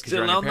yeah. 'Cause Still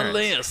you're on your the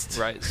parents. list.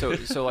 Right?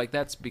 So like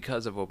that's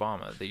because of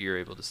Obama that you're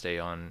able to stay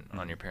on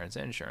your parents'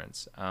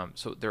 insurance.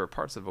 So there are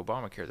parts of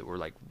Obamacare that were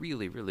like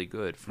really really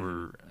good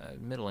for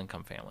middle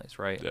income families,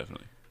 right?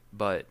 Definitely.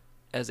 But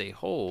as a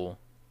whole,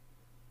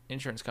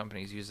 insurance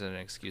companies use it as an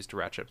excuse to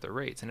ratchet up their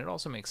rates, and it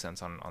also makes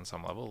sense on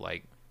some level.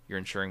 Like you're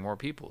insuring more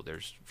people,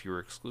 there's fewer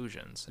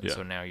exclusions, and Yeah.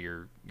 so now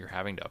you're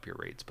having to up your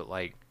rates. But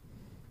like,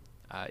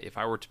 if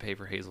I were to pay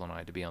for Hazel and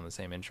I to be on the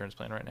same insurance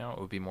plan right now, it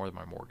would be more than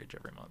my mortgage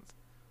every month.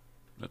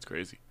 That's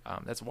crazy.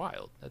 That's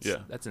wild.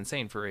 That's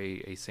insane for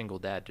a single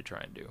dad to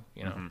try and do.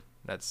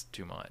 That's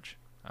too much.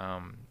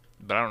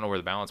 But I don't know where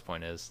the balance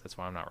point is. That's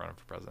why I'm not running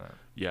for president.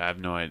 Yeah, I have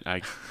no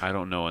idea. I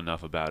don't know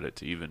enough about it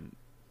to even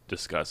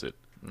discuss it.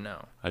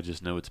 No. I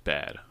just know it's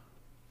bad.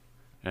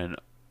 And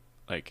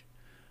like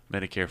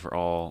Medicare for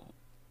all,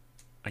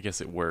 I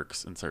guess it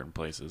works in certain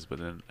places, but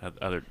then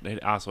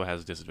it also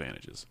has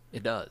disadvantages.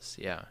 It does,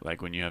 yeah.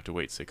 Like when you have to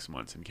wait 6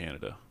 months in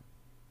Canada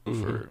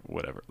Mhm. for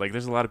whatever. Like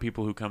there's a lot of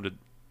people who come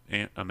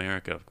to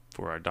America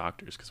for our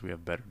doctors because we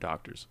have better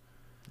doctors.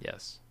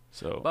 Yes.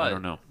 So But I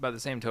don't know. by the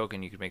same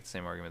token, you could make the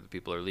same argument that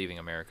people are leaving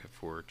America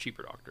for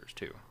cheaper doctors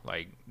too.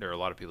 Like there are a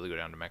lot of people who go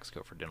down to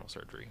Mexico for dental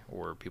surgery,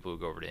 or people who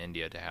go over to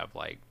India to have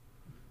like,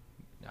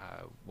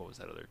 what was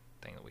that other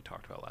thing that we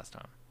talked about last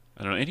time?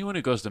 I don't know. Anyone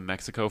who goes to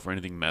Mexico for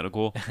anything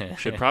medical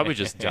should probably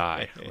just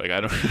die. Like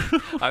I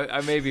don't.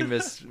 I may be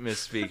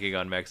misspeaking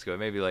on Mexico. It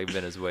may be like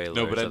Venezuela.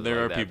 No, or but something there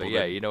like are that. people But yeah,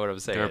 that- you know what I'm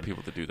saying. There are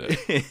people that do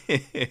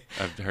that.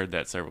 I've heard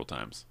that several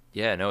times.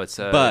 Yeah, no, it's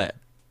But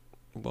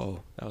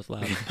whoa, that was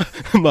loud.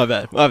 My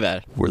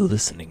bad. we're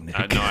listening, Nick.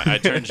 I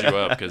turned you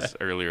up because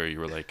earlier you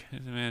were like.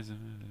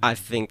 I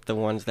think the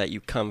ones that you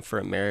come for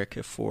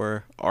America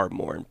for are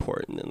more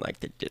important than like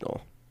the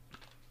dental.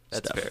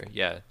 That's stuff. fair.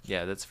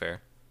 Yeah, that's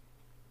fair.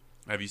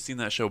 Have you seen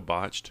that show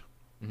Botched?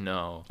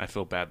 No, I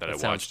feel bad that that I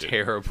sounds watched it.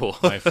 terrible.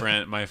 my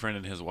friend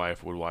and his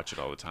wife would watch it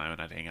all the time,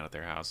 and I'd hang out at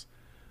their house.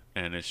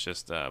 And it's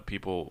just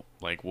people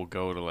like will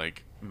go to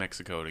like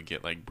Mexico to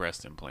get like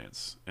breast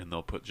implants, and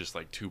they'll put just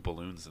like 2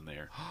 balloons in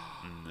there,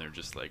 and they're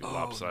just like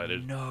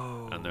lopsided.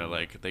 No. And they're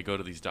like, they go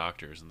to these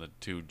doctors, and the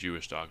 2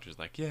 Jewish doctors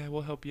like, yeah,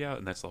 we'll help you out.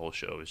 And that's the whole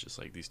show. It's just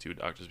like these 2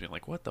 doctors being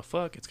like, what the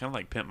fuck? It's kind of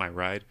like Pimp My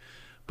Ride,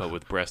 but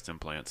with breast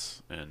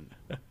implants and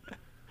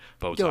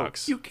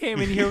Botox. You came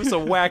in here with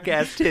some whack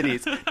ass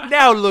titties.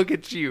 Now look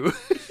at you.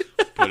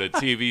 Put a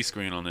TV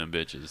screen on them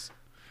bitches.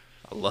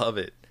 I love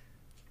it.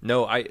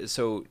 No,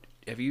 so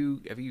have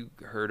you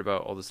heard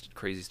about all this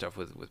crazy stuff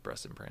with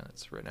breast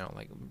implants right now?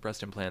 Like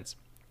breast implants,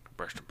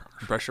 breast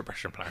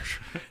implants.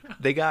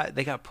 They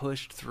got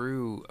pushed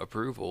through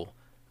approval,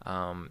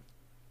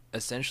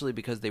 essentially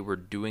because they were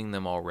doing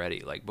them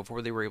already. Like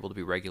before they were able to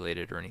be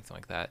regulated or anything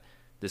like that.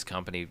 This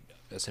company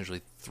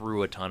essentially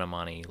threw a ton of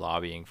money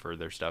lobbying for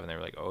their stuff, and they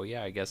were like, "Oh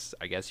yeah, I guess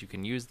you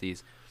can use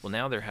these." Well,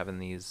 now they're having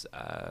these.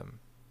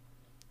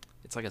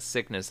 It's like a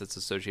sickness that's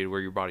associated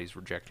where your body's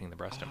rejecting the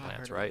breast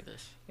implants, right?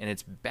 And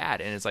it's bad,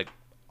 and it's like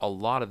a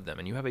lot of them,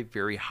 and you have a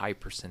very high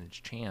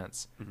percentage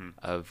chance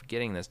of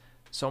getting this.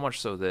 So much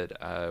so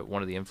that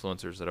one of the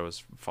influencers that I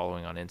was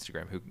following on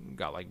Instagram, who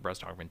got like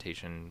breast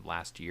augmentation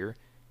last year,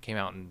 came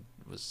out and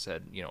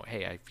said,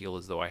 hey, I feel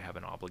as though I have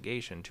an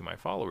obligation to my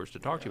followers to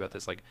talk to you about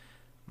this. Like,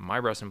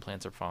 my breast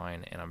implants are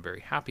fine, and I'm very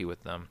happy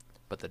with them,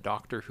 but the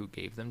doctor who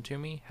gave them to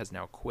me has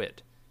now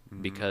quit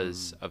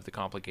because of the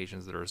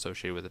complications that are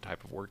associated with the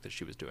type of work that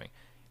she was doing.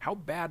 How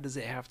bad does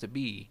it have to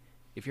be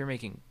if you're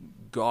making,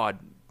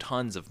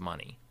 tons of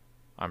money,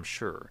 I'm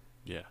sure,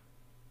 Yeah.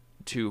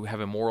 to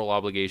have a moral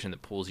obligation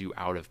that pulls you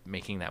out of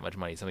making that much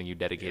money, something you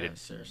dedicated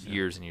seriously.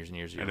 years and years and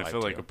years of your And I life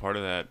feel like to. a part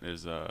of that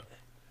is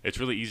it's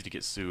really easy to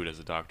get sued as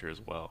a doctor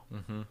as well.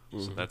 Mm-hmm.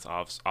 So that's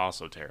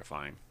also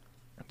terrifying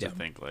to Yeah.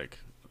 think like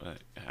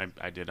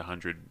I did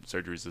 100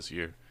 surgeries this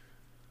year.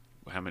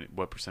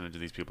 What percentage of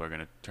these people are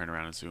going to turn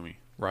around and sue me?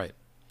 Right.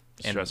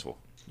 It's And- stressful.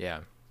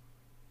 Yeah.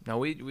 No,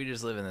 we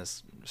just live in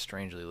this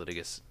strangely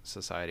litigious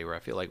society where I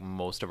feel like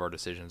most of our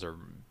decisions are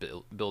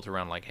built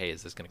around like, hey,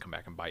 is this going to come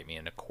back and bite me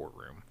in a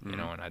courtroom? You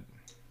know, and I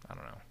don't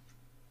know.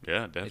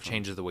 Yeah, definitely. It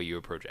changes the way you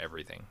approach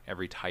everything,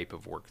 every type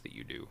of work that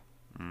you do.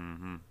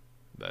 Mm-hmm.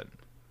 But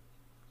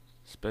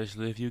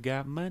Especially if you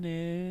got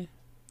money.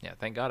 yeah,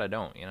 thank God I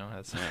don't.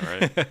 That's Yeah,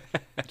 right.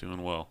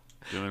 Doing well.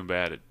 Doing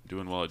well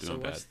at So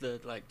doing bad. what's the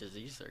like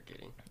disease they're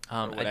getting?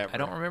 I whatever.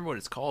 don't remember what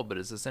it's called, but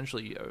it's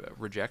essentially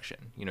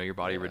rejection. Your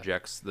body Yeah.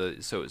 rejects the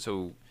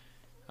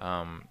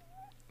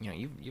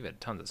you've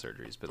had tons of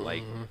surgeries, but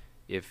like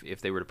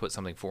if they were to put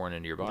something foreign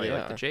into your body,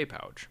 like the Yeah. J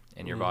pouch,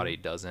 and your body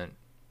doesn't,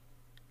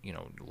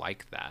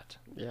 like that.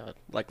 Yeah,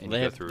 like And they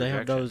you go have, through they have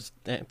rejection. those.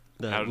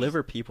 The How does-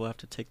 liver people have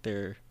to take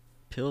their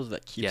pills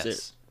that keeps Yes.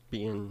 it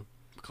being.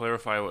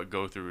 Clarify what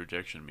go through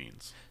rejection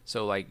means.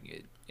 So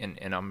like,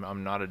 and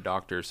I'm not a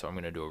doctor, so I'm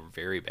going to do a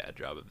very bad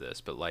job of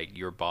this. But like,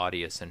 your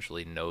body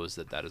essentially knows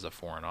that is a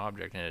foreign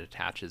object, and it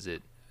attaches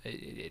it.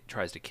 It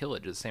tries to kill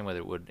it just the same way that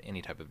it would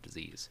any type of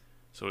disease.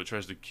 So it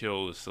tries to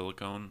kill the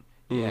silicone.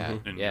 Yeah,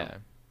 And- yeah.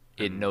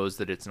 It and- knows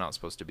that it's not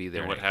supposed to be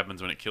there. And what and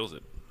happens when it kills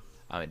it?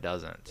 it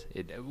doesn't.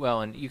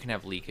 And you can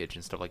have leakage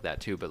and stuff like that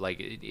too. But like,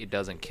 it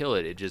doesn't kill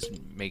it. It just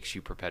makes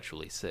you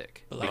perpetually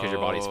sick because your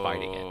body's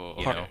fighting it.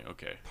 You know?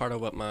 Okay. Part of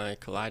what my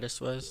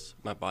colitis was,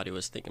 my body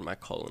was thinking my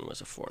colon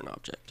was a foreign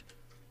object.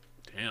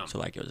 Damn. So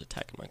like it was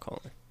attacking my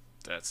colon.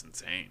 That's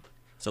insane.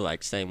 So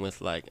like same with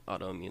like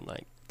autoimmune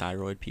like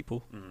thyroid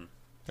people, Mhm.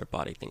 their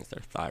body thinks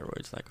their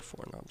thyroid's like a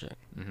foreign object.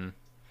 Mm-hmm.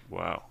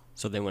 Wow.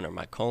 So then when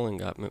my colon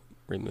got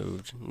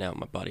removed, now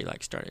my body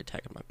like started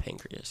attacking my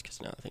pancreas because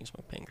now it thinks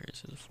my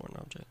pancreas is a foreign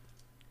object.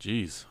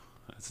 Jeez.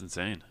 That's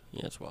insane.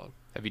 Yeah, it's wild.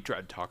 Have you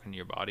tried talking to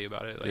your body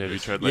about it? Like, Yeah, have you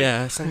just- tried like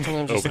yeah, sometimes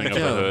I'm just opening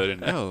like, up a yo, hood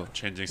and yo.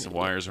 changing some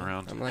wires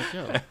around? I'm like,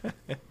 yo,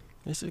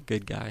 this is a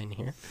good guy in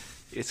here.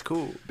 It's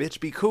cool, bitch.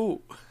 Be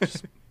cool.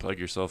 Plug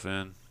yourself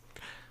in.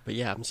 But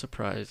yeah, I'm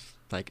surprised.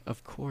 Like,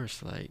 of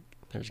course, like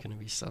There's gonna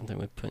be something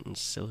with putting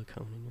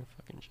silicone in your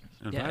fucking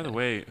chest. And Yeah. by the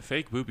way,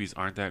 fake boobies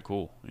aren't that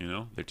cool. You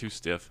know, they're too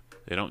stiff.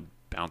 They don't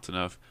bounce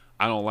enough.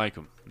 I don't like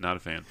them. Not a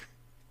fan.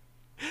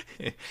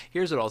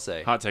 Here's what I'll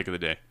say. Hot take of the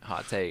day.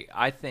 Hot take.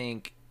 I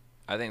think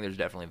there's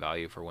definitely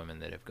value for women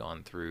that have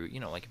gone through,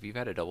 like if you've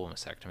had a double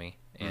mastectomy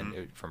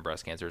and from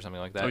breast cancer or something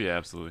like that. Oh yeah,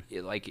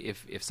 absolutely. Like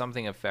if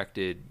something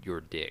affected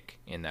your dick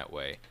in that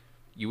way,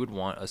 you would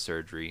want a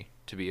surgery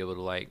to be able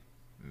to like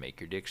make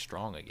your dick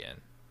strong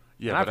again.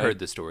 Yeah, And I've but heard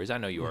the stories. I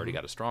know you already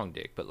got a strong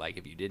dick, but like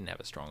if you didn't have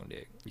a strong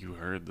dick, You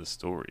heard the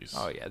stories.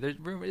 oh yeah, there's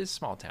room. It's a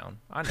small town.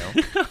 I know,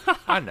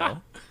 I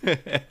know.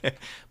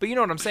 But you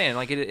know what I'm saying?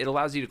 Like it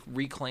allows you to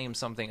reclaim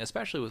something,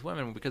 especially with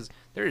women, because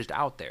they're just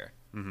out there.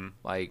 Mm-hmm.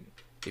 Like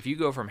if you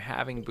go from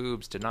having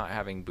boobs to not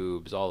having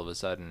boobs, all of a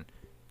sudden,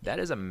 that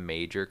is a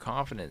major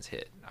confidence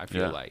hit. I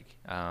feel Yeah. like.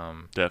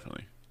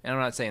 Definitely. And I'm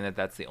not saying that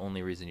that's the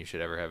only reason you should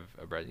ever have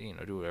a breast.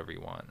 Do whatever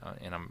you want.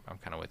 And I'm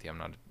kind of with you. I'm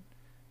not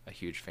a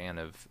huge fan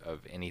of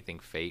anything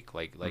fake.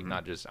 Like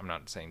not just. I'm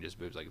not saying just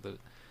boobs. Like the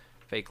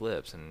fake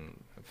lips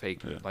and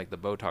fake like the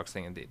Botox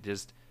thing. And it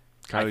just.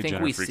 I Kylie think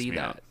Jenner we freaks see me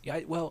that. out. Yeah.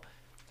 Well.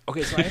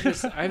 Okay. So I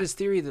have this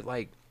theory that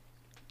like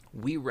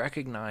we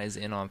recognize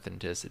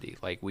inauthenticity.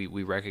 Like we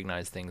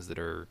recognize things that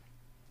are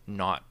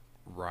not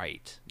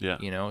right.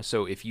 Yeah.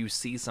 So if you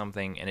see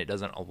something and it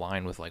doesn't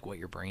align with like what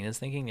your brain is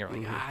thinking, you're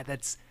like,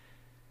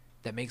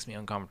 that makes me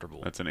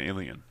uncomfortable. That's an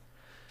alien.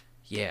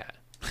 Yeah.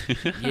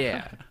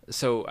 Yeah.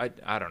 So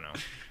I don't know.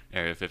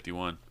 Area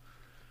 51.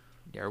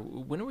 Yeah.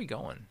 When are we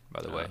going,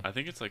 by the way? I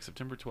think it's like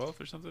September 12th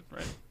or something,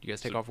 right? You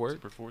guys take off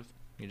work? September 4th.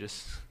 You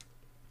just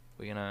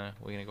we gonna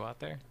go out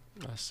there?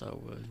 I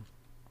so would.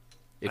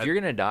 If you're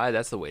gonna die,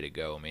 that's the way to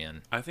go,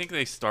 man. I think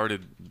they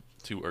started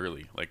too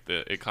early. Like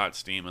it caught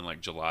steam in like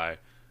July,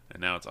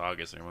 and now it's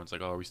August, and everyone's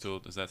like, "Oh,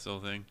 is that still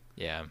a thing?"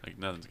 Yeah. Like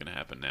nothing's gonna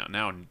happen now.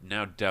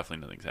 Now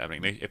definitely nothing's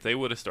happening. If they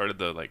would have started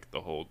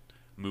the whole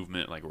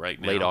movement like right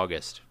now, Late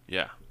August.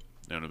 yeah,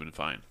 that would have been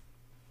fine.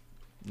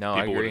 No,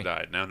 People I would agree. have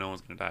died. Now no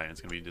one's gonna die, and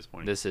it's gonna be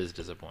disappointing. This is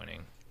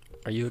disappointing.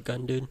 Are you a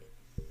gun dude?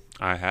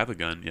 I have a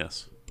gun.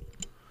 Yes,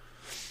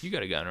 You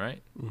got a gun,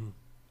 right? Mm-hmm.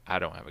 I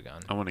don't have a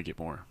gun. I want to get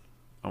more.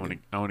 I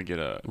want to get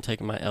a. I'm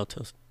taking my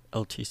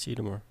LTC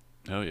tomorrow.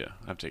 Oh yeah,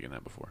 I've taken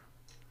that before.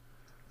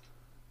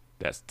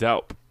 That's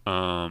dope.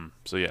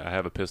 So yeah, I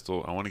have a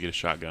pistol. I want to get a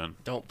shotgun.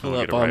 Don't I pull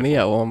wanna up get a on me at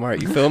rifle.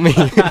 Walmart. You feel me?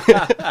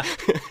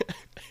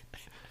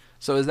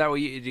 So is that what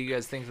do you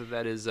guys think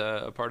that is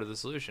a part of the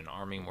solution,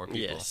 arming more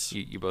people? Yes.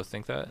 You both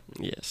think that?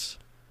 Yes.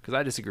 Because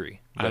I disagree.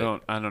 I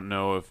don't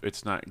know if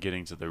it's not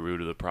getting to the root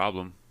of the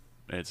problem.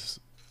 It's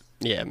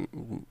Yeah.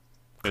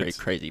 It's-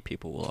 Crazy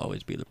people will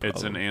always be the problem.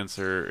 it's an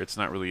answer. It's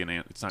not really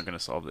it's not going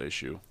to solve the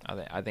issue.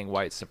 I think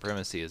white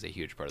supremacy is a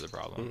huge part of the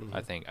problem.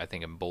 Mm-hmm. I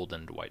think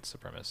emboldened white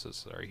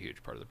supremacists are a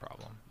huge part of the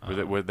problem.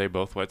 Were they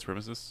both white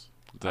supremacists?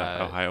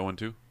 The Ohio one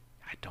too?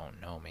 I don't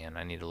know, man.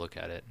 I need to look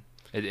at it.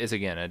 It's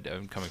again,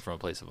 I'm coming from a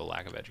place of a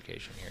lack of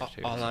education here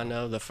too. All I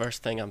know, the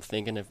first thing I'm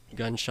thinking if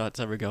gunshots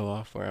ever go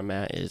off where I'm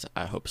at is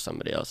I hope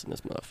somebody else in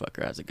this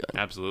motherfucker has a gun.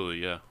 Absolutely,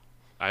 yeah.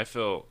 I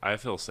feel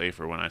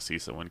safer when I see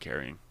someone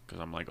carrying because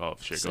I'm like, oh,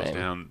 if shit goes Same.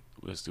 down,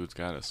 this dude's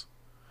got us.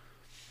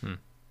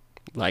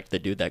 Like the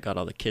dude that got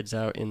all the kids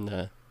out in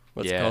the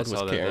what's it yeah, called I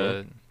saw was that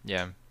carrying.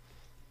 yeah.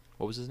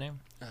 What was his name?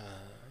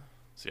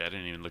 See, I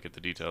didn't even look at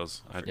the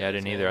details. Yeah, I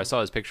didn't either. I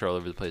saw his picture all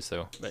over the place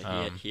though. But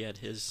he had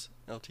his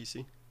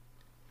LTC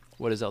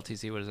What is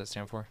LTC? What does that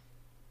stand for?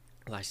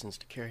 license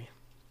to carry.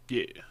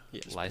 Yeah. He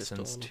had his License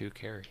pistol on him. to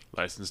carry.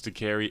 License to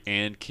carry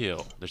and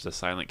kill. There's a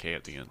silent K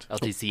at the end.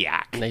 LTC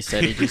Act. And they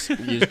said he just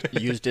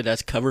used it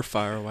as cover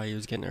fire while he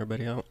was getting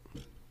everybody out.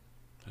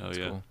 Hell That's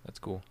yeah. cool. That's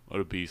cool. What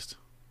a beast.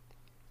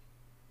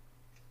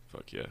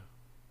 Fuck yeah.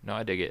 No,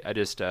 I dig it. I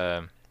just,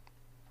 I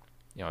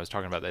was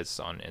talking about this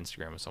on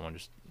Instagram with someone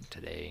just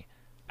today.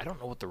 I don't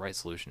know what the right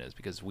solution is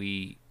because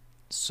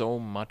so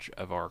much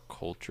of our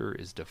culture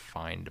is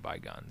defined by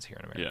guns here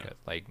in America. Yeah.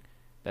 Like,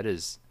 that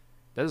is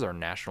our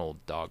national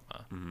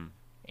dogma. Mm-hmm.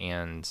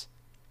 And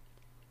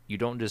you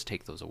don't just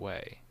take those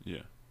away.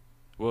 Yeah.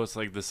 Well, it's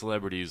like the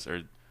celebrities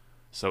are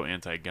so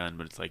anti-gun,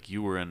 but it's like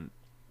you were in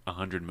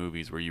 100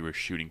 movies where you were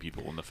shooting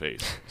people in the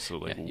face. So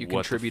like, Yeah, you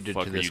what contributed the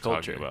fuck to are this you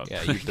culture. talking about?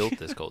 Yeah, you built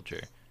this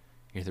culture.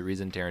 You're the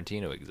reason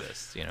Tarantino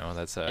exists.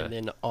 That's And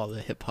then all the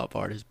hip hop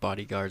artists,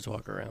 bodyguards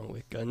walk around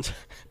with guns.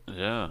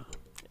 Yeah.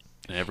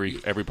 And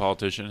every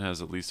politician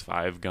has at least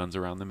 5 guns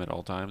around them at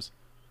all times.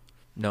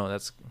 no,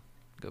 that's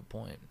a good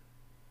point.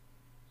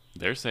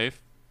 They're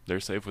safe. They're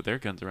safe with their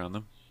guns around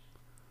them.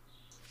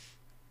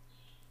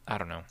 I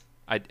don't know.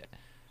 I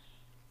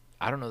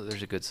don't know that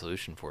there's a good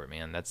solution for it,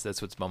 man. That's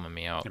what's bumming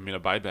me out. I mean, a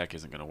buyback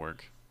isn't going to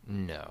work.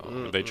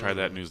 No. They tried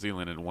that in New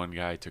Zealand, and one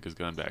guy took his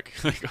gun back.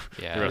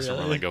 Yeah. The rest of them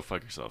were Really? like, go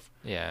fuck yourself.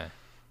 Yeah.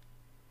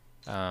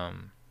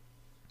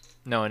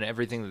 No, and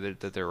everything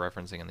that they're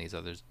referencing in these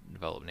other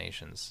developed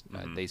nations,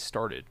 Mhm. they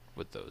started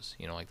with those.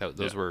 Like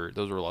those Yeah. were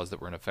laws that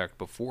were in effect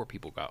before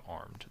people got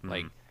armed.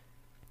 Like, Mhm.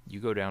 you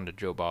go down to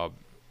Joe Bob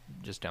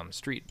just down the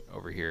street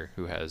over here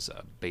who has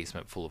a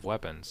basement full of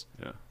weapons,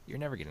 Yeah. you're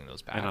never getting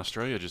those back. And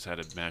Australia just had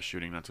a mass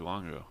shooting not too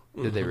long ago,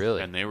 Did they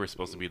really? and they were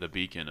supposed to be the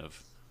beacon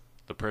of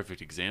the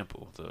perfect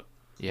example,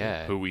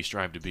 Yeah. who we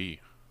strive to be.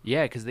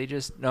 Yeah, because they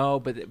just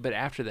but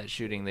after that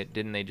shooting,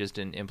 they just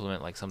didn't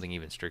implement like something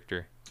even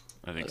stricter?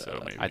 I think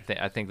so. Maybe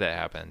I think that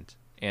happened,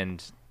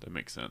 and that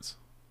makes sense.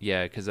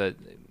 yeah, because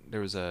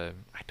there was I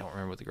don't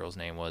remember what the girl's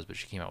name was, but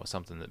she came out with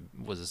something that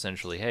was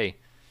essentially, hey,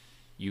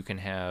 you can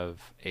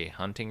have a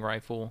hunting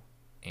rifle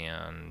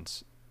and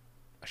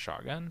a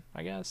shotgun,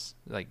 I guess,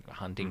 like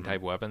hunting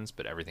type weapons,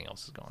 but everything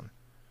else is gone.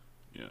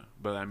 Yeah,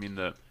 but I mean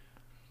the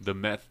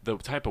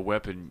type of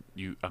weapon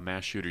a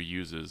mass shooter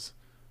uses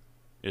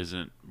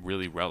isn't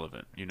really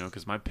relevant,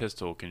 because my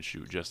pistol can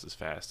shoot just as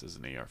fast as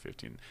an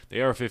AR-15.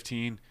 The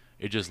AR-15,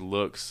 it just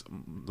looks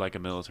like a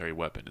military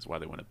weapon, is why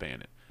they want to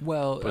ban it.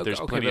 Well, But there's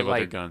okay, plenty but of other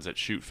like, guns that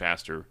shoot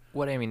faster.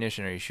 what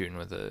ammunition are you shooting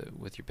with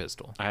your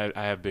pistol? I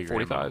have bigger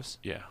 45s?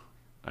 ammo. Yeah,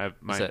 I have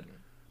Is that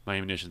my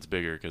ammunition's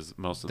bigger because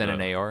most of than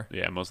an AR?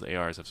 Yeah, most of the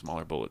ARs have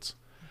smaller bullets,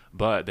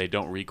 but they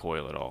don't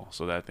recoil at all.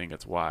 So I think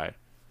that's why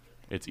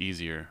it's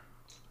easier,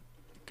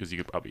 because you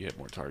could probably hit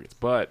more targets.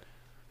 But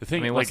the I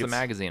thing, mean, like, what's the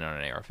magazine on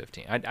an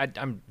AR-15?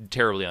 I'm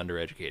terribly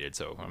undereducated,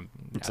 so I'm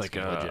It's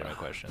asking like, legitimate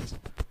questions.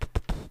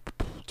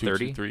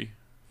 30, 30?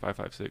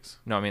 5.56.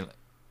 No, I mean,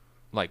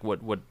 like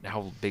what?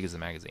 How big is the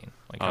magazine?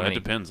 Like how That many?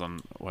 depends on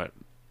what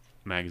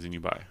magazine you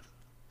buy.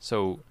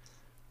 So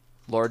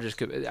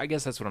largest. I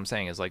guess that's what I'm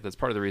saying is like that's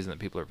part of the reason that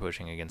people are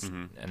pushing against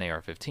Mm-hmm. an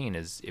AR-15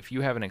 is if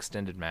you have an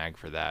extended mag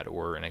for that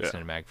or an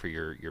extended mag for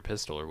your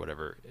pistol or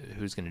whatever,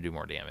 who's going to do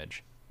more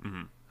damage?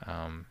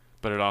 Mm-hmm.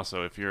 But it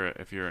also, if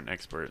you're an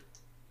expert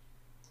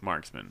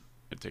marksman,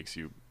 it takes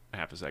you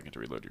half a second to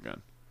reload your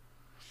gun.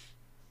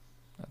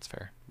 That's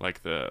fair.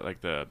 Like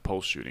the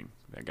pulse shooting,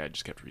 that guy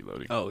just kept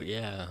reloading. Oh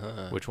yeah.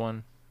 Huh. Which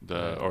one?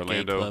 The Gay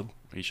Orlando, Club.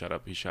 he shot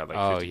like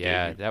Oh 50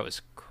 yeah, gauge. that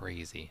was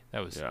crazy.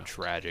 That was Yeah.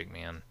 tragic,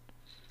 man.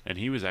 And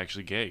he was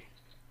actually gay.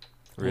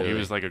 Really? He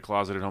was like a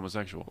closeted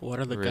homosexual. What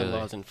are the Really? gun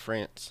laws in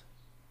France?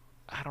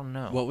 I don't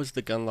know. What was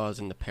the gun laws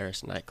in the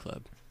Paris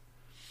nightclub?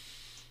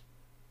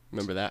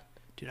 Remember that?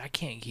 Dude, I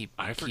can't keep.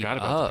 I keep forgot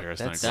about the up. Paris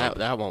That's- nightclub.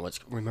 That one was.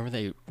 Remember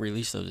they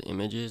released those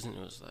images and it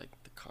was like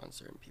the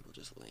concert and people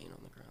just laying on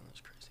the ground. That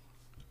was crazy.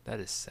 That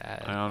is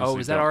sad. I Oh, honestly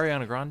was that don't-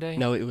 Ariana Grande?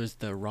 No, it was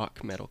the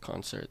rock metal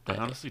concert. I The,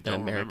 honestly the don't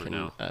remember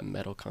American now.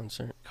 metal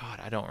concert. God,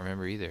 I don't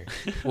remember either.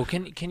 Well,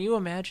 can you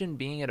imagine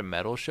being at a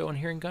metal show and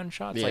hearing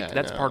gunshots? Yeah, Like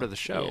that's no. part of the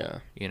show. Yeah.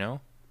 You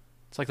know,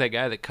 it's like that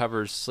guy that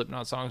covers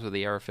Slipknot songs with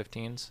the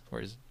AR-15s,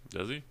 where he's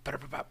Does he?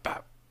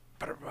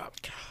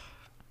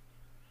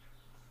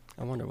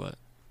 I wonder what.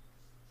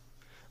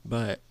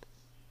 But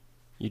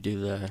you do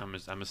the.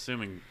 I'm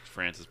assuming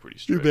France is pretty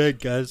Too strict. bad,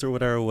 guys, or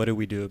whatever. What do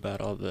we do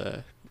about all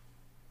the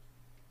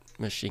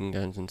machine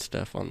guns and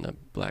stuff on the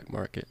black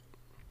market?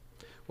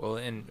 well,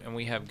 and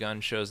we have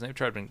gun shows, and they've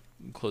tried to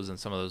closing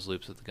some of those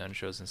loops with the gun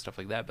shows and stuff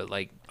like that. But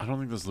like, I don't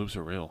think those loops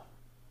are real.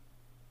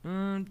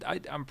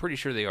 I'm pretty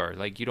sure they are.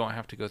 Like, you don't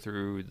have to go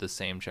through the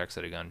same checks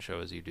at a gun show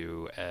as you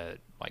do at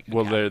like.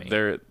 Well,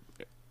 Academy.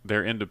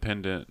 they're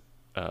independent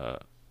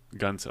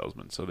gun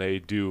salesmen, so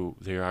they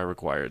are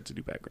required to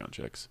do background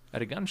checks.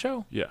 At a gun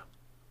show, Yeah,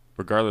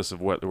 regardless of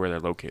where they're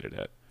located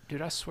at.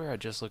 dude. I swear I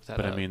just looked that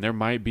But up. I mean, there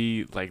might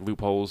be like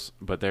loopholes,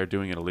 but they're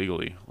doing it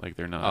illegally. Like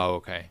they're not. oh,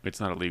 okay. It's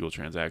not a legal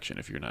transaction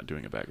if you're not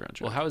doing a background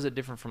check. Well, how is it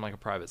different from like a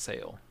private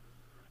sale?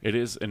 It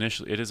is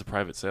a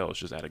private sale. It's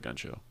just at a gun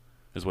show,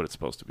 is what it's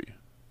supposed to be.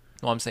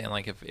 Well, I'm saying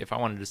like if I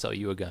wanted to sell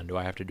you a gun, do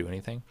I have to do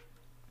anything?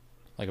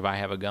 Like if I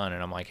have a gun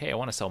and I'm like, hey, I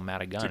want to sell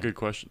Matt a gun. It's a good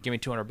question. Give me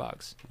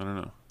 $200. I don't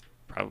know.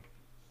 Probably.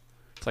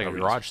 It's like a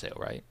Probably garage sale,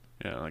 right?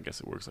 Yeah, I guess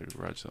it works like a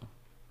garage sale.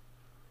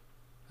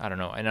 I don't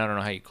know, and I don't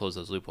know how you close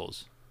those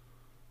loopholes.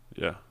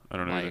 Yeah, I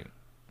don't know. Like, either.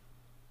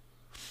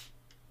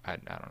 I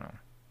don't know.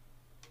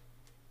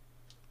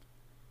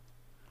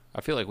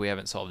 I feel like we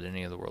haven't solved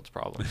any of the world's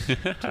problems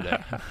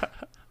today.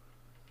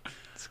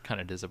 It's kind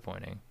of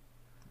disappointing.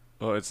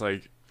 Well, it's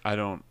like I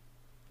don't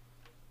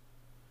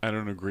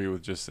agree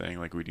with just saying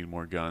like we need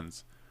more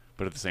guns,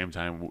 but at the same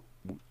time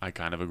I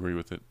kind of agree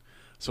with it.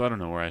 So I don't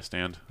know where I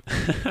stand.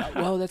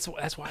 Well, that's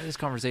why this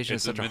conversation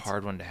is It's a such a mental-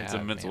 hard one to have. It's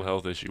a mental man.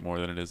 health issue more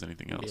than it is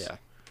anything else. Yeah.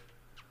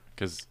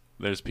 Because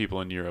there's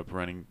people in Europe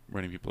running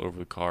people over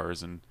with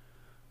cars and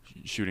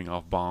shooting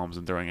off bombs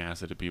and throwing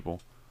acid at people.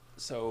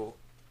 So,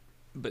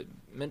 but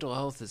mental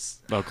health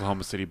is The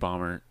Oklahoma City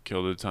bomber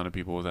killed a ton of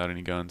people without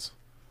any guns,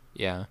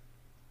 yeah.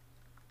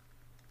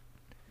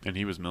 and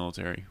he was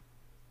military.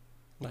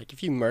 Like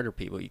if you murder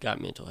people, you got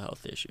mental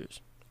health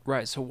issues.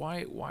 Right. So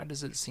why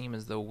does it seem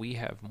as though we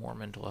have more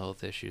mental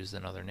health issues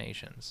than other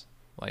nations?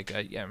 Like,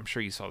 yeah, I'm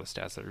sure you saw the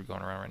stats that are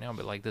going around right now,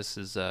 but like this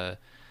is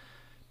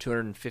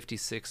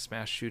 256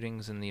 mass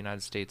shootings in the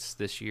United States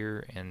this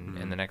year, and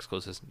the next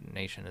closest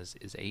nation is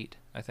 8,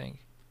 I think.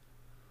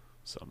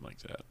 Something like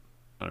that.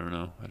 I don't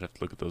know. I'd have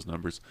to look at those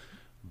numbers.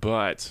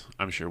 But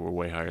I'm sure we're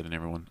way higher than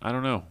everyone. I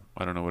don't know.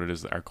 I don't know what it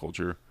is. Our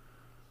culture.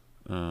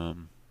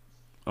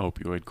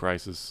 Opioid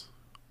crisis.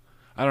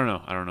 I don't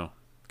know.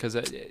 Because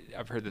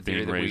I've heard the theory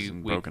Being that raised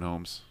in broken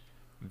homes.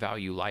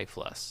 value life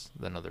less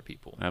than other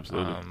people.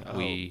 Absolutely.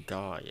 We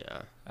God,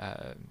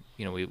 yeah.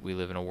 we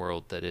live in a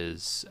world that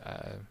is,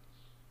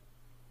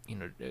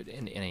 in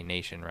a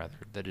nation rather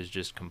that is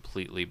just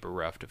completely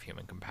bereft of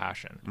human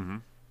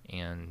compassion,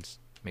 and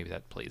maybe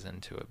that plays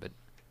into it. But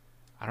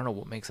I don't know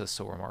what makes us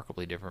so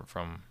remarkably different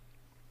from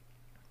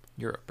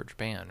Europe or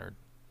Japan or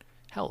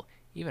hell,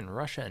 even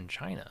Russia and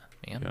China,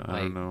 man. Yeah, I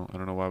don't know. I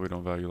don't know why we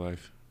don't value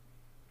life.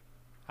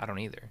 I don't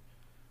either.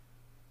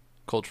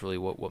 Culturally,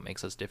 what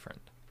makes us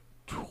different?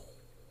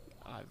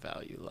 I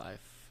value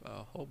life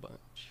a whole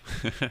bunch.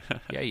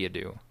 Yeah, you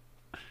do.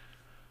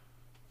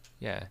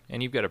 Yeah,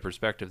 and you've got a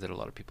perspective that a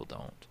lot of people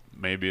don't.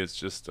 Maybe it's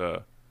just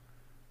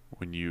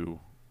when you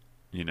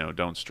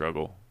don't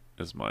struggle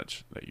as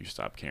much that you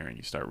stop caring.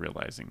 You start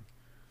realizing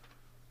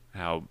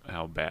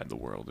how bad the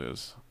world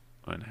is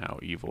and how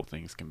evil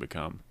things can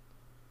become.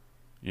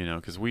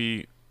 Because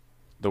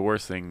the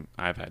worst thing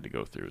I've had to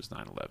go through is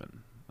 9/11.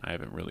 I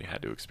haven't really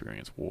had to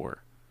experience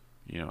war.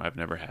 I've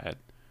never had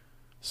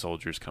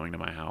soldiers coming to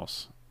my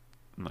house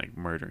and like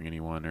murdering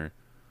anyone or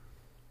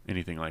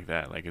anything like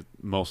that. Like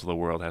most of the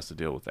world has to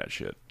deal with that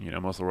shit.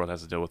 Most of the world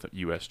has to deal with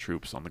U.S.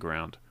 troops on the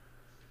ground,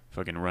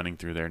 fucking running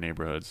through their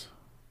neighborhoods,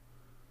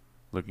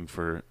 looking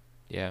for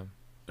Yeah.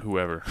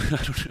 whoever.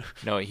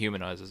 No, it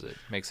humanizes it.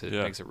 Makes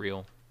it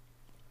real.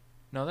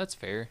 No, that's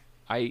fair.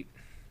 I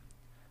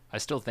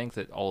still think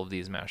that all of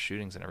these mass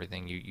shootings and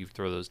everything, you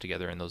throw those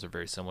together and those are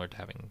very similar to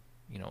having,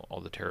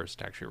 all the terrorist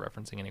attacks you're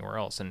referencing anywhere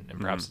else, and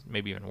perhaps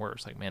maybe even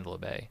worse, like Mandalay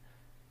Bay,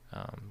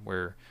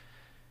 where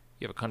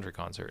you have a country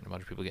concert and a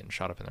bunch of people getting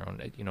shot up in their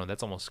own,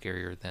 that's almost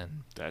scarier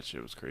than... That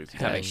shit was crazy.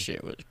 That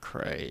shit was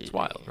crazy. It's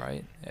wild,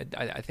 right?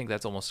 I think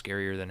that's almost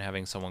scarier than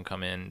having someone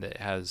come in that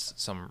has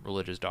some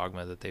religious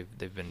dogma that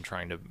they've been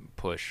trying to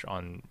push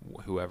on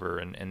whoever,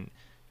 and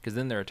because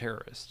then they're a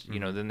terrorist.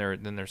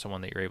 Then they're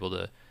someone that you're able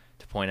to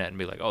point at and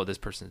be like, oh, this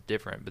person's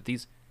different. But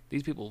these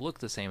people look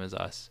the same as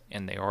us,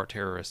 and they are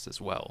terrorists as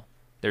well.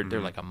 They're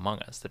like among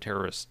us, the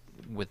terrorists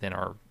within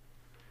our,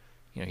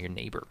 your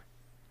neighbor.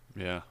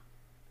 Yeah.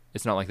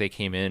 It's not like they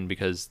came in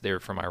because they're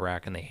from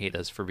Iraq and they hate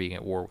us for being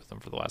at war with them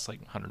for the last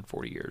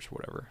 140 years or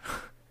whatever.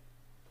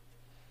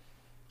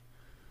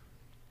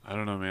 I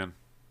don't know, man.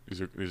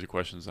 These are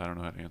questions I don't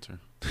know how to answer.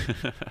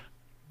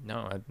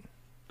 No,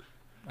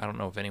 I don't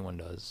know if anyone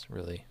does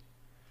really,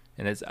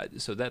 and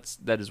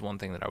that is one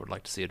thing that I would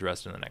like to see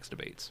addressed in the next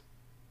debates.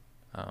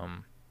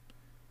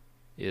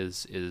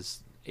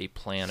 Is a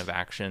plan of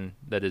action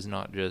that is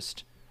not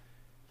just,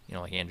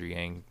 like Andrew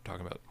Yang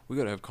talking about, we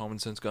got to have common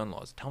sense gun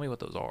laws. Tell me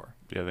what those are.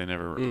 Yeah, they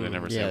never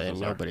say what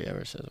those nobody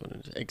ever says what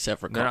it is, except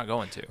for they're not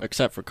going to.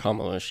 Except for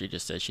Kamala, she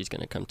just said she's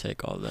gonna come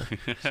take all the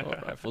assault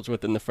rifles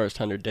within the first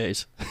 100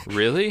 days.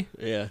 Really?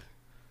 Yeah.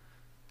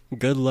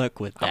 Good luck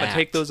with that. I'm gonna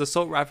take those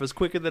assault rifles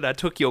quicker than I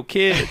took your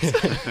kids.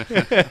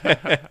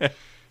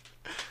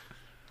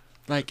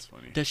 Like,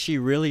 does she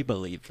really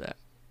believe that?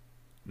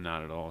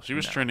 Not at all. She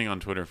was trending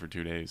on Twitter for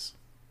 2 days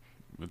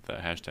with the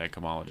hashtag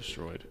Kamala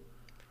destroyed.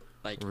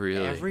 Like,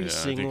 really? every I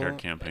single think our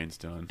campaign's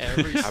done.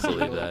 every I believe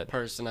single that.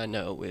 person I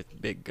know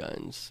with big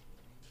guns,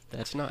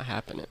 that's not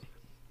happening.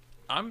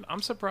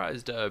 I'm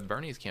surprised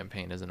Bernie's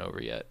campaign isn't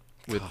over yet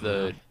with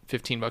the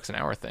 $15 an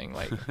hour thing.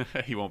 Like,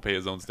 He won't pay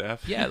his own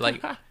staff. yeah,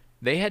 like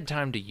they had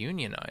time to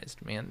unionize,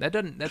 man.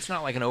 That's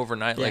not like an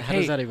overnight. Yeah, like, how hey,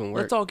 does that even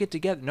work? let's all get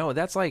together. No,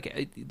 that's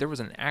like there was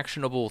an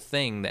actionable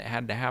thing that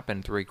had to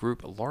happen through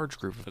a large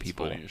group of That's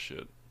people. funny as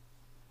shit.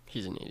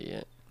 He's an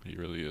idiot. He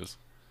really is.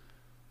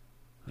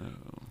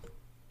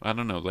 I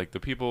don't know. Like the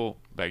people,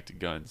 back to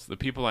guns. The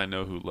people I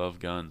know who love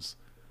guns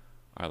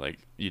are like,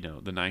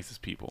 the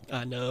nicest people.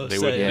 I know. They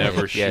would Yeah,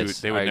 never shoot. yes,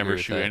 They I would agree never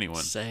with shoot that.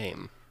 anyone.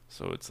 Same.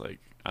 So it's like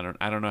I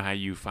don't know how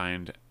you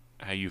find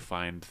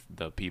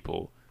the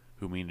people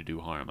who mean to do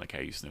harm. Like how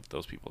you sniff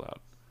those people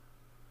out.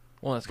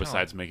 Well, that's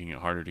Besides making it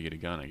harder to get a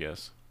gun, I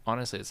guess.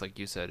 honestly, it's like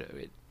you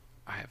said.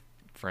 I have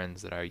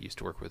friends that I used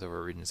to work with over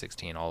at Region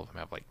 16. All of them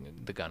have like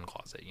the gun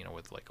closet,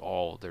 with like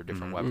all their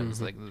different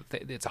weapons. Like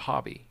it's a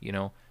hobby,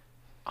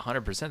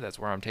 100%. That's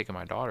where I'm taking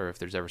my daughter if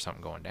there's ever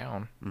something going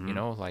down.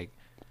 Like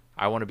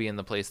I want to be in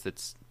the place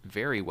that's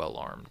very well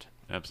armed.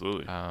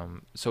 Absolutely.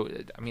 So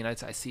I mean, I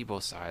see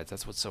both sides.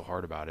 That's what's so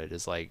hard about it.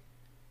 Is like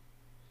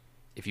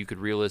if you could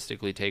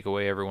realistically take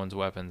away everyone's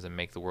weapons and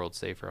make the world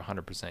safer,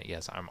 100%.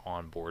 Yes, I'm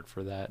on board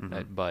for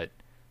that. But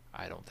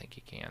I don't think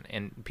you can.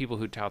 And people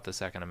who tout the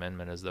Second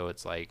Amendment as though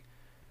it's like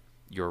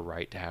your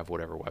right to have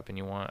whatever weapon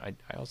you want, I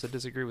also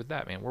disagree with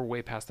that, man. We're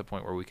way past the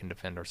point where we can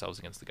defend ourselves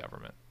against the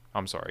government.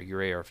 I'm sorry, your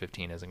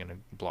AR-15 isn't going to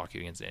block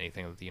you against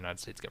anything that the United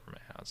States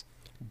government has.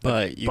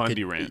 But you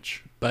Bundy could,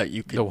 Ranch. But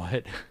you could. The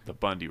what? The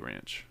Bundy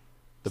Ranch.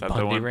 The Is that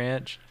Bundy one?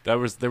 Ranch? There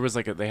was they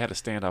had a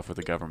standoff with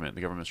the government.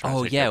 The government was trying to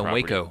Oh take yeah, their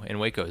in property. Waco. In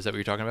Waco, is that what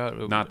you're talking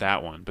about? Not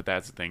that one, but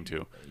that's the thing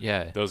too.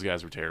 Yeah. Those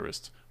guys were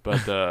terrorists.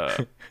 But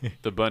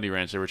the Bundy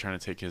Ranch, they were trying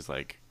to take his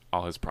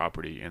all his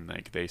property, and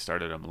they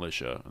started a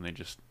militia, and they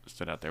just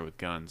stood out there with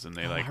guns, and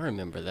they I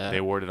remember that.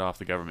 they warded off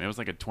the government. It was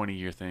like a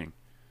 20-year thing.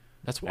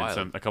 That's And wild.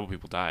 a couple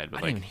people died, I but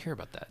didn't even hear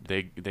about that.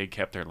 they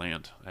kept their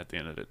land at the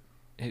end of it.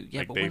 Yeah,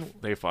 like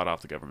but they fought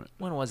off the government.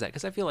 when was that?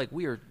 Because I feel like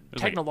we are It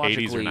was like 80s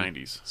technologically or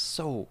 90s.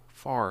 so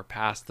far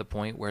past the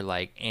point where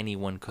like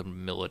anyone could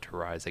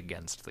militarize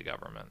against the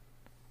government.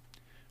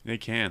 They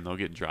can. They'll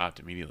get dropped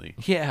immediately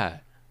Yeah.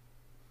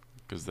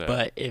 because that.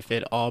 But if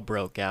it all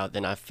broke out,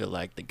 then I feel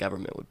like the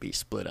government would be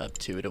split up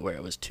too, to where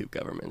it was two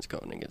governments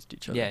going against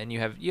each other. Yeah, and you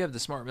have the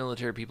smart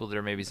military people that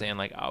are maybe saying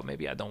like, oh,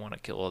 maybe I don't want to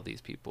kill all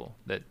these people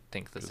that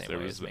think the 'cause same there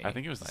way was, as me. I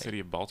think it was the Like, city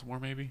of Baltimore,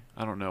 maybe.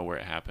 I don't know where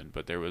it happened,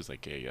 but there was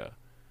like a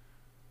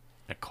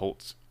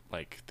cult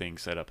like thing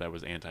set up that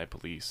was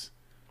anti-police,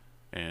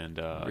 and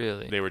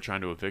Really? they were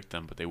trying to evict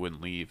them, but they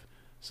wouldn't leave.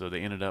 So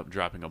they ended up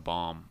dropping a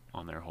bomb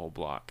on their whole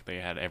block. They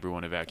had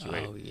everyone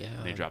evacuate. Oh, yeah.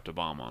 And they dropped a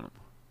bomb on them.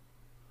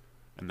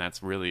 And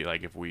that's really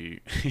like if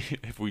we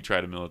if we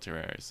try to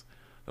militarize,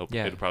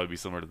 Yeah. it'll probably be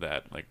similar to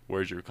that. Like,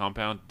 where's your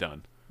compound?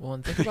 Done. Well,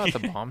 and think about the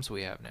bombs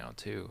we have now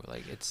too.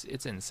 Like it's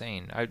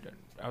insane. I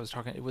was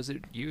talking. Was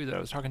it you that I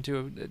was talking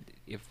to? That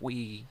if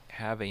we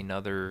have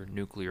another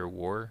nuclear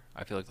war,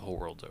 I feel like the whole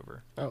world's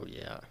over. Oh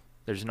yeah.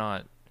 There's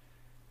not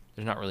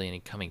really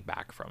any coming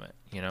back from it.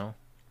 You know?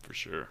 For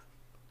sure.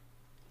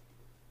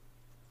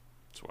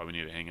 That's why we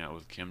need to hang out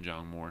with Kim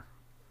Jong more.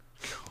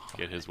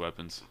 Get his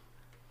weapons.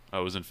 I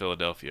was in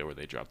Philadelphia where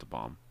they dropped the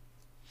bomb.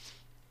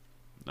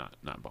 Not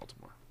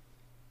Baltimore.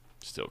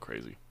 Still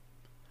crazy.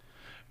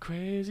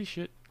 Crazy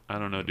shit. I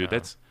don't know, dude.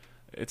 No.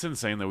 It's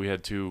insane that we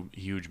had two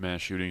huge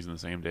mass shootings in the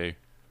same day,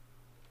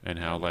 and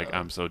how like know.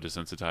 I'm so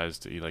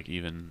desensitized to like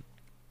even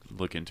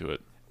look into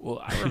it.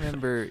 Well, I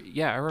remember.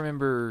 Yeah, I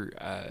remember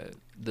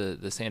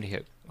the Sandy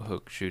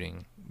Hook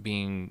shooting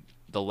being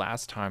the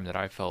last time that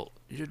I felt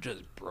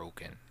just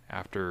broken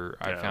after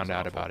I Yeah, it found was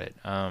out awful. about it.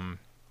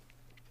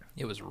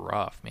 It was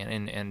rough,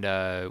 man. And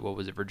what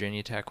was it,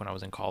 Virginia Tech when I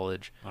was in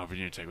college? Oh,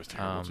 Virginia Tech was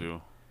terrible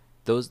too.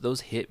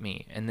 Those hit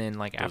me. And then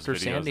like Those after videos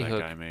Sandy that Hook,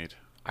 guy made.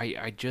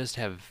 I just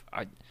have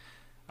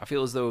I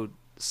feel as though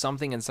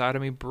something inside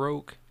of me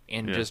broke,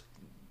 and Yeah. just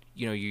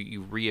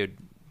you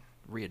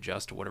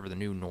readjust to whatever the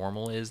new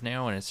normal is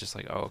now, and it's just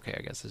like, oh, okay,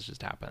 I guess this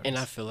just happens. And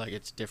I feel like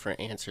it's different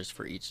answers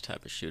for each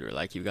type of shooter.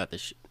 Like you got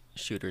the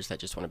shooters that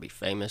just want to be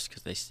famous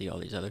because they see all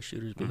these other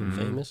shooters being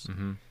famous.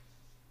 Mm-hmm.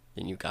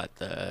 Then you got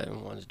the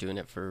ones doing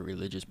it for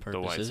religious The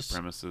white purposes.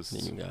 supremacists.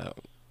 Then you got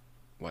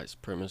white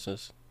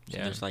supremacists. So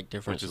Yeah. there's like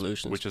different which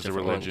solutions. is a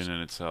different religion ones.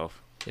 in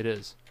itself. It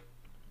is.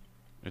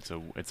 It's a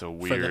For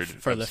weird the,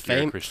 for the obscure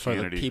for the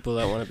Christianity, people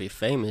that want to be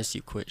famous,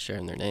 you quit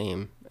sharing their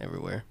name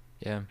everywhere.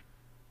 Yeah.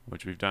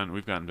 which we've done.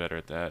 We've gotten better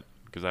at that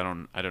because I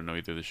don't know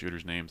either of the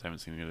shooters' names. I haven't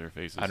seen any of their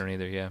faces. I don't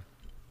either. Yeah.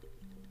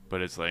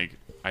 But it's like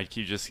I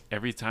keep just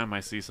every time I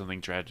see something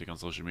tragic on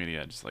social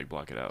media, I just like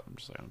block it out. I'm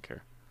just like I don't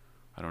care.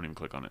 I don't even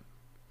click on it.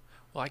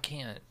 Well, I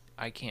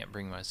can't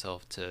bring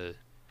myself to.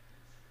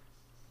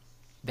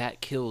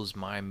 That kills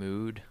my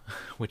mood,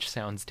 which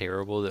sounds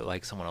terrible. That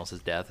like someone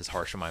else's death is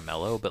harsh on my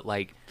mellow, but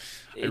like,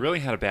 I really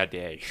had a bad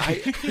day.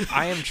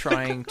 I am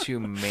trying to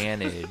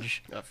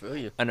manage I feel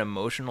you. an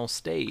emotional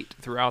state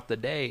throughout the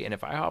day, and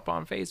if I hop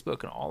on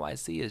Facebook and all I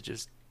see is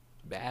just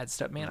bad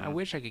stuff, man, I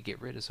wish I could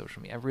get rid of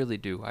social media. I really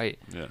do.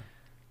 Yeah.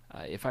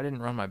 If I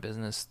didn't run my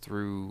business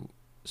through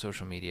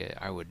social media,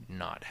 I would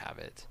not have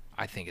it.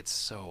 I think it's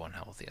so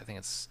unhealthy. I think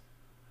it's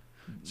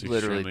It's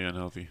literally extremely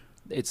unhealthy.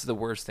 it's the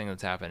worst thing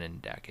that's happened in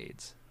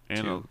decades.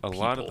 And to a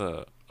lot of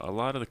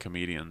people. the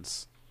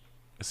comedians,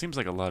 it seems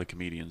like a lot of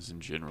comedians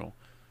in general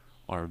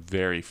are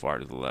very far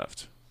to the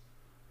left.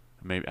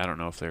 Maybe I don't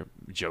know if they're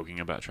joking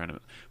about trying to,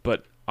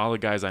 but all the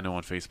guys I know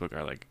on Facebook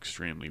are like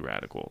extremely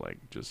radical, like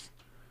just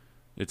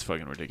it's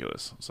fucking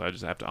ridiculous. So I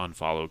just have to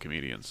unfollow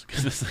comedians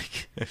because it's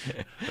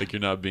like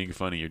you're not being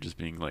funny, you're just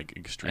being like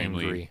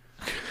extremely Angry.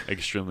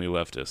 extremely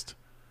leftist.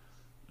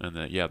 And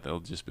that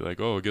they'll just be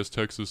like, oh, I guess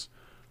Texas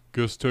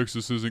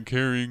isn't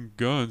carrying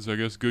guns. I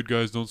guess good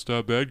guys don't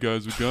stop bad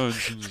guys with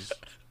guns. And just,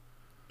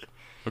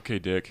 okay,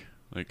 dick.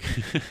 Like,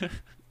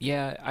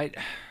 Yeah,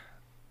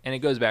 and it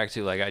goes back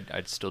to like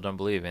I still don't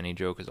believe any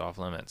joke is off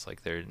limits.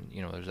 Like there's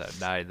that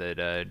guy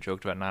that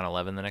joked about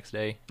 9/11 the next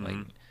day. Like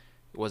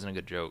it wasn't a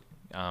good joke.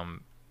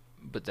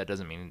 But that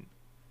doesn't mean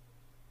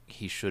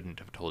he shouldn't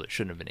have told it.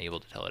 Shouldn't have been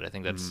able to tell it. I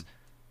think that's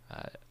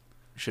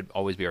should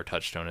always be our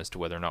touchstone as to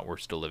whether or not we're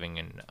still living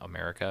in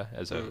America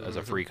as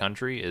a free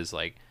country. Is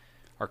like,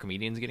 are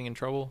comedians getting in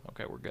trouble?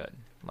 Okay, we're good.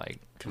 Like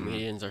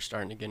Comedians are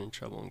starting to get in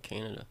trouble in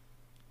Canada.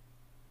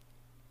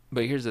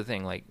 but here's the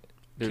thing. Like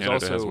there's Canada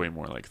also has way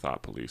more like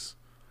thought police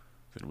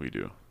than we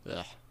do.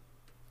 Ugh.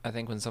 I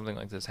think when something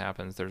like this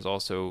happens, there's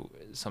also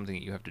something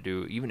that you have to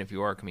do, even if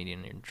you are a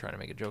comedian and you're trying to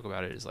make a joke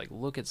about it, is like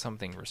look at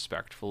something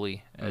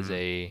respectfully as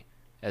a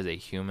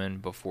human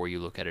before you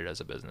look at it as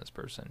a business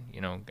person.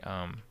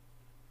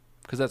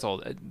 Because that's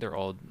all they're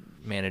all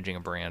managing a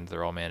brand,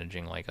 they're all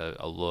managing like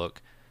a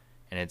look,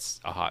 and it's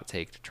a hot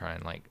take to try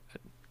and like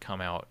come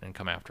out and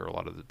come after a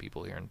lot of the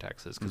people here in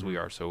Texas because we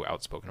are so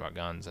outspoken about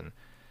guns. And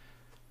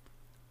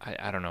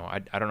I don't know.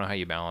 I don't know how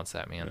you balance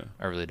that, man. Yeah.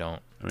 I really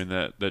don't. I mean,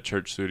 that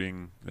church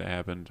shooting that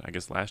happened, I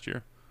guess last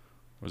year,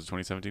 was it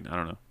 2017? I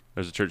don't know.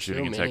 There's a church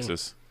shooting in many.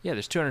 Texas. Yeah,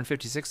 there's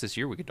 256 this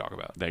year we could talk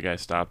about. That guy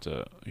stopped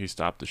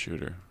the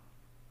shooter.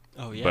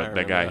 Oh yeah. I but that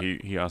remember guy,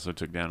 that. he also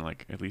took down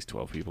like at least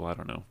 12 people. I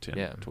don't know, 10,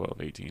 Yeah.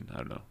 12, 18. I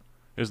don't know.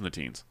 It was in the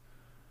teens.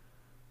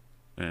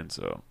 And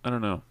so I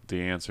don't know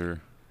the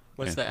answer.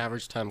 What's Yeah. the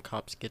average time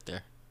cops get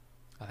there?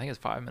 I think it's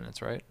 5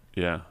 minutes, right?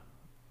 Yeah,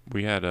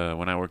 we had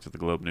when I worked at the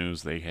Globe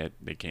News, they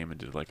came and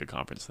did like a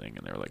conference thing,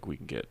 and they were like, we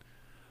can get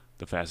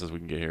the fastest we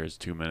can get here is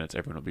 2 minutes.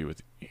 Everyone will be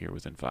here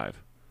within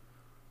 5.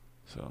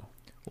 So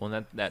Well,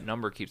 and that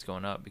number keeps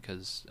going up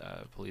because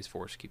police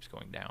force keeps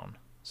going down.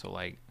 So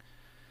like,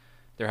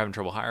 they're having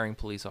trouble hiring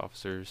police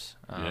officers.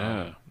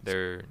 Yeah.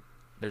 There's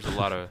a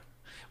lot of,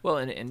 well,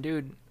 and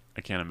dude,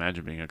 I can't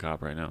imagine being a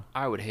cop right now.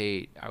 I would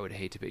hate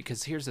to be,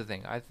 because here's the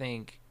thing.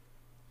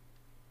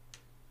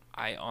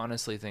 I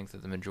honestly think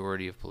that the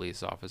majority of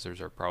police officers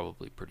are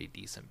probably pretty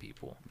decent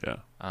people. Yeah.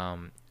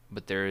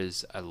 But there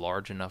is a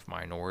large enough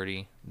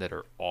minority that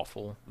are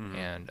awful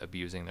and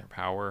abusing their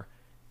power,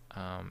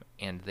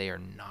 and they are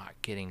not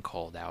getting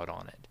called out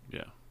on it.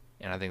 Yeah.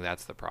 And I think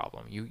that's the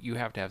problem. You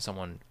have to have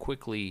someone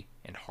quickly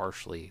and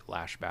harshly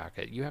lash back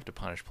at. You have to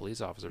punish police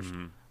officers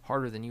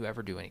harder than you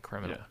ever do any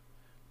criminal. Yeah.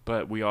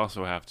 But we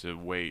also have to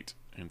wait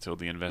until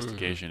the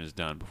investigation is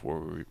done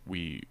before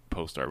we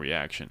post our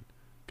reaction.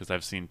 Because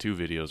I've seen 2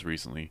 videos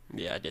recently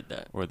Yeah, I did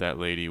that. where that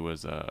lady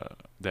was,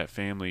 that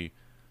family,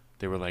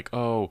 they were like,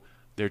 oh,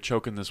 they're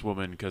choking this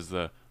woman because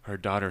her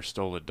daughter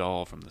stole a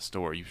doll from the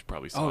store. You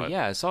probably saw Oh it.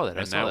 yeah, I saw that.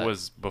 And that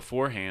was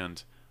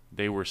beforehand.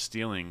 They were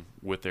stealing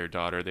with their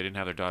daughter. They didn't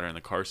have their daughter in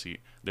the car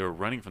seat. They were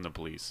running from the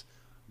police.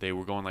 They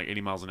were going like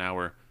 80 miles an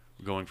hour,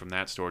 going from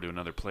that store to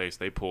another place.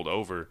 They pulled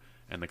over,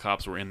 and the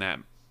cops were in that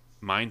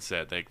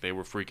mindset. They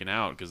were freaking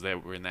out because they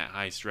were in that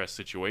high stress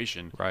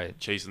situation, Right.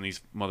 chasing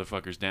these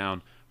motherfuckers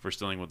down for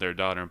stealing with their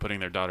daughter and putting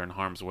their daughter in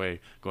harm's way,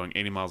 going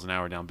 80 miles an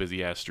hour down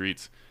busy ass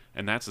streets.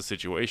 And that's the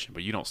situation.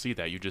 But you don't see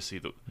that. You just see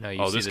you see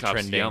this the cop's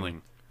trending.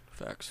 yelling.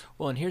 Facts.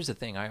 Well, and here's the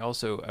thing. I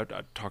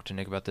talked to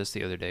Nick about this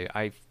the other day.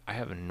 I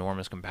have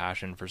enormous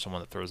compassion for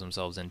someone that throws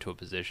themselves into a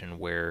position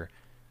where,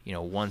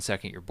 1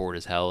 second you're bored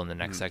as hell, and the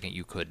next second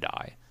you could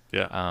die.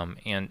 Yeah.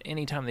 And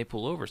anytime they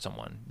pull over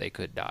someone, they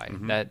could die.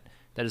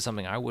 That is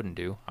something I wouldn't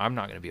do. I'm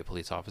not going to be a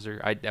police officer.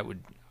 I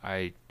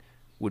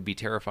would be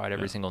terrified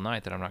every single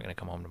night that I'm not going to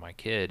come home to my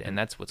kid, and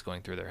that's what's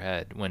going through their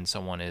head when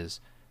someone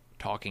is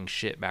talking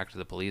shit back to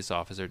the police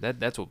officer.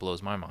 That's what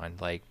blows my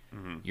mind. Like,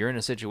 you're in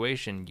a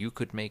situation you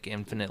could make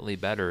infinitely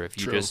better if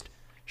you True. just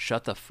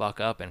shut the fuck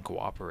up and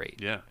cooperate.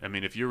 Yeah, I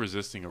mean, if you're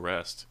resisting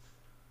arrest,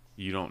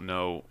 you don't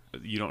know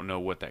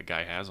what that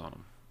guy has on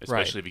him,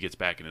 especially if he gets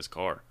back in his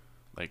car.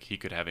 Like, he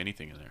could have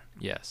anything in there,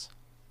 Yes.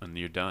 and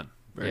you're done.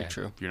 Very Yeah.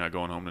 true. You're not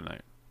going home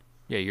tonight.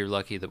 Yeah, you're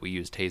lucky that we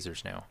use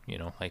tasers now,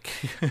 like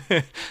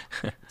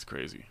It's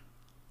crazy.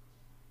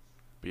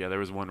 But yeah, there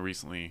was one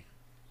recently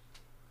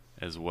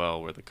as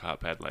well where the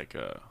cop had like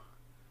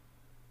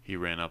he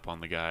ran up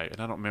on the guy,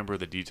 and I don't remember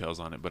the details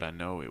on it, but I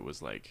know it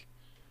was like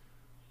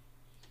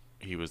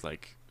he was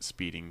like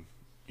speeding.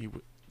 It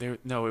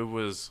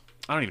was,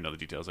 I don't even know the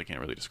details. I can't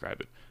really describe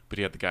it. But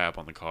he had the guy up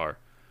on the car,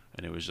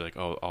 and it was like,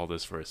 oh, all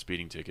this for a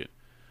speeding ticket.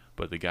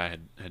 But the guy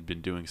had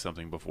been doing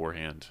something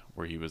beforehand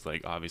where he was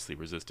like obviously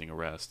resisting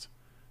arrest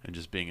and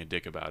just being a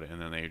dick about it.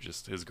 And then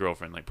his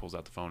girlfriend like pulls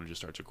out the phone and just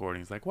starts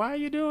recording. He's like, why are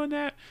you doing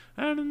that?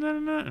 And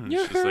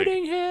you're it's just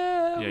hurting like,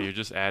 him. yeah, you're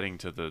just adding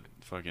to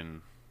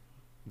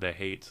the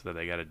hate that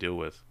they got to deal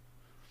with.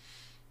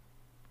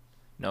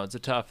 No, it's a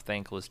tough,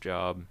 thankless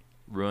job,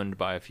 ruined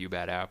by a few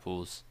bad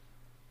apples.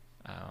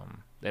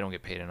 They don't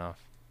get paid enough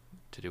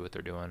to do what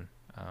they're doing.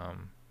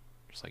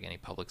 Just like any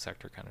public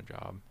sector kind of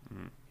job.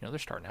 They're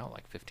starting out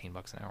like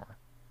 $15 an hour.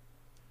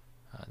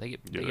 They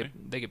get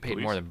paid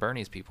more Police? than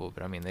Bernie's people,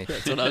 but I mean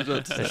That's what I was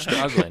about to they're say.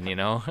 struggling.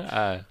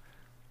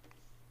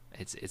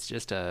 It's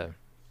just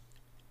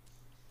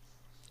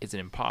it's an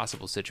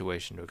impossible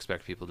situation to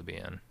expect people to be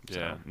in. So.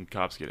 Yeah, and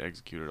cops get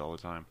executed all the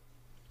time.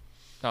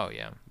 Oh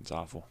yeah. It's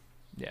awful.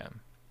 Yeah.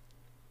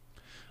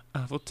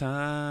 Awful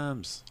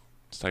times.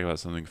 Let's talk about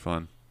something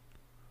fun.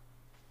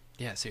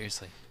 Yeah.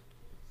 Seriously.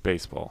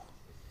 Baseball.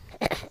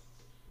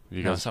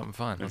 You No, guys, something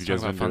fun. have Let's you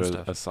talk guys about been fun to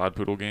stuff. a sod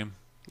poodle game?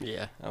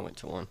 Yeah, I went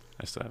to one.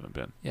 I still haven't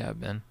been. Yeah,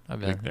 I've been. I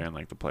think they're in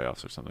like the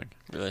playoffs or something.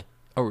 Really?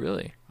 Oh,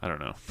 really? I don't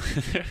know.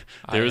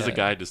 There was a I,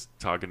 guy just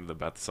talking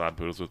about the sod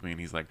poodles with me, and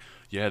he's like,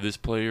 "Yeah, this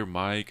player,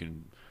 Mike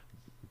and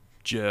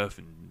Jeff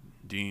and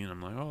Dean."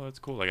 I'm like, "Oh, that's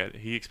cool." Like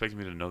he expected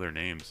me to know their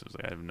names. I was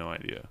like, I have no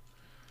idea.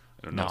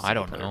 I don't know. No, a I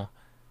single don't player.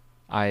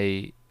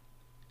 know.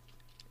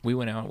 We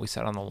went out. We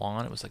sat on the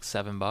lawn. It was like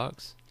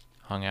 $7.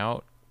 Hung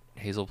out.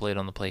 Hazel played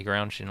on the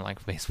playground. She didn't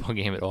like a baseball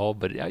game at all,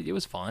 but it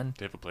was fun.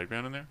 They have a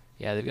playground in there.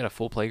 Yeah, they've got a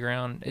full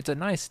playground. It's a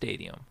nice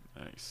stadium.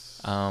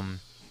 Nice.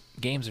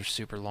 Games are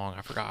super long.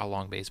 I forgot how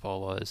long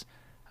baseball was,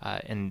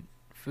 and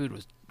food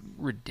was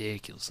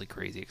ridiculously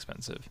crazy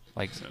expensive.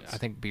 Like Makes sense. I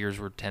think beers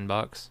were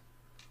 $10.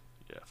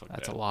 Yeah, fuck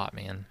That's that. a lot,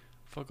 man.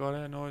 Fuck all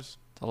that noise.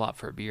 It's a lot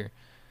for a beer,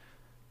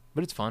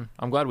 but it's fun.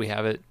 I'm glad we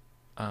have it.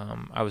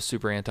 I was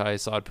super anti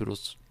Sod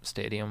Poodles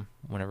Stadium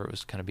whenever it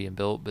was kind of being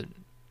built, but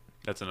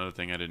That's another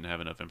thing I didn't have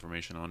enough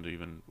information on to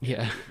even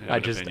yeah,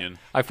 have an opinion.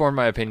 I formed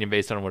my opinion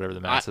based on whatever the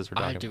masses were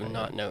I talking do about.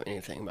 not know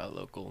anything about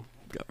local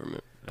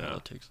government. Yeah.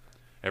 politics.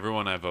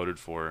 Everyone I voted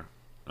for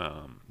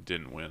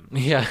didn't win.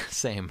 Yeah,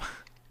 same.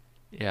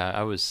 Yeah, I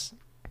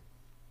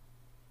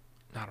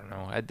don't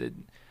know.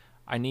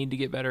 I need to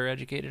get better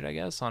educated, I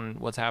guess, on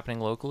what's happening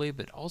locally,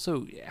 but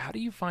also, how do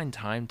you find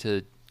time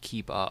to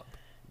keep up?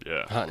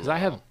 Yeah. Because I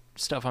have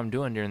stuff I'm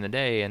doing during the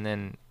day, and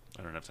then,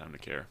 I don't have time to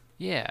care.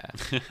 yeah,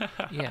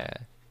 yeah.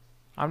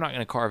 I'm not going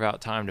to carve out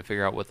time to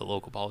figure out what the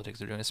local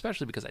politics are doing,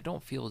 especially because I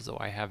don't feel as though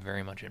I have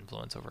very much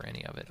influence over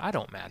any of it. I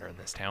don't matter in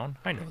this town.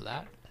 I know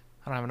that.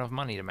 I don't have enough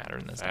money to matter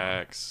in this town.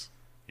 Facts.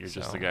 You're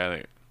just So- the guy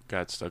that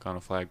got stuck on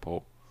a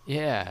flagpole.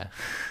 Yeah,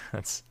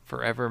 that's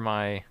forever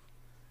my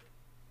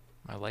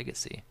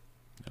legacy.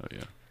 Oh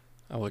yeah.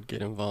 I would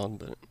get involved,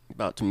 but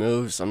about to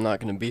move, so I'm not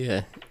going to be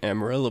a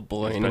Amarillo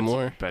boy He's about to-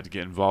 anymore. About to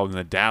get involved in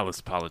the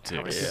Dallas How many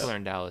politics. people are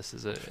in Dallas?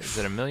 Is it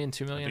 $1 million,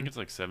 2 I million? think it's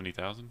like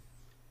 70,000.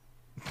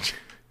 Let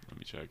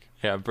me check.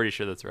 Yeah, I'm pretty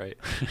sure that's right.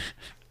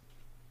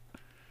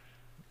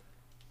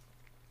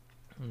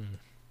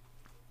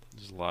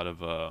 There's a lot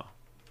of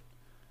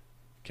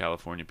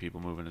California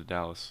people moving to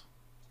Dallas,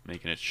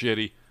 making it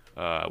shitty.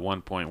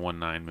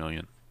 1.19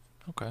 million.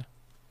 Okay.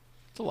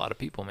 It's a lot of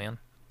people, man.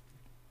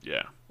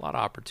 Yeah. A lot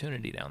of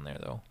opportunity down there,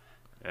 though.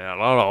 Yeah, a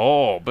lot of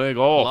oil, big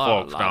oil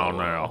Lot- folks lot down of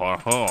there. oil. Ha,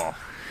 ha.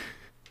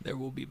 There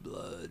will be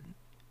blood.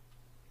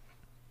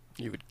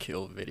 You would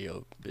kill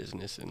video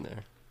business in there.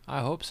 I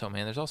hope so,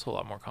 man. There's also a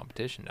lot more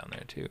competition down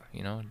there, too.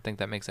 You know, I think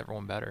that makes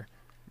everyone better.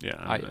 Yeah,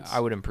 I mean, that's- I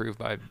would improve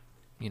by,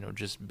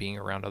 just being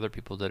around other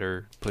people that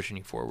are pushing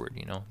you forward,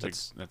 you know?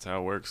 that's how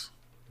it works.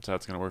 That's how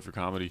it's gonna work for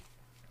comedy.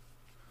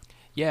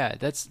 Yeah,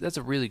 that's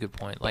a really good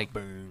point. Like,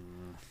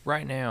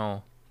 right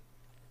now,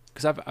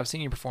 because I've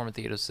seen you perform at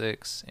the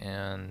 806,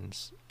 and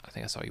I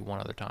think I saw you one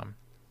other time,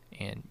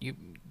 and you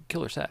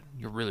killer set.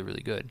 You're really,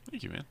 really good.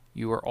 Thank you, man.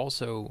 You are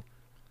also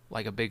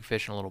like a big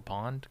fish in a little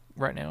pond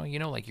right now. You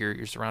know, like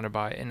you're surrounded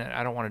by, and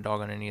I don't want to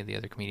dog on any of the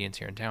other comedians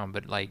here in town,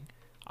 but like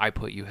I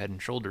put you head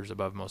and shoulders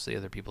above most of the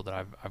other people that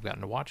I've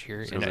gotten to watch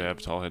here. So And they I- have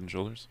tall head and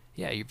shoulders.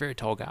 yeah, you're a very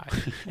tall guy,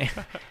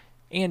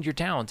 and you're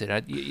talented.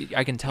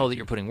 I can tell that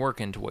you're putting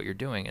work into what you're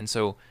doing, and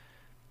so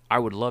I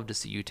would love to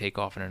see you take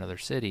off in another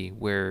city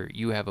where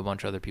you have a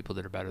bunch of other people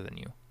that are better than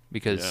you.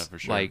 Because Yeah, for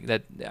sure. like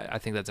that, I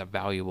think that's a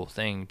valuable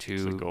thing the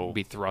to goal.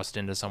 be thrust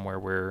into somewhere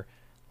where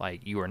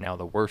like you are now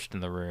the worst in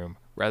the room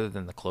rather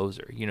than the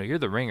closer. You know, you're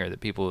the ringer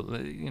that people,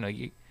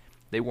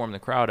 they warm the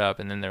crowd up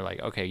and then they're like,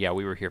 okay, yeah,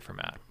 we were here for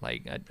Matt.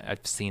 Like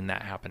I've seen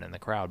that happen in the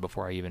crowd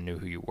before I even knew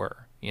who you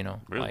were. You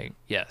know, Really? like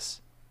yes,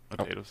 At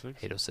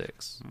 806.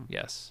 806,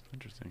 yes.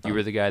 Interesting. You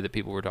were the guy that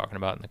people were talking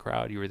about in the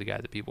crowd. You were the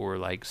guy that people were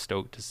like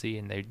stoked to see,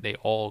 and they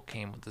all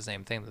came with the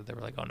same thing that they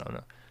were like, oh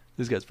no,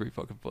 this guy's pretty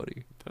fucking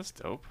funny. That's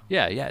dope.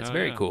 Yeah, it's Oh,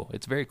 very yeah. cool.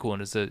 It's very cool,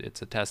 and it's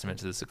a testament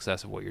to the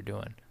success of what you're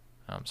doing.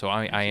 So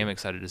I am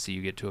excited to see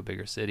you get to a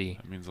bigger city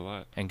That means a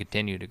lot. and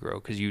continue to grow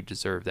because you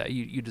deserve that.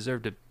 You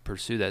deserve to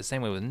pursue that.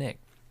 Same way with Nick.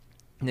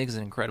 Nick is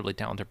an incredibly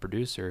talented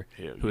producer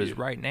Hell who is yeah.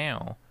 right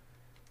now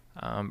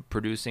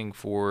producing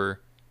for,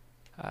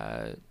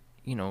 a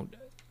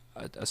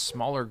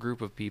smaller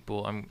group of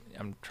people. I'm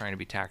trying to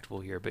be tactful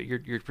here, but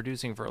you're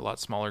producing for a lot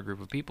smaller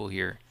group of people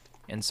here,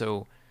 and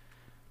so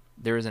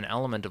there is an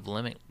element of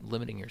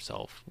limiting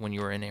yourself when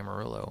you are in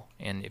Amarillo.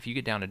 And if you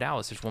get down to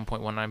Dallas, there's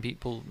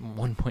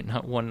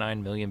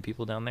 1.19 million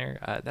people down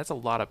there. That's a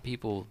lot of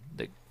people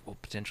that will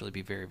potentially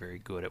be very, very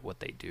good at what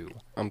they do.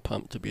 I'm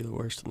pumped to be the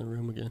worst in the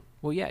room again.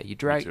 Well, yeah,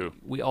 too.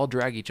 we all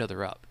drag each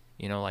other up.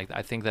 You know, like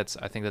I think that's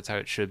how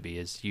it should be.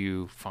 Is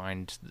you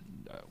find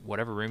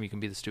whatever room you can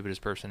be the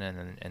stupidest person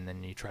in, and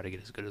then you try to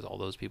get as good as all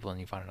those people, and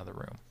you find another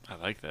room. I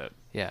like that.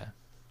 Yeah.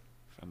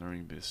 If I'm the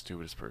ring, be the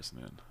stupidest person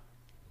in.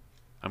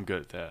 I'm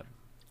good at that.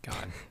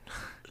 God,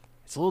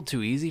 it's a little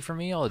too easy for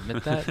me. I'll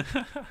admit that.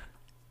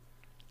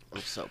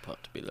 I'm so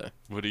pumped to be there.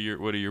 What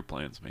are your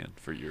plans, man,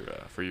 for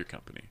your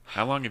company?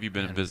 How long have you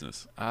been in Man.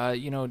 business?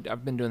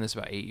 I've been doing this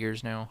about 8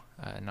 years now,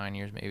 9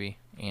 years maybe,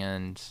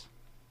 and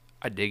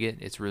I dig it.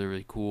 It's really,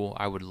 really cool.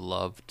 I would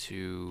love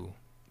to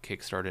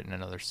kickstart it in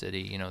another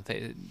city. You know,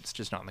 it's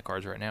just not in the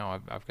cards right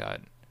now. I've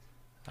got,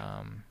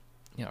 I've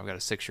got a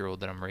 6-year-old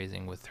that I'm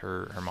raising with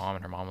her mom,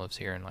 and her mom lives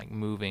here, and like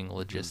moving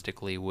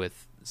logistically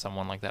with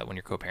someone like that when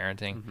you're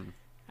co-parenting,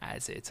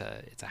 it's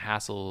a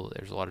hassle.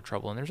 There's a lot of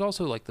trouble, and there's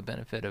also like the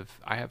benefit of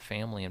I have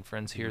family and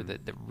friends here that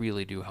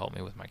really do help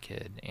me with my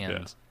kid,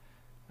 and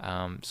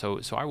so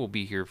I will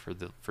be here for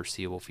the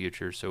foreseeable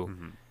future. So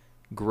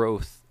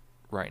growth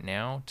right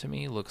now to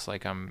me looks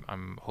like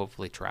I'm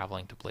hopefully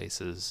traveling to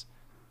places.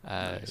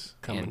 Nice.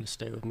 Coming and- to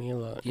stay with me a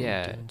lot.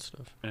 Yeah. And doing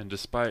stuff. And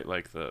despite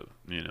like the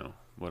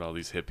what all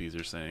these hippies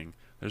are saying,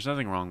 there's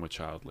nothing wrong with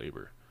child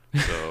labor.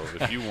 So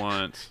if you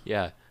want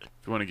Yeah.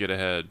 to get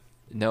ahead,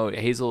 No,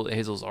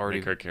 Hazel's already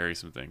make her carry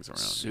some things around.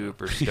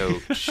 super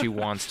stoked. She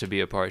wants to be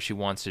a part. She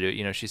wants to do it.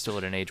 You know, she's still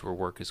at an age where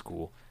work is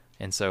cool,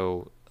 and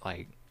so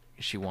like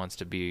she wants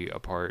to be a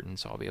part. And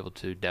so I'll be able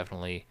to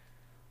definitely,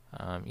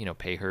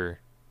 pay her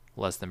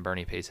less than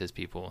Bernie pays his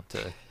people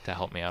to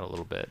help me out a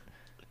little bit.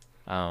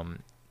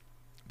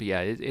 But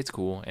yeah, it's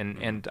cool,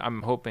 and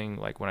I'm hoping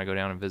like when I go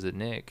down and visit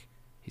Nick,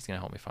 he's gonna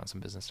help me find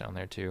some business down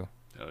there too.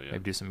 Hell yeah.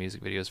 Maybe do some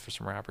music videos for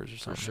some rappers or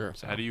something. sure.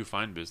 So how do you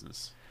find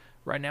business?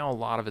 Right now, a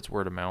lot of it's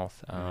word of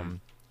mouth.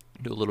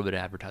 Do a little bit of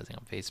advertising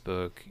on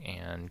Facebook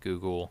and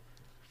Google,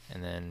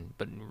 and then,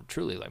 but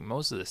truly, like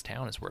most of this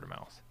town is word of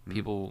mouth.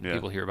 People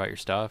hear about your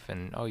stuff,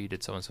 and oh, you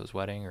did so and so's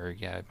wedding, or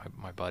yeah,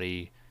 my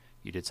buddy,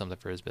 you did something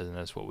for his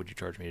business. What would you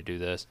charge me to do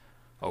this?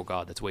 Oh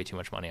God, that's way too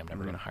much money. I'm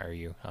never gonna hire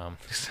you.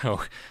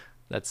 So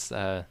that's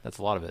a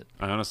lot of it.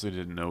 I honestly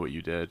didn't know what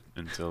you did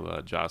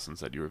until Jocelyn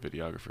said you were a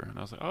videographer, and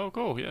I was like, oh,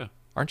 cool, yeah.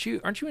 Aren't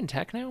you in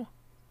tech now?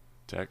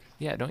 Tech.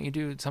 Yeah, don't you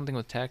do something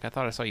with tech? I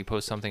thought I saw you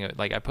post something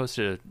like I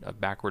posted a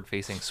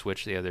backward-facing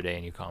switch the other day,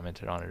 and you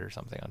commented on it or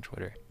something on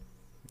Twitter.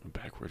 A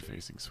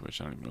backward-facing switch.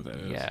 I don't even know what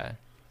that is. Yeah.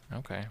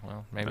 Okay.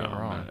 Well, maybe No, I'm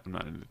wrong. I'm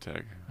not into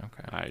tech.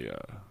 Okay.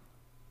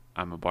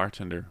 I'm a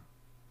bartender.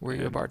 Where are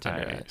you a and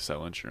bartender I at?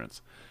 sell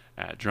insurance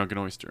at Drunken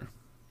Oyster.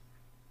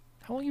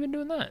 How long you been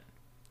doing that?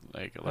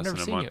 Like I've less never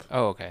than a seen month. you.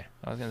 Oh, okay.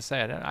 I was gonna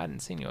say I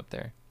hadn't seen you up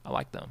there. I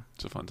like them.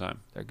 It's a fun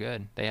time. They're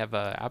good. They have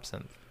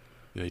absinthe.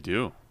 They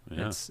do.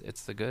 Yeah.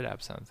 It's the good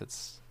absinthe.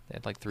 They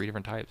had like 3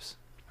 different types.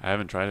 I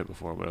haven't tried it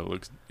before, but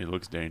it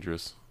looks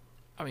dangerous.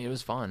 I mean, it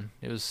was fun.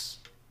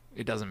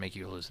 It doesn't make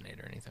you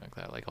hallucinate or anything like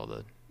that. Like all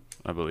the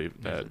I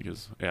believe that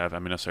because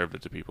I served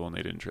it to people and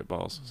they didn't trip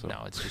balls. So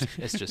no,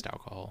 it's just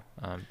alcohol.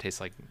 Tastes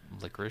like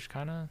licorice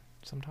kind of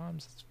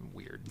sometimes. It's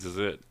weird. This is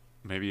it.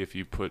 Maybe if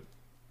you put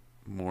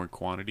more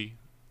quantity,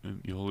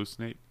 you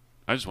hallucinate.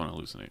 I just want to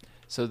hallucinate.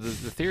 So the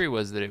theory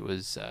was that it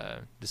was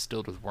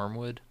distilled with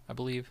wormwood, I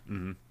believe,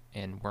 Mm-hmm.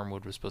 and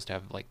wormwood was supposed to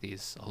have like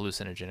these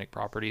hallucinogenic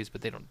properties,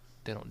 but they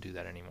don't do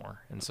that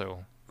anymore. And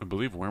so I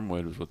believe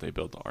wormwood was what they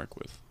built the ark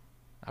with.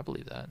 I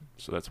believe that.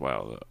 So that's why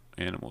all the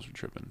animals were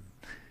tripping.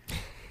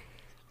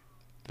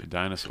 The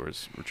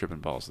dinosaurs were tripping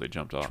balls, so they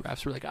jumped off.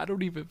 Giraffes were like, I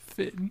don't even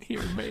fit in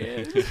here,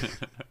 man.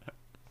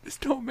 This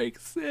don't make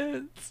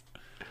sense.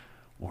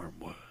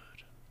 Wormwood.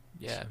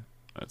 Yeah.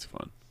 That's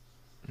fun.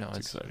 No, It's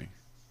it's exciting.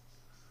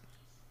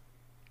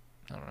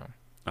 I don't know.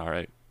 All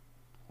right.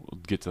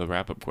 We'll get to the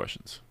wrap-up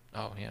questions.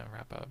 Oh yeah,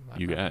 wrap up.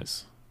 You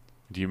guys,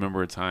 do you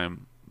remember the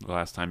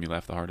last time you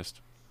laughed the hardest?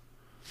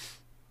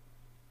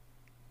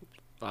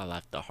 I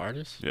laughed the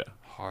hardest. Yeah.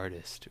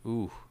 Hardest.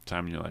 Ooh,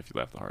 Time in your life you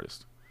laughed the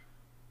hardest.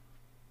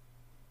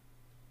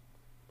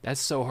 that's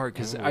so hard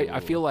because I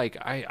feel like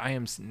I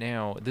am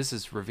now. This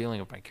is revealing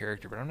of my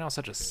character, but I'm now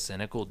such a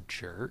cynical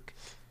jerk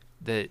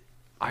that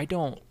I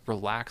don't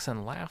relax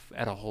and laugh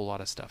at a whole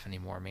lot of stuff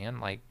anymore, man.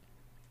 Like,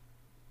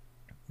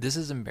 this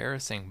is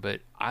embarrassing,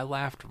 but I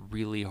laughed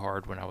really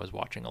hard when I was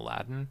watching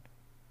Aladdin.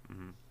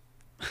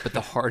 But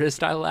the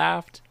hardest I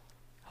laughed.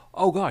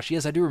 Oh gosh,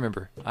 yes, I do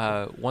remember.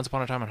 Once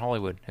Upon a Time in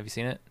Hollywood. Have you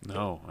seen it?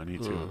 No, I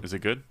need to. Is it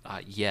good?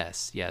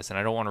 Yes, and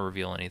I don't want to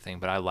reveal anything,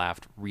 but I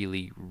laughed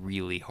really,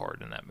 really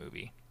hard in that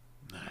movie.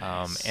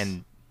 Nice.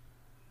 And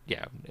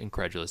yeah,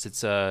 incredulous.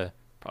 It's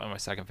probably my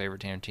second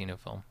favorite Tarantino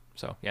film.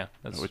 So yeah,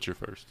 that's. What's your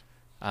first?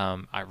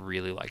 I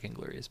really like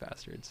Inglourious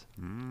Bastards.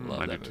 Love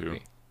I that do movie.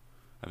 too.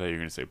 I thought you were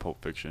going to say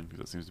Pulp Fiction because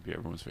that seems to be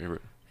everyone's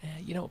favorite.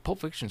 Pulp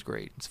Fiction's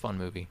great. It's a fun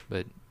movie,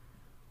 but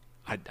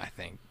I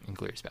think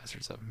Inglourious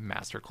Bastards is a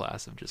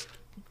masterclass of just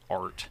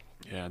art.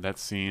 Yeah, that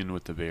scene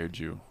with the bear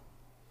Jew.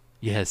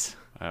 Yes.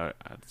 I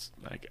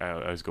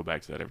always go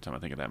back to that every time I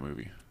think of that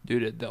movie.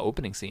 Dude, the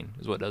opening scene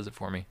is what does it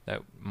for me.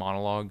 That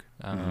monologue.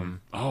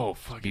 Oh,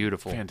 fucking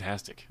beautiful.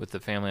 fantastic! With the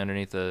family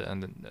underneath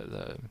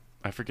the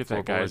I forget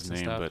that floorboards guy's and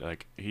name, stuff. but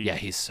like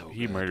he's so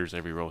he good. murders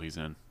every role he's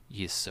in.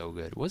 He's so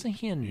good. Wasn't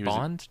he in He was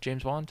Bond?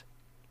 James Bond?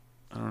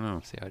 I don't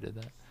know. See how I did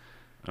that?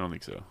 I don't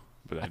think so.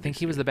 But I think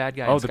he was the bad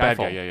guy. Oh, in the bad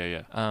guy. Skyfall.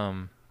 Yeah.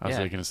 I was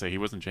yeah. going to say he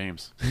wasn't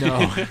James.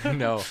 No,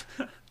 no.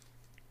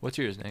 What's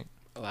yours, Nick?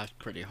 I laughed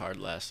pretty hard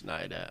last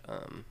night at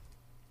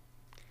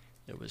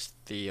it was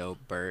Theo,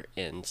 Bert,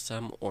 and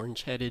some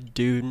orange-headed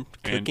dude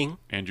cooking.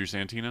 Andrew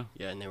Santino.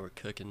 Yeah, and they were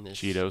cooking this.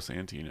 Cheeto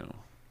Santino.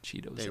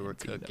 Cheetos. They were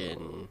Santino.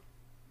 cooking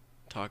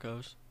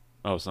tacos.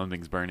 Oh,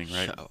 something's burning,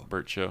 right? Show.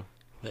 Burt Show.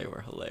 They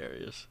were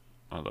hilarious.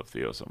 I love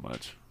Theo so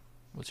much.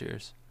 What's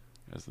yours?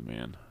 As the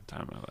man,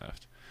 time I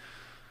laughed.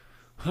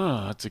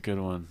 Huh, that's a good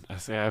one.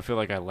 I feel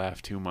like I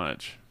laugh too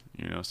much,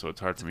 so it's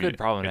hard for me. Good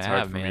problem to it's hard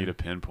have, for me man. to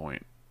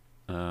pinpoint.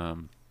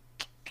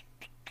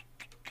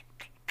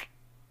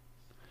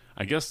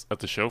 I guess at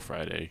the show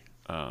Friday,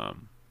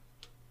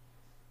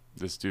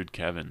 this dude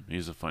Kevin,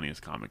 he's the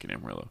funniest comic in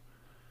Amarillo.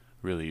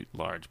 Really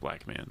large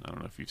black man. I don't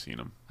know if you've seen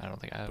him. I don't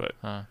think I have. But-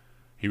 Huh.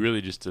 He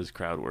really just does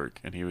crowd work,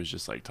 and he was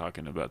just like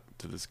talking about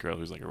to this girl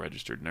who's like a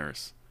registered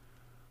nurse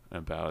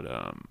about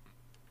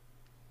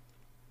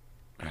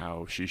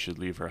how she should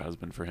leave her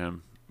husband for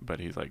him,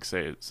 but he's like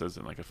says it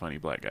in like a funny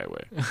black guy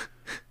way.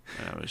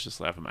 And I was just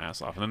laughing my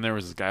ass off. And then there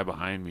was this guy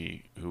behind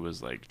me who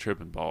was like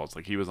tripping balls,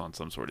 like he was on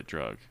some sort of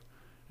drug,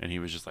 and he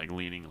was just like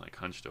leaning like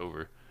hunched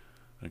over,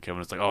 and Kevin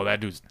was like, "Oh,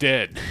 that dude's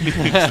dead."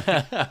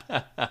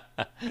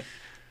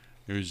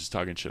 He was just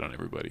talking shit on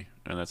everybody,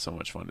 and that's so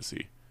much fun to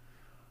see.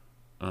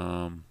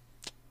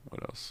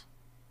 What else?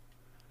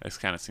 This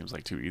kind of seems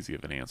like too easy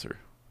of an answer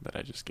that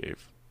I just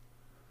gave.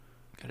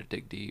 Gotta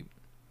dig deep.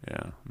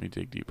 Yeah, let me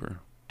dig deeper.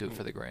 Do it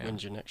for the gram.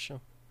 When's your next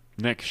show?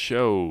 Next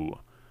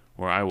show,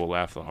 Where I will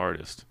laugh the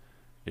hardest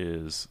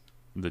is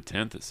the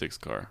 10th at 6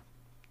 Car.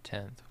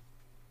 10th.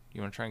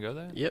 You want to try and go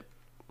there? Yep.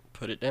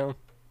 Put it down.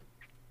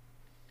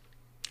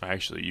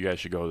 Actually, you guys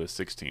should go the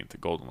 16th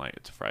at Golden Light.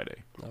 It's a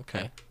Friday.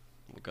 Okay.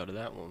 We'll go to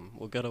that one.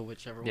 We'll go to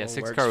whichever Yeah, one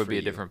 6 works Car would for be a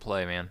you. different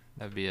play, man.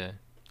 That'd be a.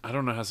 I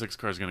don't know how 6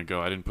 Car is going to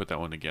go. I didn't put that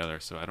one together,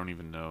 so I don't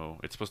even know.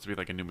 It's supposed to be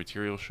like a new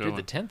material show. Dude,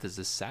 the 10th is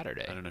this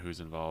Saturday. I don't know who's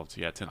involved.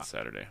 Yeah, 10th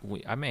Saturday.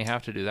 I may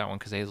have to do that one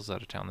because Hazel's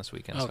out of town this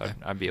weekend, so Okay.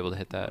 I'd be able to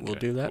hit that. We'll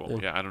do that then.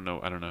 Yeah, I don't know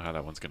how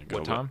that one's going to go.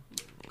 What but time?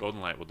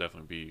 Golden Light will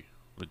definitely be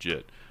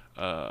legit.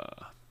 9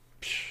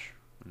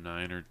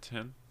 or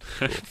 10.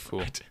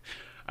 Cool.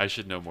 I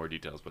should know more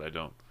details, but I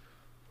don't.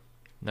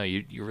 No,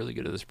 you're really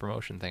good at this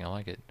promotion thing. I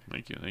like it.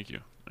 Thank you.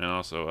 And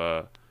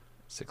also,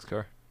 6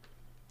 Car.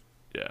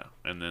 yeah,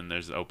 and then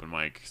there's the open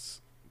mics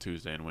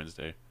Tuesday and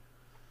Wednesday.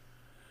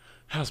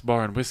 House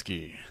Bar and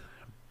Whiskey.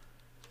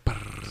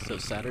 So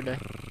Saturday,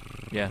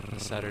 Yeah,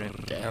 this Saturday.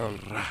 down.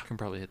 Can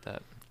probably hit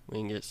that. We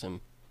can get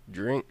some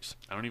drinks.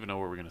 I don't even know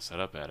where we're gonna set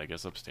up at. I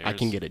guess upstairs. I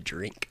can get a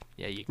drink.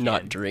 Yeah, you can.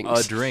 Not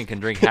drinks. A drink and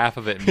drink half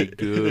of it and be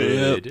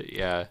good.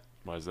 Yeah.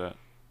 Why is that?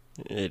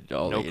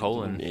 No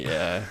colon.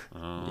 Yeah. You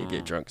Oh.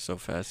 get drunk so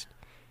fast.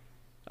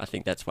 I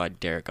think that's why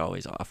Derek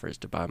always offers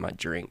to buy my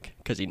drink,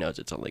 because he knows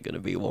it's only going to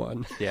be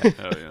one. Yeah.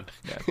 Hell yeah.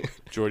 Yeah.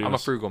 Jordy I'm a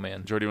wants, frugal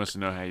man. Jordy wants to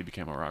know how you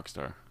became a rock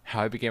star.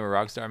 How I became a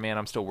rock star, man,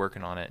 I'm still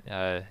working on it.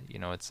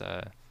 It's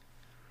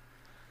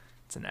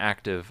an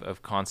act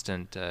of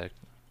constant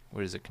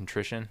what is it,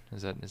 contrition?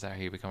 Is that how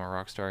you become a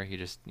rock star? You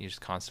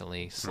just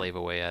constantly slave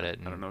away at it.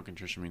 And I don't know what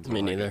contrition means. Me but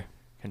I like neither. it.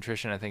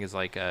 Contrition, I think, is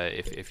like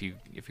if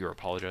you're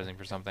apologizing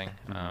for something,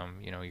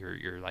 Mm-hmm.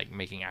 you're like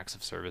making acts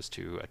of service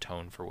to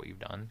atone for what you've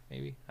done.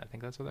 Maybe I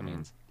think that's what that Mhm.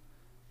 means.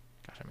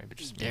 Gosh, I maybe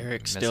just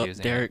Derek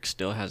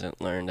still hasn't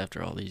learned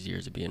after all these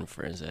years of being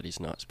friends that he's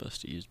not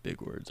supposed to use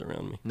big words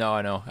around me. No,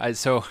 I know. I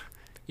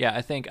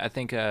think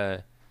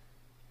I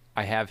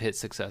have hit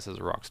success as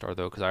a rock star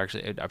though, because I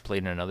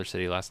played in another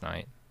city last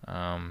night.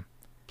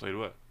 Played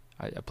what?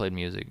 I played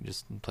music,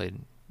 just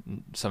played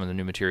some of the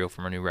new material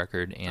from our new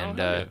record, and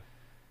hell yeah.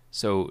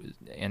 so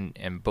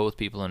and both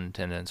people in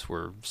attendance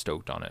were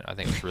stoked on it. I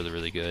think it was really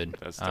really good.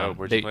 That's dope.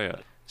 Where'd you play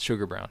at?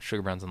 Sugar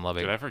Brown's in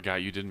Lubbock. Dude, I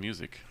forgot you did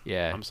music.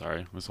 Yeah. I'm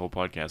sorry. This whole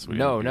podcast we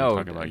No, didn't no.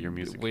 talk about your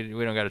music. We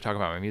don't got to talk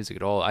about my music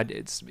at all.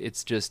 It's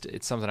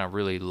something I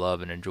really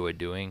love and enjoy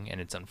doing, and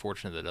it's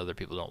unfortunate that other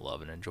people don't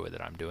love and enjoy that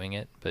I'm doing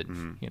it. But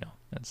Mhm.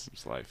 that's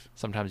It's life.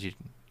 sometimes you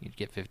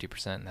get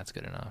 50%, and that's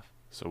good enough.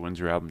 So when's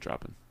your album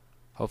dropping?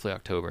 Hopefully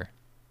October.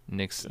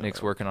 Nick's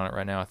working on it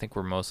right now. I think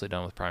we're mostly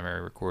done with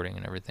primary recording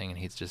and everything, and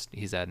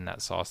he's adding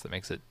that sauce that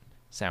makes it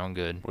sound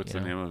good. What's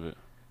the name of it?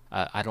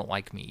 I Don't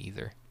Like Me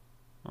Either.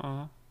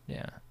 Oh,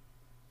 Yeah.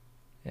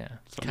 Yeah.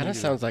 Kind of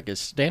sounds like a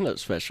stand-up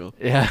special.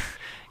 Yeah,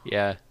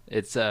 yeah.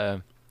 It's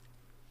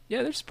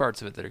there's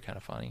parts of it that are kind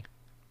of funny,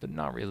 but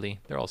not really.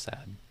 They're all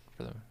sad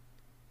for them.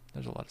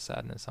 There's a lot of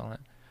sadness on it.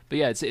 But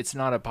yeah, it's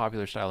not a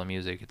popular style of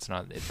music. It's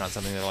not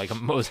something that like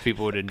most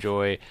people would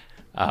enjoy.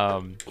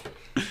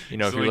 If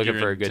you're looking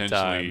for a good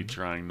intentionally time.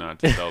 trying not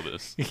to tell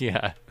this.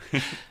 Yeah.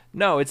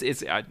 No, it's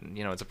a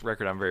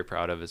record I'm very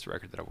proud of. It's a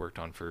record that I've worked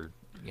on for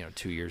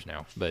 2 years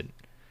now, but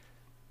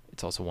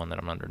it's also one that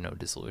I'm under no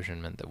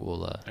disillusionment that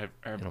will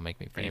it'll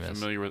make me Are you famous.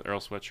 familiar with Earl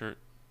Sweatshirt?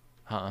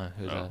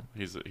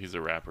 Who's that? He's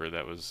a rapper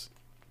that was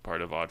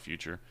part of Odd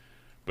Future,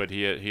 but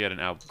he had an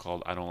album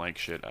called I Don't Like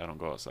Shit, I Don't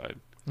Go Outside.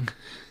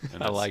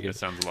 And I like it. It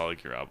sounds a lot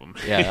like your album.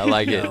 Yeah, I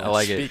like it. I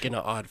like it. Speaking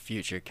of Odd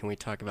Future, can we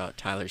talk about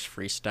Tyler's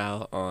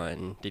freestyle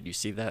on? Did you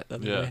see that the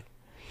other Yeah. day?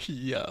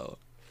 Yo,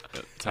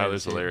 Tyler's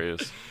Tyler's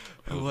hilarious.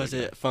 who was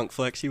it? Funk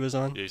Flex he was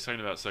on. Yeah, he's talking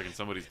about sucking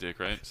somebody's dick,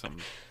 right?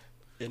 Something.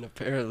 And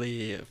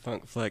apparently,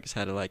 Funk Flex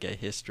had a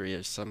history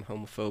of some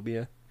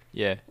homophobia.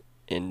 Yeah.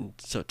 And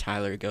so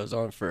Tyler goes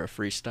on for a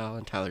freestyle,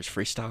 and Tyler's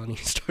freestyling, and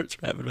he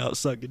starts rapping about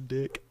sucking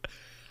dick.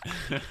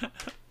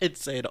 and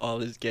saying all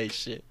this gay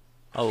shit.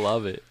 I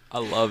love it. I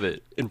love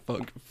it. And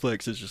Funk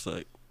Flex is just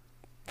like,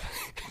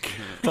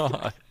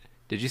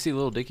 Did you see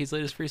Lil Dicky's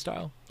latest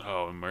freestyle?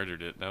 Oh, and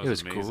murdered it. That It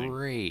was was amazing.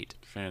 great.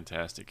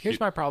 Fantastic. Here's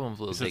my problem with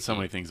He Lil said Dicky. so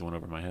many things that went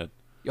over my head.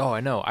 Oh, I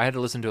know. I had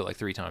to listen to it like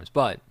 3 times.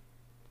 But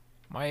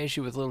my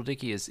issue with Lil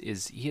Dicky is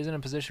he is in a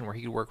position where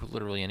he could work with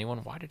literally anyone.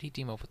 Why did he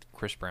team up with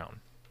Chris Brown?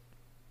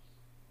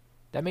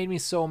 That made me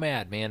so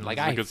mad, man. Like,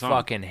 It's a I good song.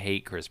 fucking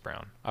hate Chris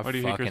Brown. Why do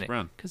you hate Chris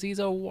Brown? Because he's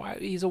a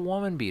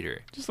woman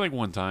beater. Just like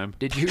one time.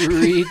 Did you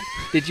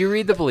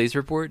read the police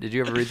report? Did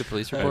you ever read the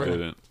police report?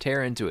 didn't.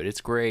 Tear into it. It's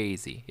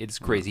crazy. It's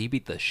crazy. He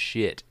beat the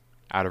shit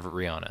out of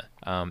Rihanna.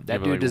 That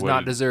but, dude like, does what not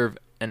did- deserve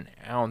an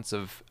ounce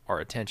of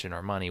our attention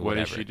or money. What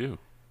Whatever. did she do?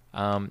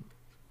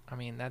 I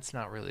mean, that's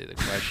not really the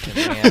question,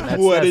 man.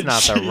 What That's did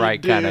not the she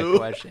right kind of do?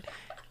 question.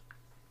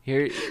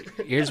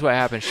 Here's what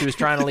happened. She was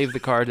trying to leave the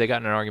car. They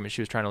got in an argument.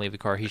 She was trying to leave the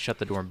car. He shut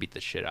the door and beat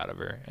the shit out of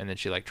her. And then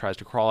she tries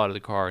to crawl out of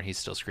the car, and he's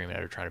still screaming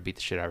at her, trying to beat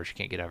the shit out of her. She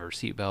can't get out of her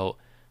seatbelt.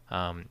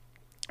 And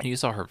you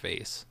saw her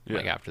face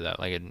after that,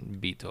 like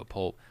it beat to a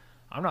pulp.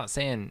 I'm not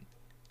saying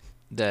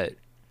that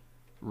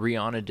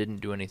Rihanna didn't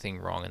do anything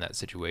wrong in that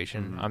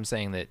situation. I'm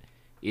saying that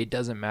it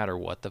doesn't matter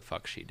what the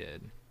fuck she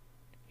did.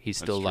 He's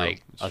That's still true.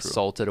 like That's true.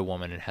 assaulted a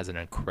woman and has an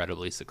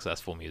incredibly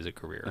successful music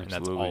career, and that's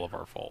Absolutely. all of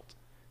our fault.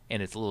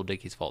 And it's Lil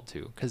Dicky's fault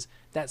too, because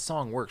that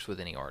song works with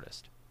any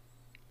artist.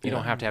 You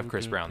don't have to have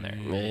Chris Brown there.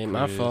 Ain't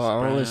my fault.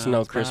 I don't listen to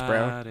no Chris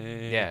Brown.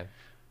 Yeah,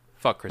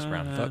 fuck Chris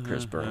Brown. Fuck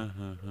Chris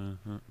Brown.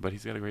 But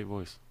he's got a great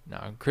voice.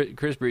 No,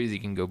 Chris Breezy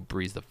can go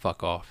breeze the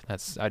fuck off.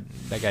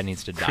 That guy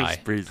needs to die.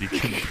 Chris Breezy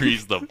can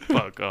breeze the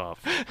fuck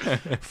off.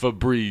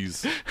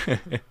 Febreze.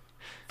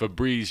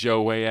 Febreze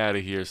your way out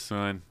of here,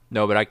 son.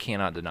 No, but I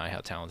cannot deny how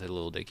talented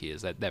Lil Dicky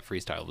is. That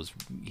freestyle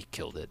he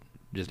killed it.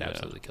 Just Yeah,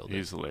 absolutely killed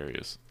He's it.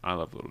 hilarious. I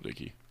love Little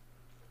Dicky.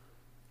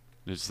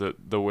 It's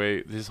the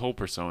way his whole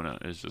persona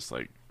is just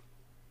like,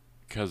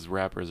 because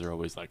rappers are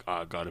always like,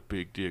 I got a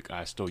big dick,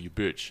 I stole you,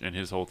 bitch, and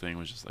his whole thing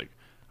was just like,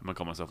 I'm gonna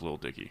call myself Little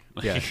Dicky.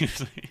 Yeah.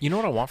 You know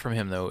what I want from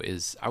him though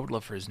is I would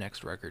love for his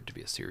next record to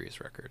be a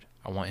serious record.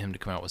 I want him to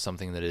come out with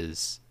something that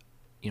is,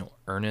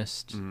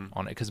 earnest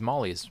on it. Because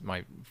Molly is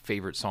my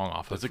favorite song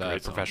off That's of a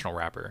great song. Professional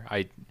Rapper.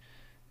 I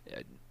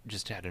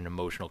just had an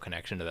emotional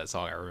connection to that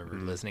song. I remember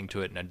listening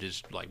to it and it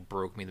just like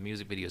broke me. The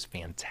music video is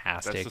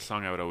fantastic. That's the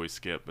song I would always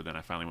skip, but then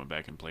I finally went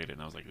back and played it,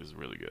 and I was like, this is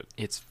really good.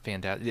 It's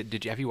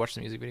fantastic. Have you watched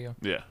the music video?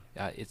 Yeah.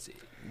 It's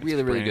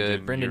really, really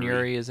good. Brendan Brendan Urie.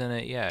 Urie is in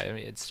it. Yeah, I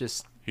mean, it's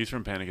just, He's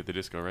from Panic at the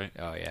Disco, right?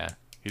 oh yeah.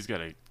 He's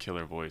got a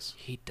killer voice.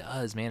 He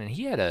does, man, and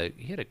he had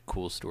a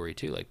cool story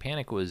too. Like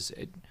Panic was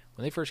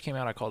when they first came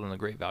out, I called him the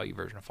Great Value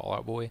version of Fall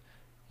Out Boy,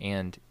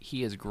 and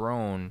he has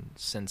grown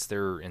since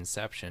their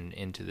inception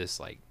into this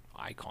like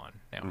icon.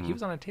 Now he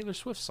was on a Taylor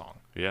Swift song.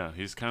 Yeah,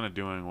 he's kind of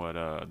doing what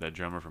that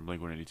drummer from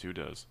Blink-182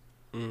 does.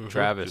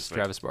 Travis Just, like,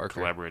 Travis Barker.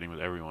 Collaborating with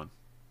everyone.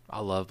 I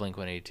love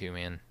Blink-182,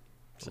 man.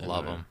 Same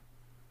Love here. them.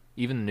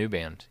 Even the new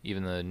band,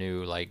 even the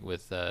new like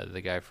with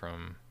the guy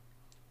from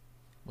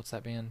what's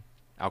that band?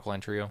 Alkaline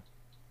Trio.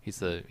 He's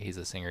the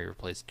singer who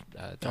replaced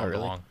Tom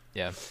really? DeLonge.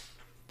 Yeah.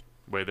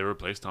 Wait, they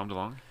replaced Tom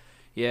DeLonge?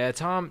 Yeah,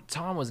 Tom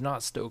was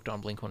not stoked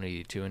on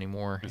Blink-182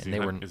 anymore, Is and they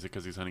were. Is it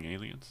because he's hunting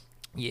aliens?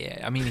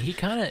 Yeah, I mean, he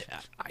kind of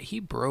he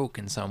broke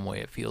in some way.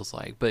 It feels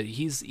like, but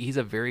he's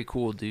a very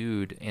cool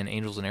dude, and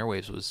Angels and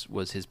Airwaves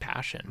was his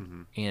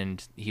passion,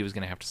 and he was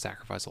gonna have to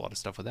sacrifice a lot of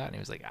stuff with that. And he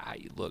was like,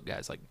 look,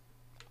 guys, like,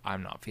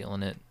 I'm not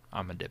feeling it.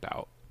 I'm gonna dip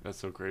out. That's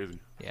so crazy.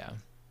 Yeah,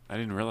 I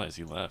didn't realize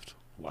he left.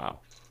 Wow.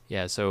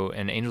 yeah. So,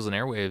 and Angels and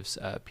Airwaves,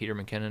 Peter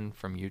McKinnon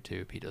from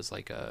YouTube, he does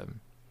like a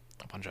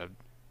bunch of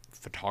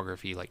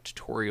photography, like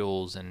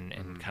tutorials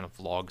and kind of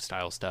vlog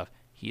style stuff.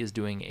 He is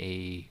doing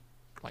a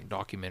like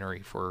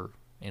documentary for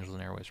Angels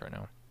and Airwaves right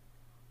now.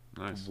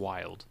 Nice.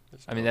 Wild.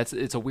 I mean,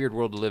 it's a weird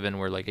world to live in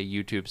where like a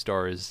YouTube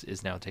star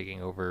is now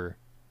taking over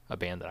a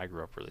band that I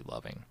grew up really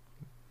loving.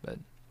 But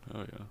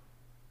Oh, yeah.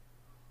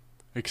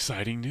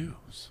 Exciting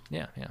news.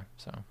 yeah.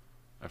 So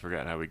I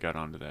forgot how we got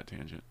onto that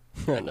tangent.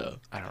 I know.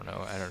 I don't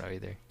know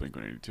either.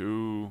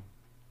 Blink-182.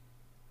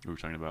 We were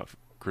talking about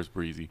Chris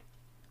Breezy.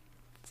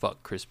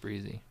 Fuck Chris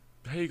Breezy.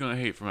 How you gonna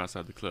hate from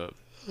outside the club?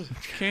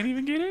 Can't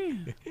even get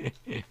in.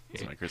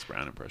 It's my Chris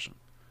Brown impression.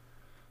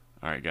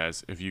 All right,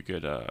 guys. If you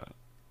could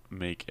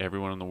make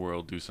everyone in the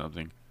world do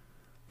something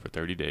for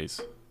 30 days,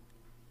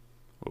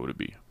 what would it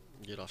be?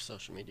 Get off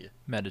social media.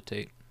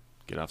 Meditate.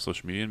 Get off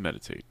social media and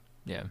meditate.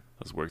 Yeah.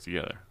 Let's work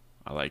together.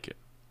 I like it.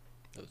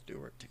 Let's do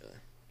work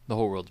together. The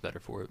whole world's better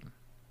for it.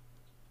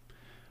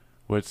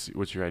 What's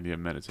your idea of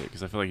meditate?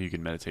 Because I feel like you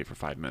can meditate for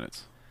 5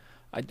 minutes.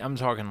 I'm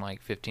talking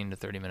like 15 to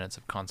 30 minutes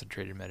of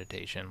concentrated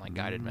meditation, like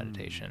guided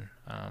meditation.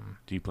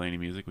 Do you play any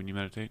music when you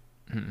meditate?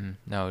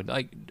 No,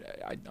 like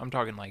I'm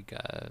talking like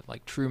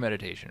true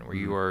meditation where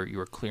you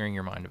are clearing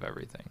your mind of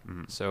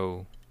everything.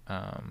 So,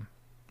 and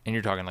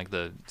you're talking like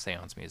the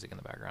seance music in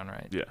the background,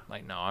 right? Yeah.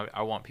 Like no,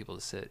 I want people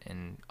to sit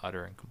in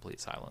utter and complete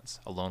silence,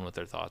 alone with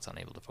their thoughts,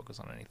 unable to focus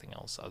on anything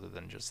else other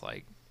than just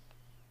like,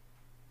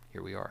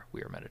 here we are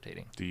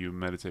meditating. Do you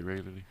meditate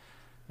regularly?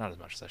 Not as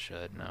much as I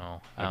should,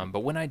 no.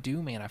 But when I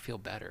do, man, I feel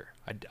better.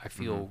 I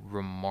feel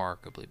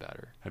remarkably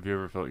better. Have you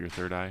ever felt your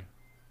third eye?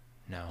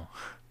 No,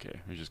 Okay,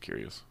 I was just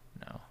curious.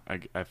 no.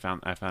 I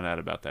found out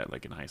about that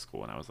like in high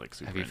school, and I was like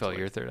super. Have you into, felt like-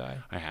 your third eye?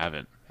 I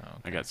haven't. Oh,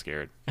 I got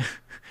scared.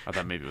 I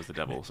thought maybe it was the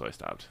devil, so I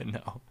stopped.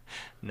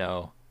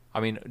 No. I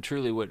mean,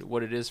 truly,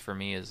 what it is for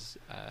me is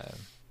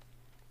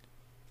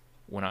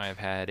when I have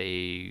had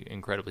a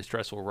incredibly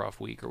stressful, rough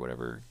week or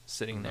whatever,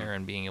 sitting there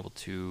and being able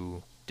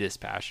to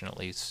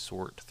dispassionately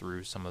sort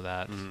through some of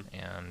that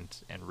and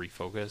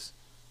refocus.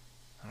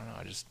 I don't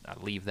know. I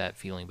leave that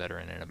feeling better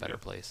and in a better Yeah.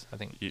 place. I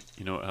think You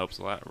know what helps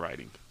a lot?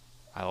 Writing.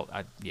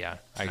 I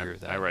agree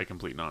with that. I write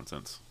complete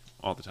nonsense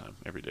all the time,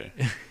 every day.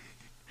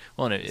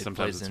 Well, and it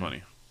Sometimes plays it's in,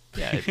 funny.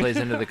 Yeah, it plays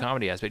into the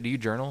comedy aspect. Do you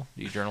journal?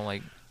 Do you journal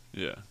like?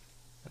 Yeah.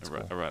 That's I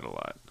cool. write a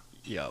lot.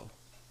 Yo,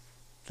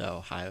 the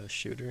Ohio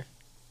shooter.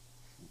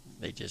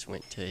 They just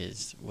went to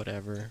his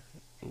whatever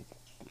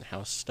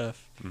house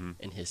stuff,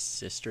 and his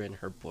sister and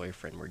her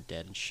boyfriend were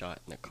dead and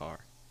shot in the car.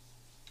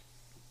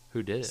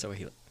 Who did it? So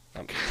he,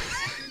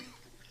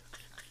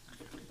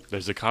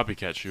 There's a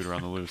copycat shooter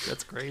on the loose.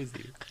 That's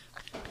crazy.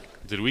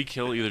 Did we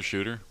kill either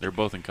shooter? They're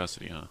both in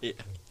custody, huh? yeah.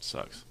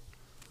 Sucks.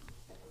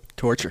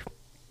 Torture.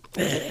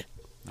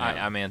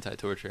 Yeah. I'm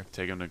anti-torture.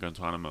 Take him to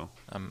Guantanamo.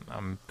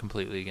 I'm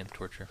completely against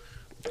torture.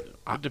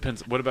 It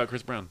depends. What about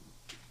Chris Brown?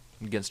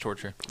 Against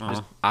torture.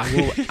 Uh-huh.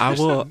 I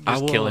will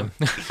just kill him.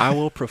 I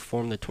will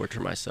perform the torture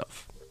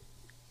myself.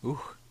 Ooh,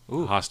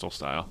 ooh, Hostile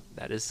style.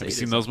 that is. Have you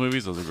Sadism. seen those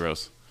movies? Those are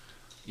gross.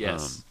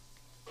 Yes.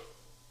 I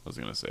was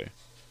gonna say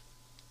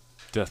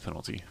death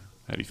penalty.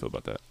 How do you feel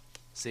about that?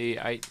 See,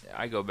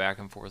 I go back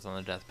and forth on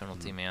the death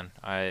penalty, man.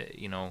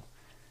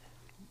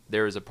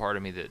 There is a part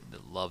of me that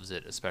loves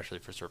it, especially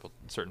for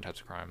certain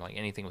types of crime, like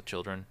anything with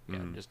children. Yeah,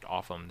 just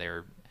off them.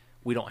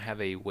 We don't have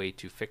a way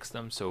to fix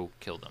them, so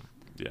kill them.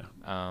 Yeah.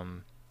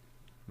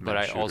 But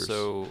Mass I shooters.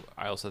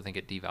 also think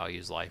it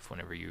devalues life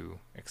whenever you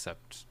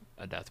accept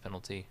a death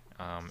penalty,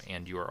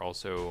 and you are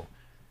also,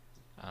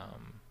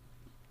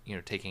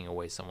 taking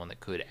away someone that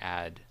could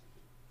add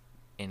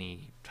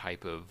any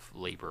type of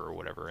labor or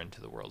whatever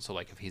into the world. So,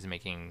 like, if he's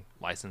making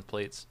license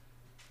plates,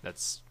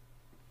 that's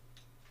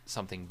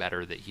something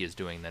better that he is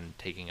doing than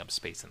taking up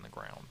space in the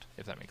ground,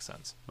 if that makes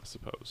sense. I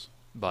suppose.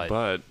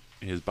 But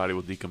his body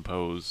will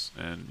decompose,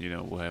 and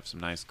we'll have some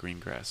nice green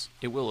grass.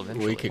 it will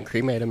eventually. We can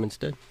cremate him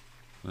instead.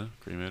 Yeah,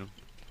 cremate him.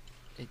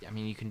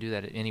 You can do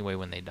that anyway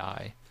when they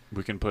die.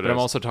 We can put. But I'm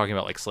also talking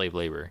about like slave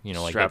labor.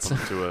 Like strap that's him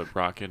to a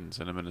rocket and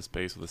send him into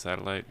space with a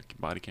satellite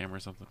body camera or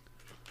something.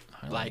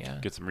 Like, yeah.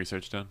 Get some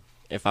research done.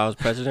 If I was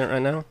president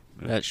right now,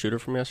 Yeah. that shooter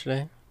from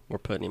yesterday, we're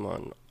putting him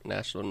on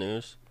national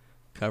news,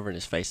 covering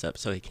his face up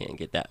so he can't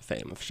get that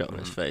fame of showing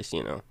his face.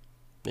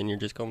 Then you're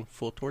just going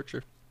full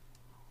torture.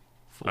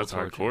 Full That's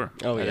torture. hardcore.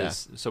 Oh That yeah,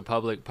 is- so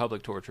public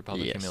torture,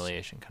 public Yes.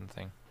 humiliation kind of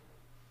thing.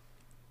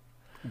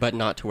 but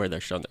not to where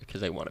they're showing because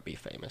they want to be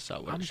famous. So I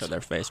wouldn't I'm show so-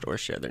 their face or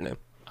share their name.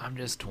 I'm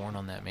just torn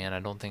on that, man. I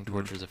don't think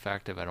torture is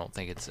effective. I don't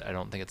think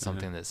it's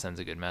something that sends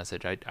a good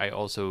message. I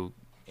also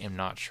am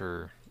not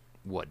sure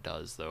what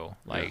does though.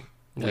 Like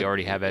we That-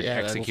 already have yeah,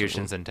 that was-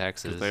 executions in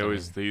Texas.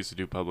 Because they used to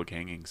do public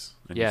hangings,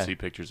 and Yeah. you see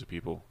pictures of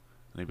people,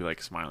 and they'd be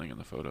like smiling in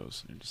the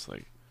photos, and just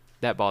like,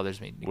 that bothers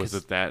me. was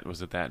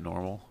Because it that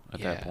normal at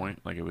that Yeah. point?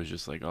 Like it was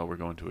just like, oh, we're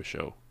going to a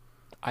show.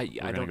 I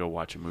We're gonna don't go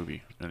watch a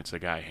movie, and it's a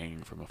guy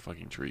hanging from a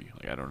fucking tree.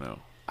 Like I don't know.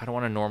 I don't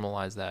want to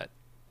normalize that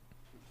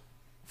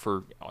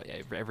for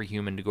every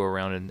human to go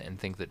around and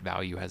think that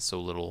value has so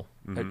little,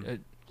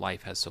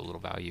 life has so little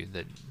value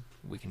that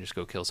we can just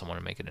go kill someone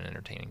and make it an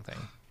entertaining thing.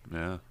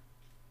 Yeah.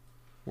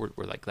 We're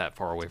like that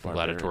far away from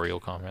Barbaric. gladiatorial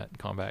combat,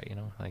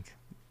 like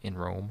in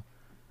Rome,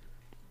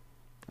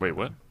 Wait,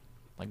 what?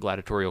 like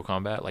gladiatorial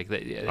combat, like Are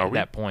at we?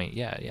 that point,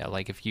 yeah.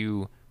 Like if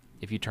you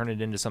turn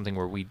it into something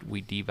where we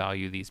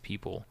devalue these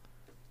people,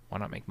 why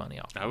not make money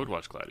off? I would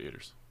watch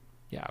Gladiators.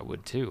 Yeah, I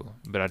would too,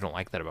 but I don't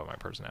like that about my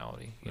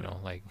personality.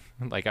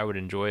 Like I would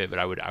enjoy it, but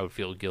I would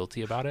feel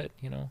guilty about it.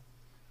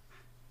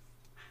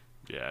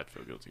 Yeah, I'd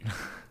feel guilty.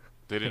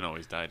 They didn't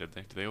always die, did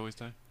they? Did they always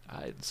die?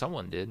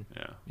 Someone did.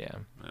 Yeah. Yeah.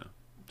 Yeah.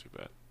 Too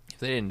bad. If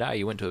they didn't die,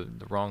 you went to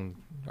the wrong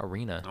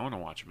arena. I want to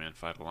watch a man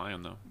fight a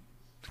lion though.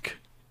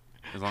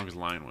 As long as the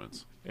lion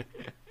wins.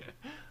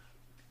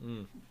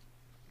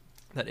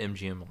 That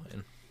MGM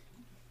lion.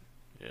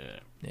 Yeah.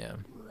 Yeah.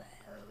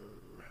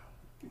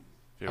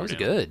 Favorite was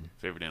animal? good.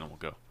 Favorite animal?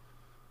 Go.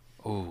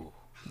 Oh.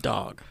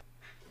 Dog.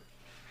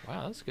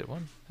 Wow, that's a good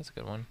one.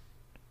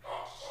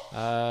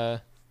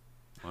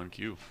 On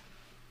cue.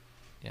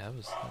 Yeah, that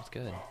was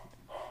good.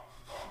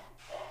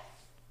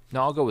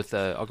 No, I'll go with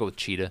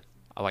cheetah.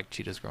 I like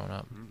cheetahs growing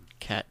up.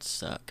 Cats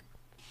suck.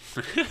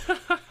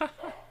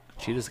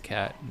 Cheetah's a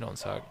cat. Don't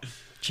suck.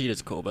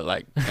 Cheetah's cool, but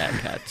like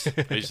cats.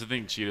 I used to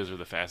think cheetahs are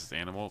the fastest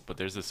animal, but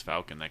there's this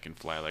falcon that can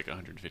fly like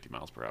 150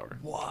 miles per hour.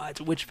 What?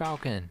 Which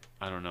falcon?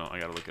 I don't know. I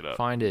gotta look it up.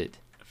 Find it.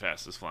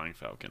 Fastest flying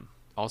falcon.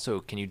 Also,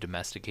 can you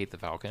domesticate the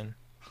falcon?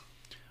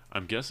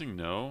 I'm guessing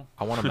no.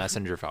 I want a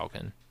messenger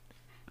falcon.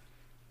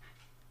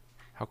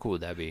 How cool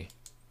would that be?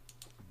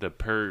 The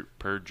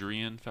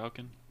Perdrian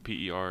falcon.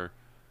 P-E-R.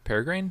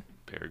 Peregrine?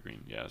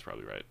 Peregrine. Yeah, that's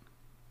probably right.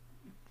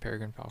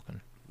 Peregrine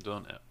falcon.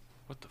 Don't.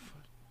 What the fuck?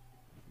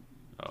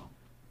 Oh,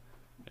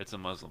 it's a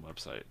Muslim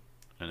website,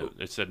 and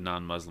it said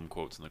non-Muslim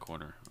quotes in the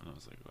corner, and I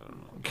was like, I don't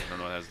know. I don't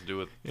know what it has to do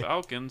with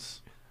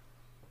falcons.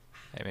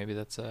 Hey, maybe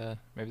that's a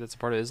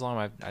part of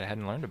Islam I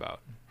hadn't learned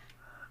about.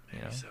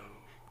 You know? So.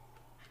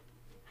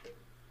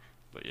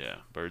 But yeah,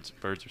 birds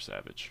are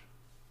savage.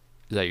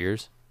 Is that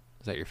yours?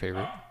 Is that your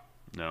favorite?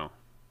 No,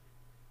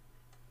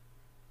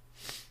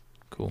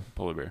 Cool.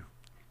 polar bear,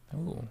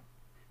 Oh,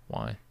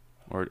 why?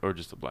 or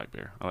just a black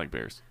bear. I like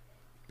bears.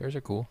 Bears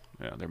are cool.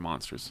 Yeah, they're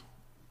monsters.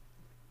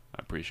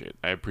 I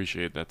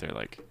appreciate that they're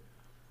like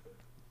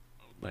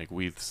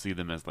we see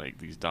them as like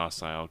these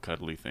docile,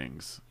 cuddly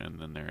things, and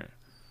then they're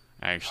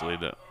actually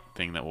the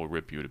thing that will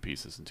rip you to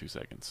pieces in 2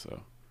 seconds.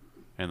 So,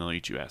 and they'll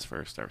eat you ass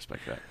first. I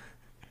respect that.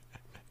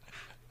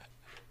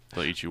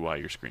 They'll eat you while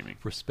you're screaming.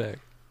 Respect.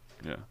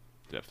 Yeah,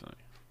 definitely.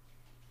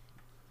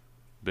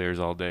 Bears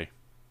all day.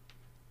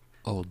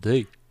 All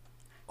day.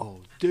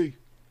 All day.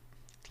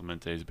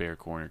 Clemente's bear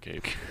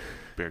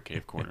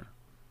cave corner.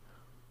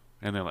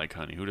 And they like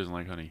honey. Who doesn't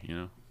like honey?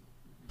 Do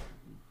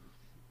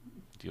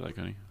you like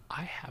honey?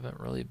 I haven't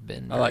really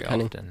been I very like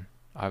honey. often.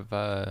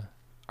 I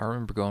I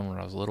remember going when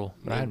I was little,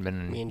 but I hadn't been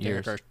in Me and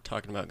years. Derek are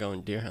talking about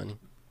going deer hunting.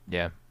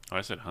 Yeah. Oh,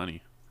 I said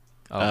honey.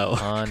 Oh, Oh.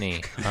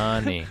 honey.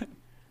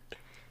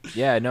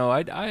 Yeah, no,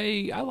 I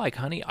like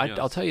honey. I'll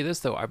Yes. tell you this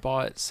though, I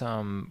bought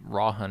some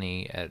raw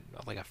honey at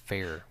like a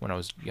fair when I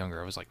was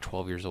younger. I was like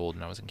 12 years old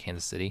and I was in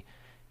Kansas City,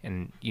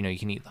 and you know you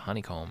can eat the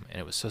honeycomb, and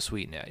it was so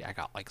sweet, and I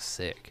got like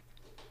sick.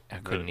 I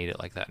couldn't Really? eat it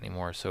like that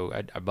anymore, so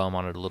I bum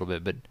on it a little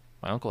bit. But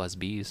my uncle has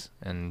bees,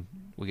 and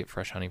we get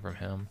fresh honey from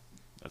him.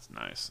 That's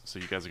nice. So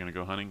you guys are gonna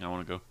go hunting? I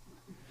want to go.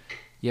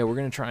 Yeah, we're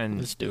gonna try and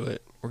Let's do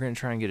it.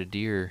 get a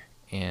deer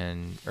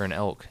or an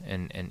elk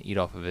and eat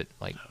off of it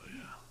like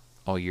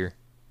all year.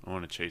 I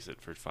want to chase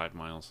it for 5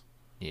 miles.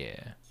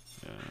 Yeah,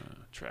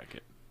 Track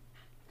it.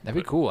 that'd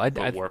be Put- cool.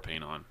 Put war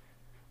paint on.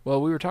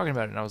 Well, we were talking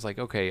about it, and I was like,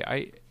 okay,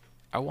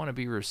 I want to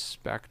be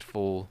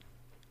respectful,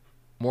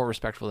 more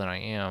respectful than I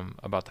am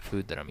about the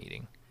food that I'm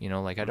eating. You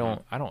know, like I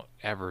don't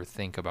ever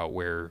think about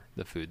where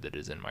the food that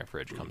is in my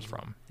fridge comes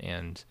from.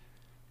 And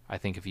I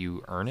think if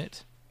you earn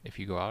it, if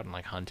you go out and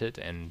like hunt it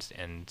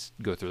and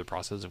go through the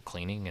process of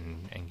cleaning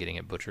and getting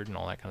it butchered and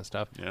all that kind of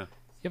stuff, Yeah. you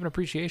have an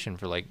appreciation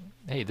for like,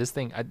 hey, this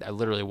thing, I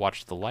literally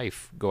watched the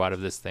life go out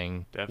of this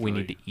thing. We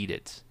need to Definitely. eat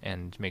it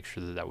and make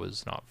sure that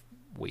was not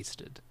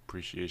wasted.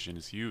 Appreciation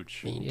is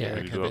huge. Me and Yeah. Derek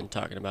Way to have go. been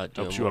talking about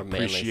doing Helps you more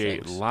manly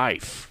appreciate things.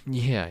 life.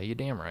 Yeah, you're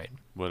damn right.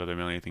 What other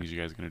manly things you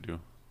guys gonna do?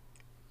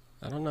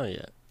 I don't know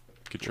yet.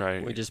 Could try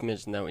We just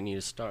mentioned that we need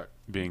to start.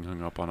 being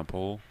hung up on a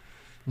pole.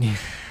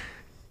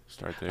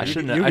 Start there. I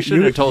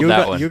shouldn't have told you that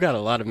got, one. You got a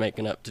lot of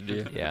making up to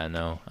do. Yeah, I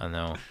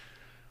know.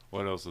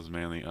 What else is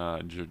manly?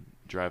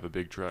 Drive a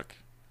big truck.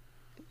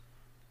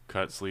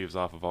 Cut sleeves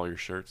off of all your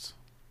shirts.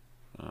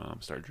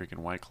 Start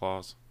drinking White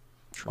Claws.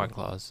 White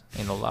Claws.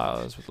 Ain't no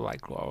laws with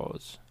White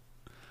Claws.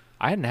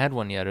 I hadn't had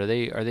one yet. Are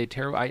they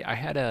terrible? I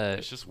had a.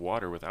 It's just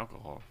water with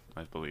alcohol,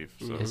 I believe.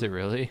 So Is it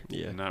really?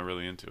 Yeah. I'm not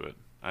really into it.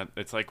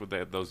 It's like with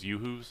those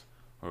Yoo-Hoos,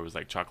 or it was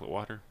like chocolate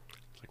water.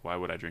 It's like, why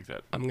would I drink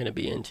that? I'm gonna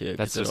be into it.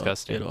 That's 'cause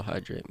disgusting. It'll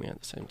hydrate me at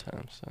the same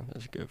time, so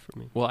that's good for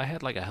me. Well, I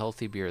had like a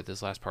healthy beer at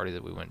this last party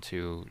that we went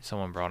to.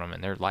 Someone brought them,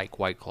 and they're like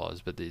White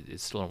Claws, but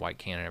it's still in a white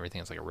can and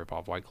everything. It's like a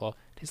rip-off White Claw.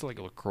 Tastes like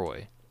a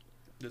LaCroix,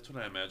 That's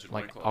what I imagine.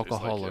 like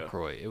alcohol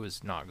LaCroix. It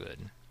was not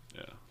good.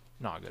 Yeah.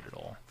 Not good at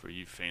all. For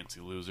you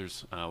fancy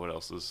losers. What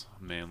else is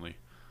manly?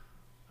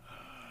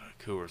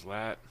 Coors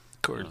Light.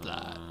 Coors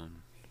Light.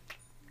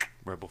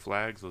 Rebel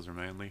Flags. Those are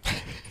manly.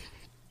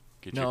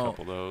 Get you No. a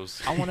couple of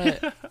those.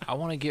 I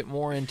wanna get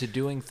more into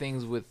doing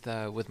things with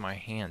my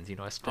hands. You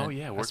know, I spent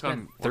yeah, I work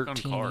spent on- work on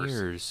 13 cars.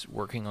 years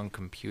working on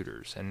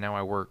computers, and now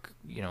I work.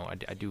 You know,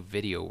 I do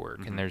video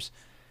work, Mhm. and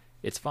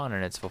it's fun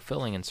and it's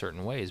fulfilling in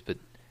certain ways, but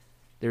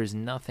there's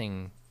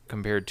nothing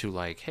compared to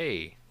like,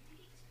 hey,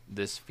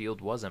 this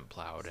field wasn't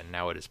plowed and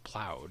now it is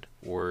plowed,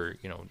 or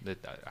you know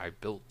that I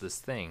built this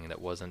thing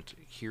that wasn't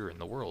here in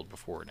the world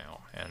before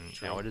now, and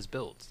now True. it is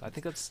built. I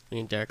think that's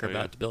Me and Derek are Oh, yeah.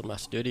 about to build my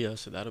studio,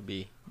 so that'll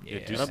be Yeah,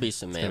 do that'll be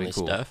some it's gonna be manly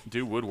cool. stuff.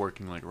 Do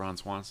woodworking like Ron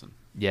Swanson.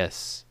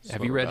 Yes. That's Have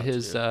what you we're read about to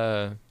his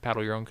do.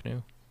 Paddle Your Own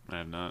Canoe? I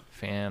have not.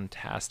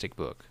 Fantastic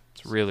book.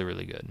 It's really,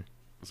 really good.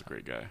 He's a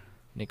great guy.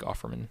 Nick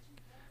Offerman.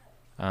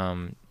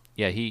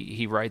 Yeah,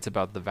 he writes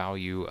about the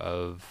value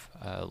of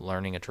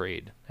learning a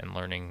trade and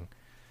learning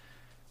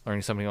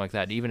something like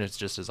that. Even if it's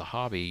just as a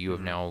hobby, you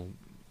have now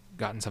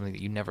gotten something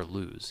that you never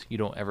lose. You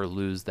don't ever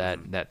lose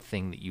that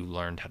thing that you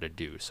learned how to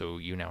do. So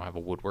you now have a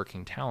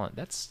woodworking talent.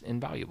 That's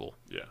invaluable.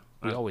 Yeah.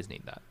 We always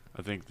need that.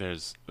 I think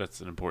that's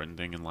an important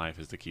thing in life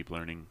is to keep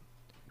learning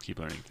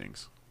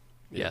things.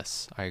 Yeah.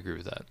 Yes, I agree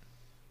with that.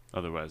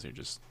 Otherwise, you're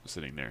just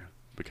sitting there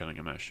becoming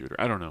a mass shooter.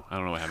 I don't know. I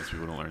don't know what happens if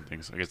people don't learn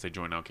things. I guess they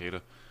join Al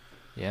Qaeda.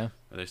 Yeah.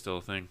 Are they still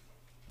a thing?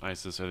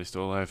 ISIS, are they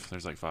still alive?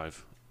 There's like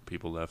 5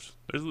 people left.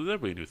 There'll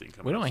be a new thing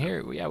coming. We up don't soon.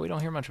 hear we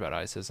don't hear much about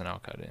ISIS and Al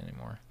Qaeda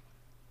anymore.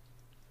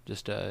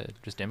 Just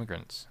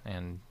immigrants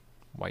and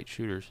white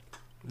shooters.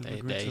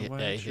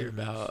 They hear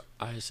about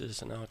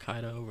ISIS and Al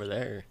Qaeda over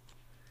there.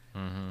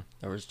 Mm-hmm.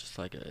 There was just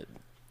like a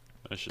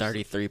That's just-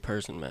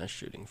 33-person mass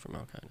shooting from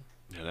Al Qaeda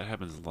Yeah, that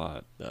happens a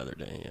lot. the other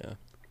day. Yeah.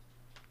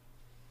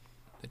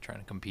 They're trying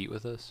to compete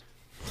with us.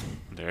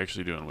 They're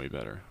actually doing way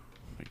better.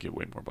 They get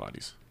way more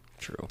bodies.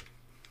 True.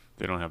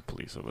 They don't have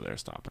police over there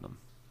stopping them.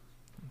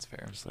 That's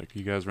fair. Just like,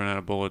 you guys run out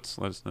of bullets,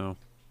 let us know.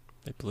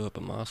 They blew up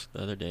a mosque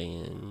the other day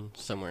in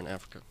somewhere in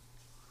Africa.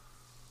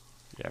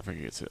 Yeah, Africa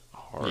gets hit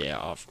hard. Yeah,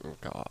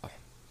 Africa.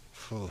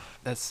 Phew.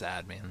 That's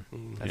sad, man.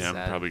 Mm. That's yeah, I'm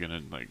sad. probably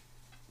gonna like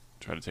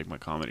try to take my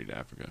comedy to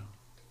Africa.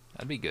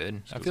 That'd be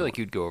good. Just I 'cause feel I like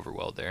you'd go over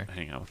well there.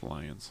 Hang out with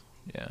lions.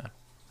 Yeah.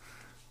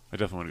 I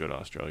definitely want to go to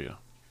Australia.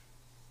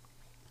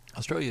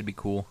 Australia would be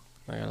cool.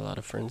 I got a lot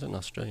of friends in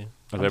Australia.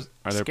 Are I'm there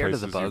scared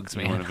places of the bugs,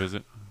 you man. want to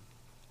visit?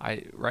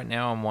 Right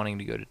now I'm wanting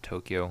to go to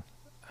Tokyo.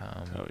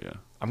 Oh yeah,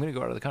 I'm gonna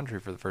go out of the country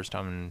for the first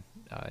time in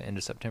end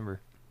of September.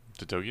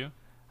 to Tokyo.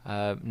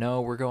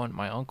 No, we're going.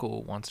 My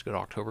uncle wants to go to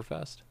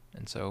Oktoberfest,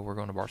 and so we're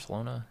going to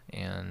Barcelona,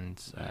 and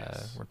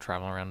Nice. we're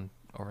traveling around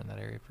over in that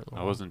area for a little.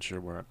 I while. wasn't sure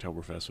where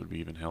Oktoberfest would be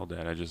even held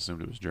at. I just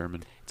assumed it was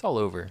German. It's all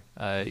over.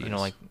 You know, Nice.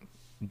 like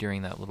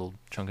during that little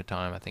chunk of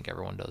time, I think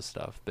everyone does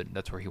stuff, but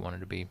that's where he wanted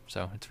to be.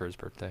 So it's for his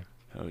birthday.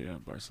 Hell yeah,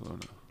 Barcelona.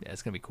 Yeah,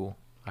 it's gonna be cool.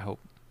 I hope.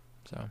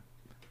 So,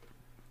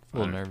 a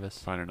little nervous.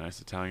 Find a nice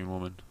Italian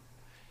woman.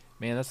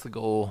 Man, that's the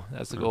goal.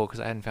 That's the goal because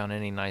I hadn't found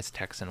any nice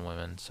Texan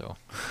women. So,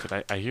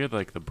 But I hear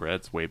like the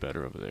bread's way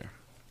better over there.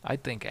 I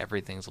think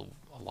everything's a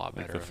lot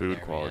Like better. the over food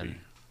there, quality.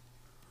 man.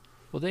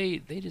 Well, they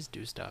just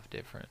do stuff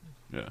different.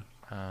 Yeah.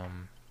 They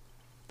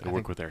I work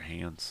think- with their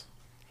hands.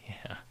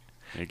 Yeah.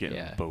 They get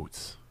Yeah. in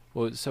boats.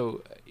 Well,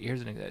 so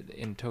here's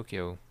in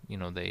Tokyo, you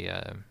know,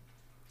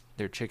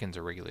 their chickens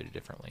are regulated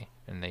differently,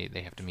 and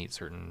they have to meet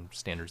certain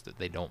standards that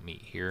they don't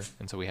meet here.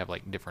 And so we have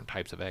like different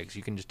types of eggs.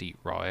 You can just eat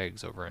raw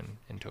eggs over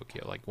in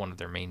Tokyo. Like one of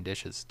their main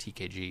dishes,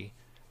 TKG.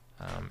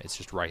 It's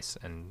just rice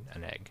and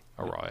an egg,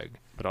 a raw egg.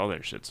 But all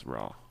their shit's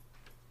raw.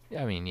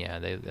 I mean, yeah,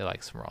 they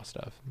like some raw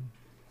stuff.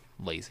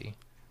 Lazy.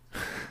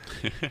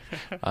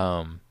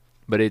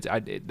 But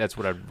that's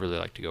what I'd really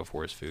like to go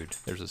for is food.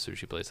 There's a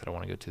sushi place that I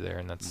want to go to there,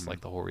 and that's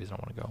like the whole reason I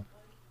want to go.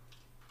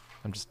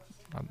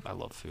 I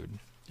love food.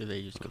 Do they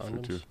use I love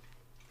food, condoms? too.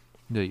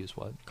 They use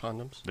what?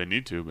 Condoms? They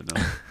need to, but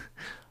no.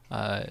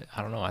 I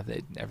don't know.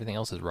 Everything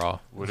else is raw.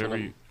 whatever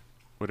you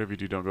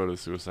do, don't go to the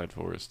suicide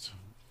forest.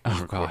 Oh,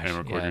 And record, gosh, and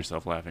record yeah.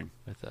 yourself laughing.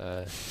 With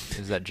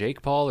is that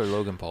Jake Paul or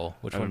Logan Paul?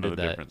 Which I don't one know did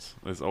the that? difference.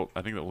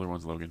 I think the older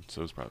one's Logan,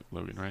 so it's probably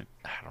Logan, right?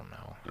 I don't know.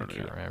 I I don't know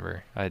can't either.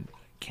 remember. I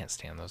can't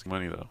stand those.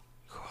 Money though.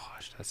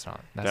 Gosh, that's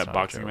not That a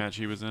boxing joke. match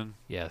he was in,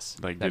 Yes,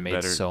 like that did made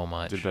better, so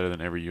much. did better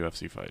than every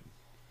UFC fight.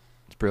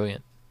 It's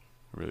brilliant.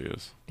 It really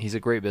is. He's a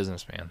great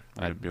businessman.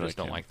 I'm I gonna be just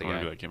don't him. like the I wanna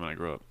guy. be like him when I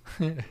grow up.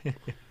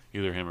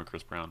 Either him or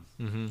Chris Brown.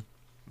 Mm-hmm.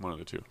 One of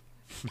the two.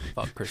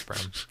 Fuck Chris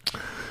Brown.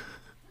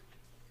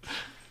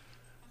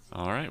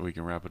 All right, we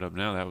can wrap it up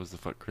now. That was the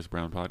Fuck Chris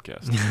Brown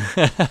podcast.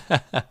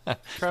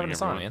 For having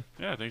us on, man.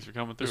 Yeah, thanks for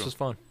coming through. This was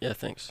fun. Yeah,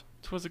 thanks.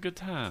 This was a good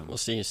time. We'll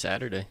see you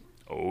Saturday.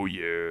 Oh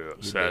yeah, You're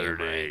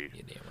Saturday.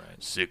 damn right.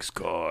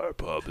 6-car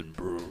pub and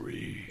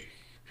brewery.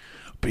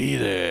 Be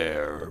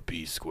there or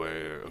be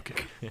square.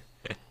 Okay.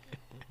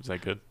 Is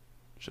that good?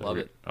 Should I Love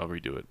it. I'll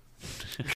redo it.